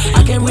take her.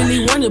 I can't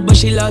really want it, but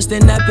she lost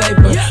in that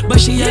paper. But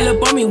she yell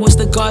up on me, what's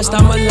the cost?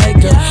 I'm a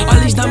Laker. All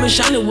these diamonds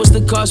shining, what's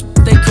the cost?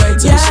 They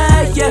craters.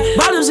 Yeah,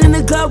 bottles in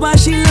the club while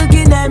she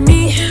looking at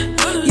me.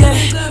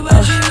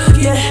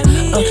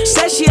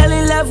 Said she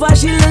yelling love while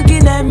she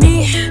looking at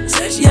me.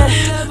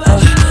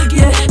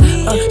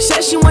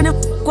 Said she wanna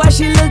while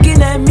she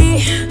looking at me.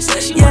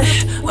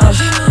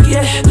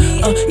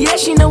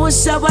 She know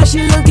what's up while she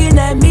looking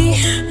at me.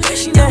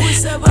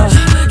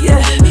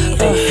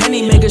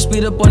 Henny make her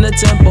speed up on the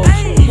tempo.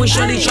 When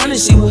shorty tryna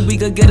see what we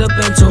could get up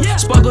into.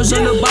 Sparkles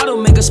on the bottle,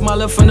 make her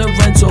smile up from the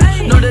rental.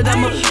 Know that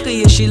I'm a fucker,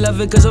 yeah, she love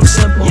it cause I'm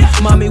simple.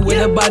 Mommy with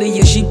her body,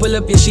 yeah, she pull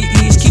up, yeah, she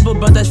ease. Keep her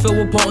butt that's filled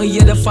with potent,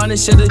 yeah, the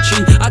finest of the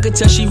tree. I could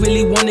tell she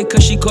really want it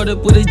cause she caught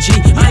up with a G.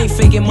 I ain't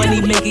faking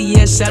money, make it,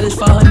 yeah,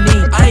 satisfy her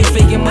need. I ain't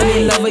faking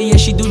money, love her, yeah,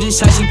 she do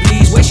this how she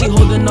please. Way she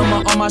holding on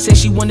my arm, I say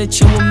she wanna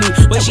chill with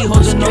me. Way she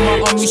holding on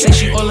my arm, we say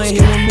she all in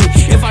here with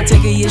me. If I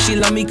take her, yeah, she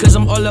love me cause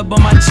I'm all up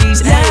on my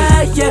G's.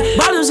 Yeah,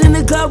 bottles in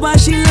the club while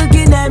she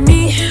looking at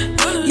me.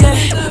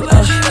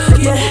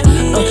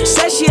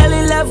 Said she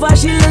yelling love while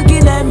she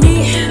looking at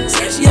me.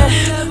 Said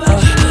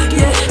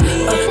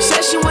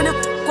she wanna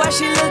while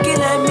she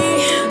looking at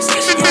me.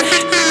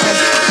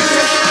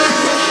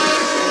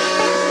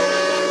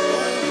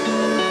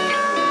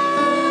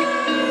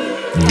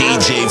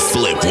 DJ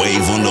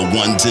Flipwave on the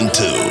ones and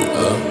twos.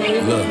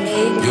 Look,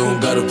 you don't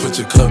gotta put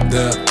your cup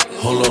down.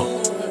 Hold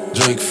on,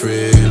 drink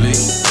freely.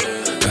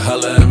 And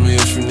holla at me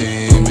if you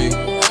need me.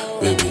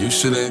 Baby, you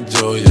should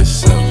enjoy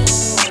yourself.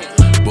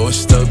 Boy,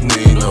 stuff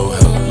need no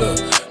help. Look,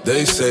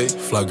 they say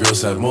fly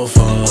girls have more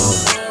fun.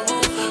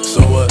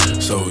 So what?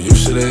 So you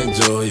should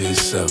enjoy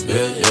yourself.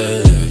 Yeah,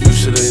 you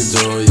should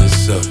enjoy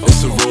yourself.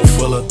 It's a room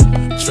full of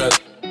strap.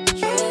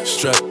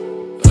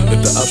 If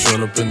the ops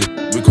run up in the,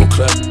 we gon'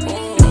 clap.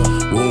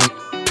 Boom,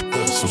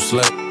 some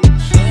slack.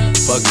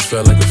 Pockets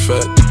fat like a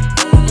fat.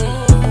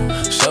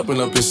 Shopping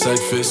up in sack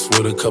fist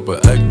with a couple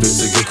actors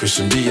to get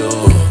Christian Dior.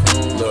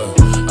 Look,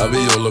 I be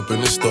all up in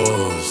the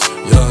stores.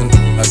 Young,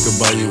 I can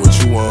buy you what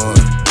you want.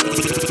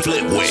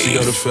 She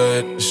got a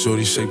fat,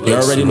 shorty shake like you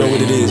already know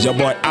what it is. Your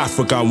boy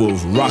African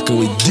Wolf, rocking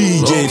with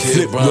DJ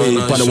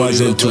Flipwave on the ones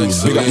and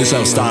twos. Big up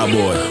yourself,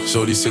 Starboy.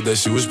 Shorty said that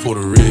she was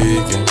Puerto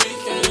Rican.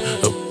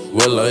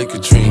 Well, like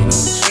Katrina.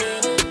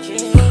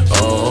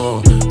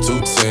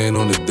 210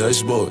 on the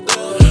dashboard.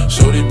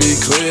 Shorty, be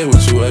clear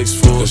what you asked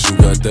for. Cause you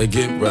got that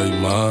get right,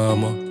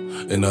 mama.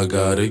 And I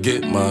gotta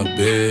get my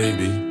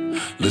baby.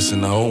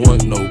 Listen, I don't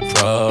want no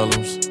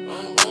problems.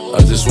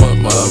 I just want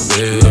my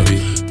baby.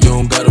 You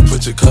don't gotta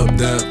put your cup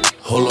down.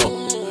 Hold on,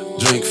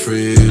 drink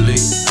freely.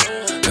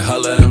 And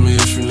holla at me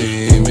if you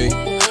need me.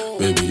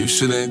 Baby, you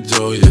should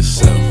enjoy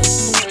yourself.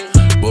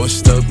 Boy,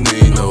 stuff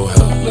need no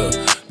help. Look,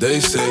 they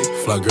say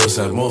fly girls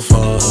have more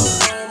fun.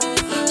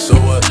 So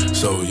what?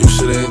 So you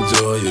should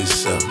enjoy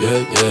yourself.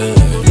 Yeah,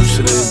 you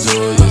should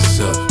enjoy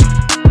yourself.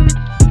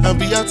 I'll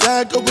be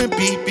outside going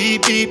beep,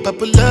 beep, beep. I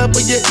pull up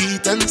when you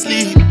eat and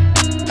sleep.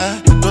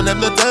 I don't have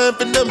no time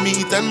for the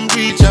meet and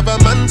greet. Have a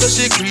man so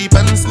she creep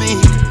and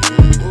sneak.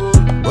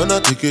 Wanna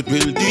take it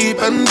real deep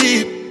and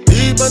deep.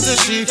 Deep until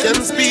she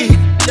can speak.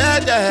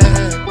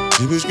 Yeah.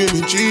 She was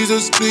screaming,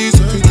 Jesus, please.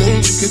 If you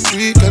think she could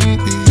tweak and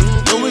be.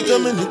 Now we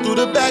coming in through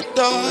the back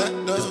door.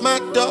 It's my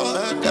door.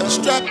 Got a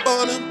strap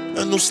on him.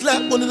 And no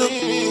slap one of them.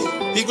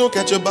 He gon'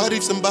 catch a body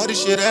if somebody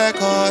shit act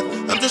hard.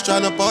 I'm just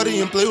tryna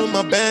party and play with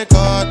my bank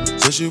card.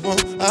 Said she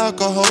want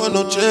alcohol,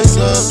 no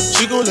chaser.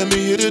 She gon' let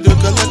me hit it, hook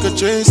her like a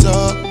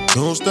chainsaw.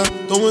 Don't stop,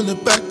 throwing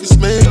it back, it's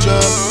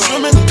major.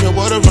 Swimming in your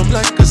water, I'm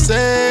like a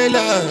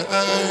sailor.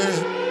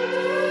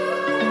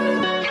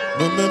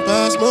 Women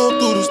pass smoke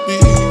through the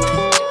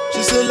speaker.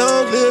 She said,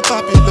 long live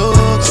Poppy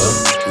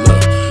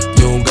Look,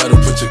 you don't gotta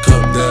put your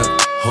cup down.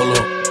 Hold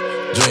on,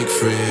 drink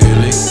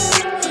freely.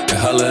 And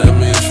holla at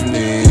me if you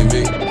need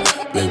me.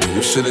 Baby,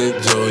 you should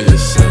enjoy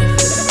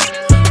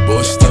yourself.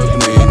 Boy, stuff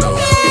need no.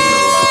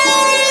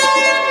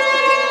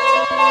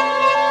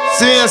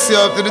 See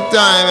yourself to the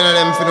time, and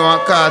them for the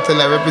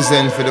cartel I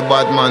represent for the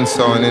bad man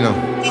sound, you know.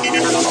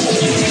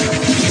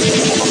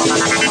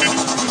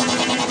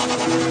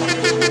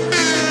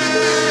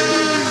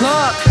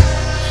 Look,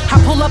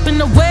 I pull up in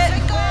the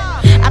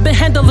whip. I've been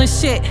handling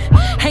shit.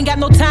 Ain't got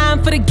no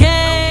time for the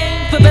game.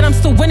 But I'm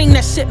still winning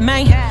that shit,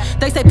 man.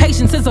 They say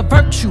patience is a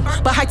virtue,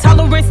 but high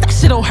tolerance, that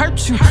shit'll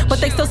hurt you. But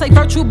they still say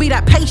virtue be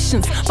that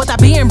patience. But that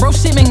being broke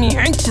shit make me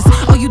anxious.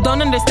 Oh, you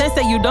don't understand,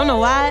 say you don't know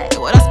why.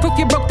 Well, that's proof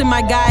you broke to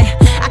my guy.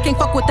 I can't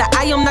fuck with that,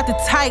 I am not the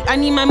type. I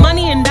need my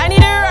money and I need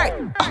it right.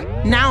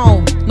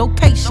 Now, no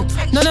patience.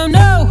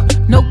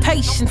 No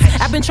patience.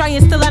 I've been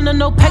trying, still I know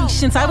no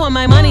patience. I want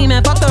my money,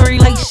 man, fuck the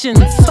relations.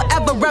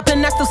 Forever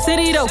reppin', that's the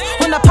city though.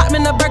 When I pop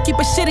in the bird, keep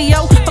it shitty,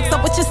 yo. Fucked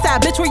up with your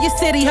side, bitch, where your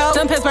city, ho.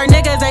 Them Pittsburgh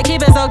niggas, they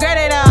keep it so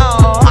gritty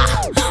though.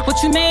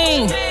 What you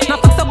mean?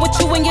 Not fucked up with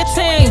you and your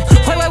team.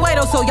 Wait,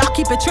 oh, so y'all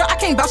keep it true. I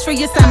can't vouch for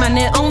your salmon,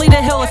 only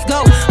the hill, let's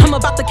go. I'm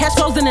about the cash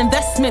flows and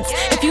investments.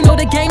 If you know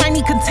the game, I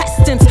need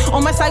contestants.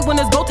 On my side when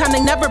it's go time, they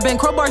never been.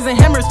 Crowbars and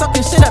hammers,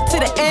 fucking shit up to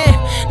the end.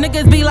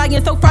 Niggas be like,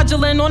 so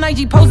fraudulent on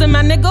IG posing,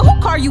 my nigga. Who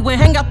car you in?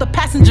 Hang out the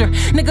passenger.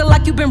 Nigga,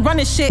 like you been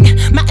running shit.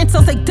 My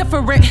intel say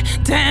different.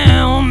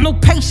 Damn, no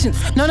patience.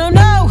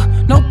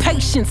 No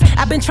patience.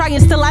 I've been trying,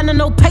 still I know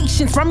no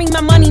patience. Run me my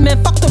money,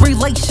 man, fuck the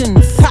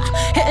relations.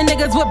 Ha, hitting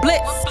niggas with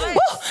blitz. Woo,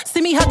 see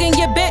me hugging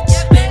your bitch.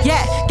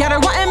 Yeah, got her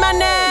wanting my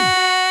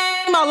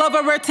name all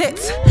over her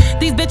tits.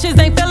 These bitches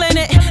ain't feeling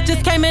it.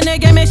 Just came in the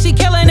game and she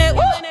killing it.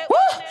 Woo, woo.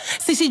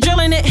 See, she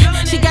drilling it.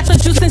 She got your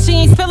juice and she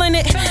ain't spilling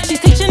it. She's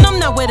teaching them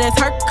now it is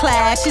her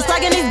class. She's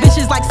slagging these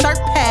bitches like Sir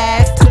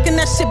Pass. Talking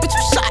that shit, bitch,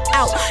 you shot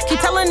out. Keep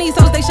telling these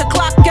hoes they should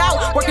clock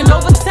out. Working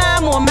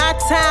overtime on my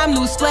time.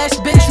 Lose flash,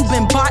 bitch, you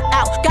been bought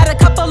out. Got a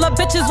couple of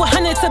bitches with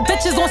hundreds of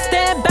bitches on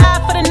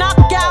standby for the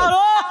knockout. Oh,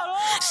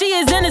 she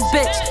is in this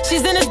bitch.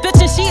 She's in this bitch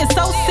and she is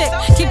so sick.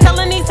 Keep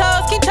telling these hoes.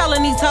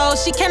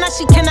 She cannot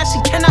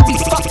be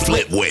fucked.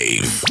 Flip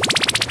wave.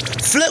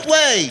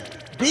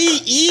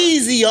 Be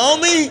easy,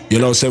 homie. You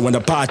know, say when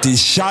the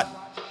party's shot,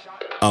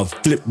 a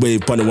flip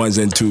wave on the ones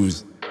and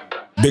twos.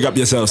 Big up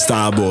yourself,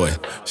 Starboy.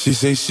 She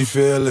say she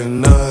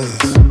feeling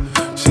nice.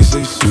 She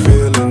say she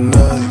feeling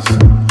nice.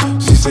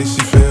 She say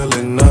she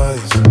feeling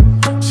nice.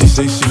 She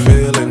say she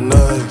feeling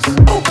nice.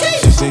 Okay.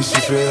 She say she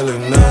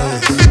feeling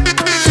nice.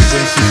 She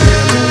say she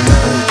feeling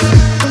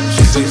nice.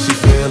 She say she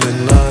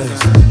feeling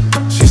nice.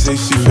 She say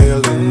she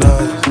feeling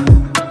nice.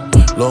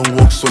 Long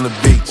walks on the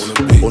beach,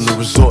 on the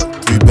resort,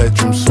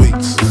 3-bedroom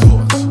suites.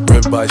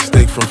 Ribeye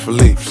steak from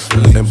Philippe's,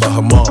 and by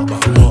her mom,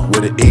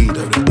 with an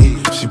eater.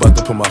 She bout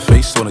to put my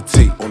face on a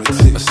T.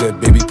 I said,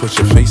 baby, put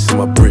your face in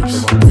my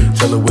briefs.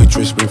 Tell the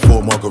waitress, bring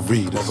 4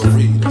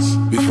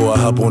 margaritas. Before I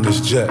hop on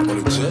this jet,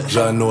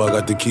 y'all know I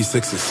got the keys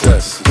to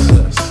success.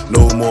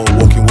 No more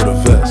walking with a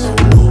vest.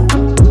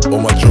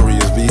 All my jewelry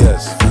is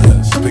VS.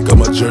 Pick up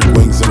my jerk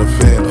wings in a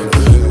fan.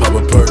 Pop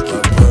a perk,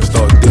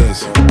 start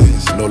dancing.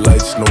 No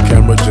lights, no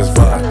camera, just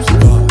vibes.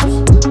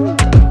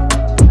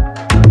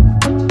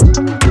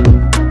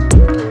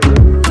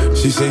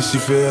 She say she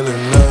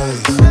feeling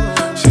nice.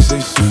 She say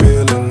she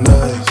feeling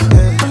nice.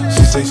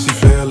 She say she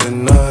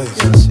feeling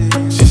nice.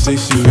 She say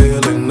she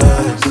feeling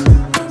nice.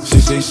 She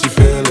say she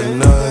feeling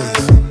nice.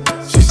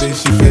 She say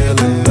she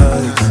feeling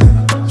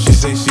nice. She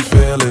say she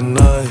feeling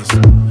nice.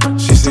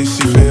 She say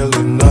she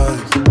feeling nice.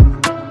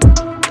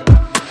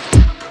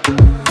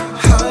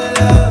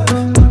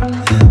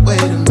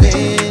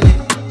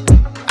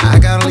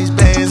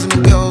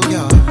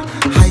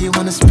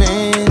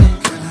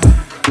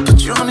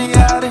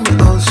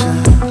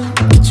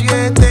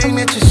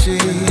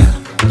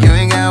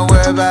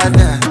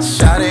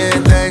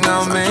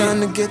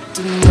 Get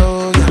to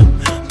know ya.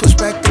 Push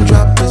back and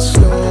drop it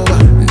slower.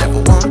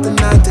 Never want the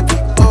night to be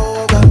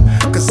over.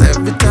 Cause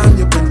every time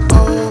you been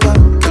over,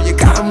 girl, you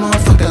got a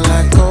motherfucker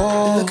like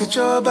gold. Look at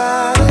your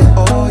body,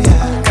 oh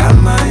yeah. Got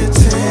my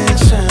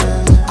attention.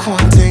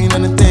 Quarantine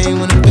on the thing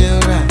when it feel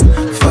right.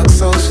 Fuck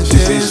social distance.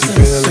 She say she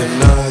feeling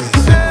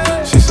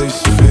nice. She say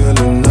she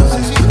feeling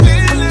nice.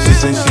 She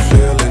say she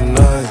feeling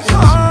nice.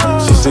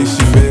 She say she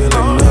feeling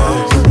nice.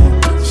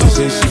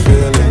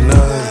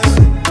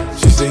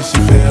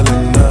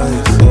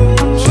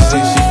 She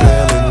say she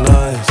feeling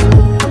nice.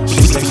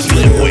 She say she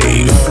feeling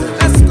nice.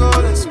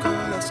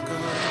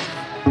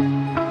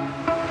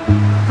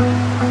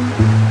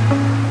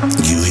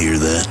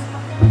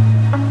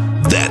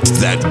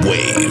 That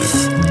wave.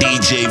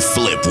 DJ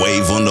Flip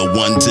Wave on the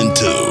 1s and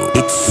 2s.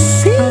 It's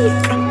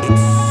sick.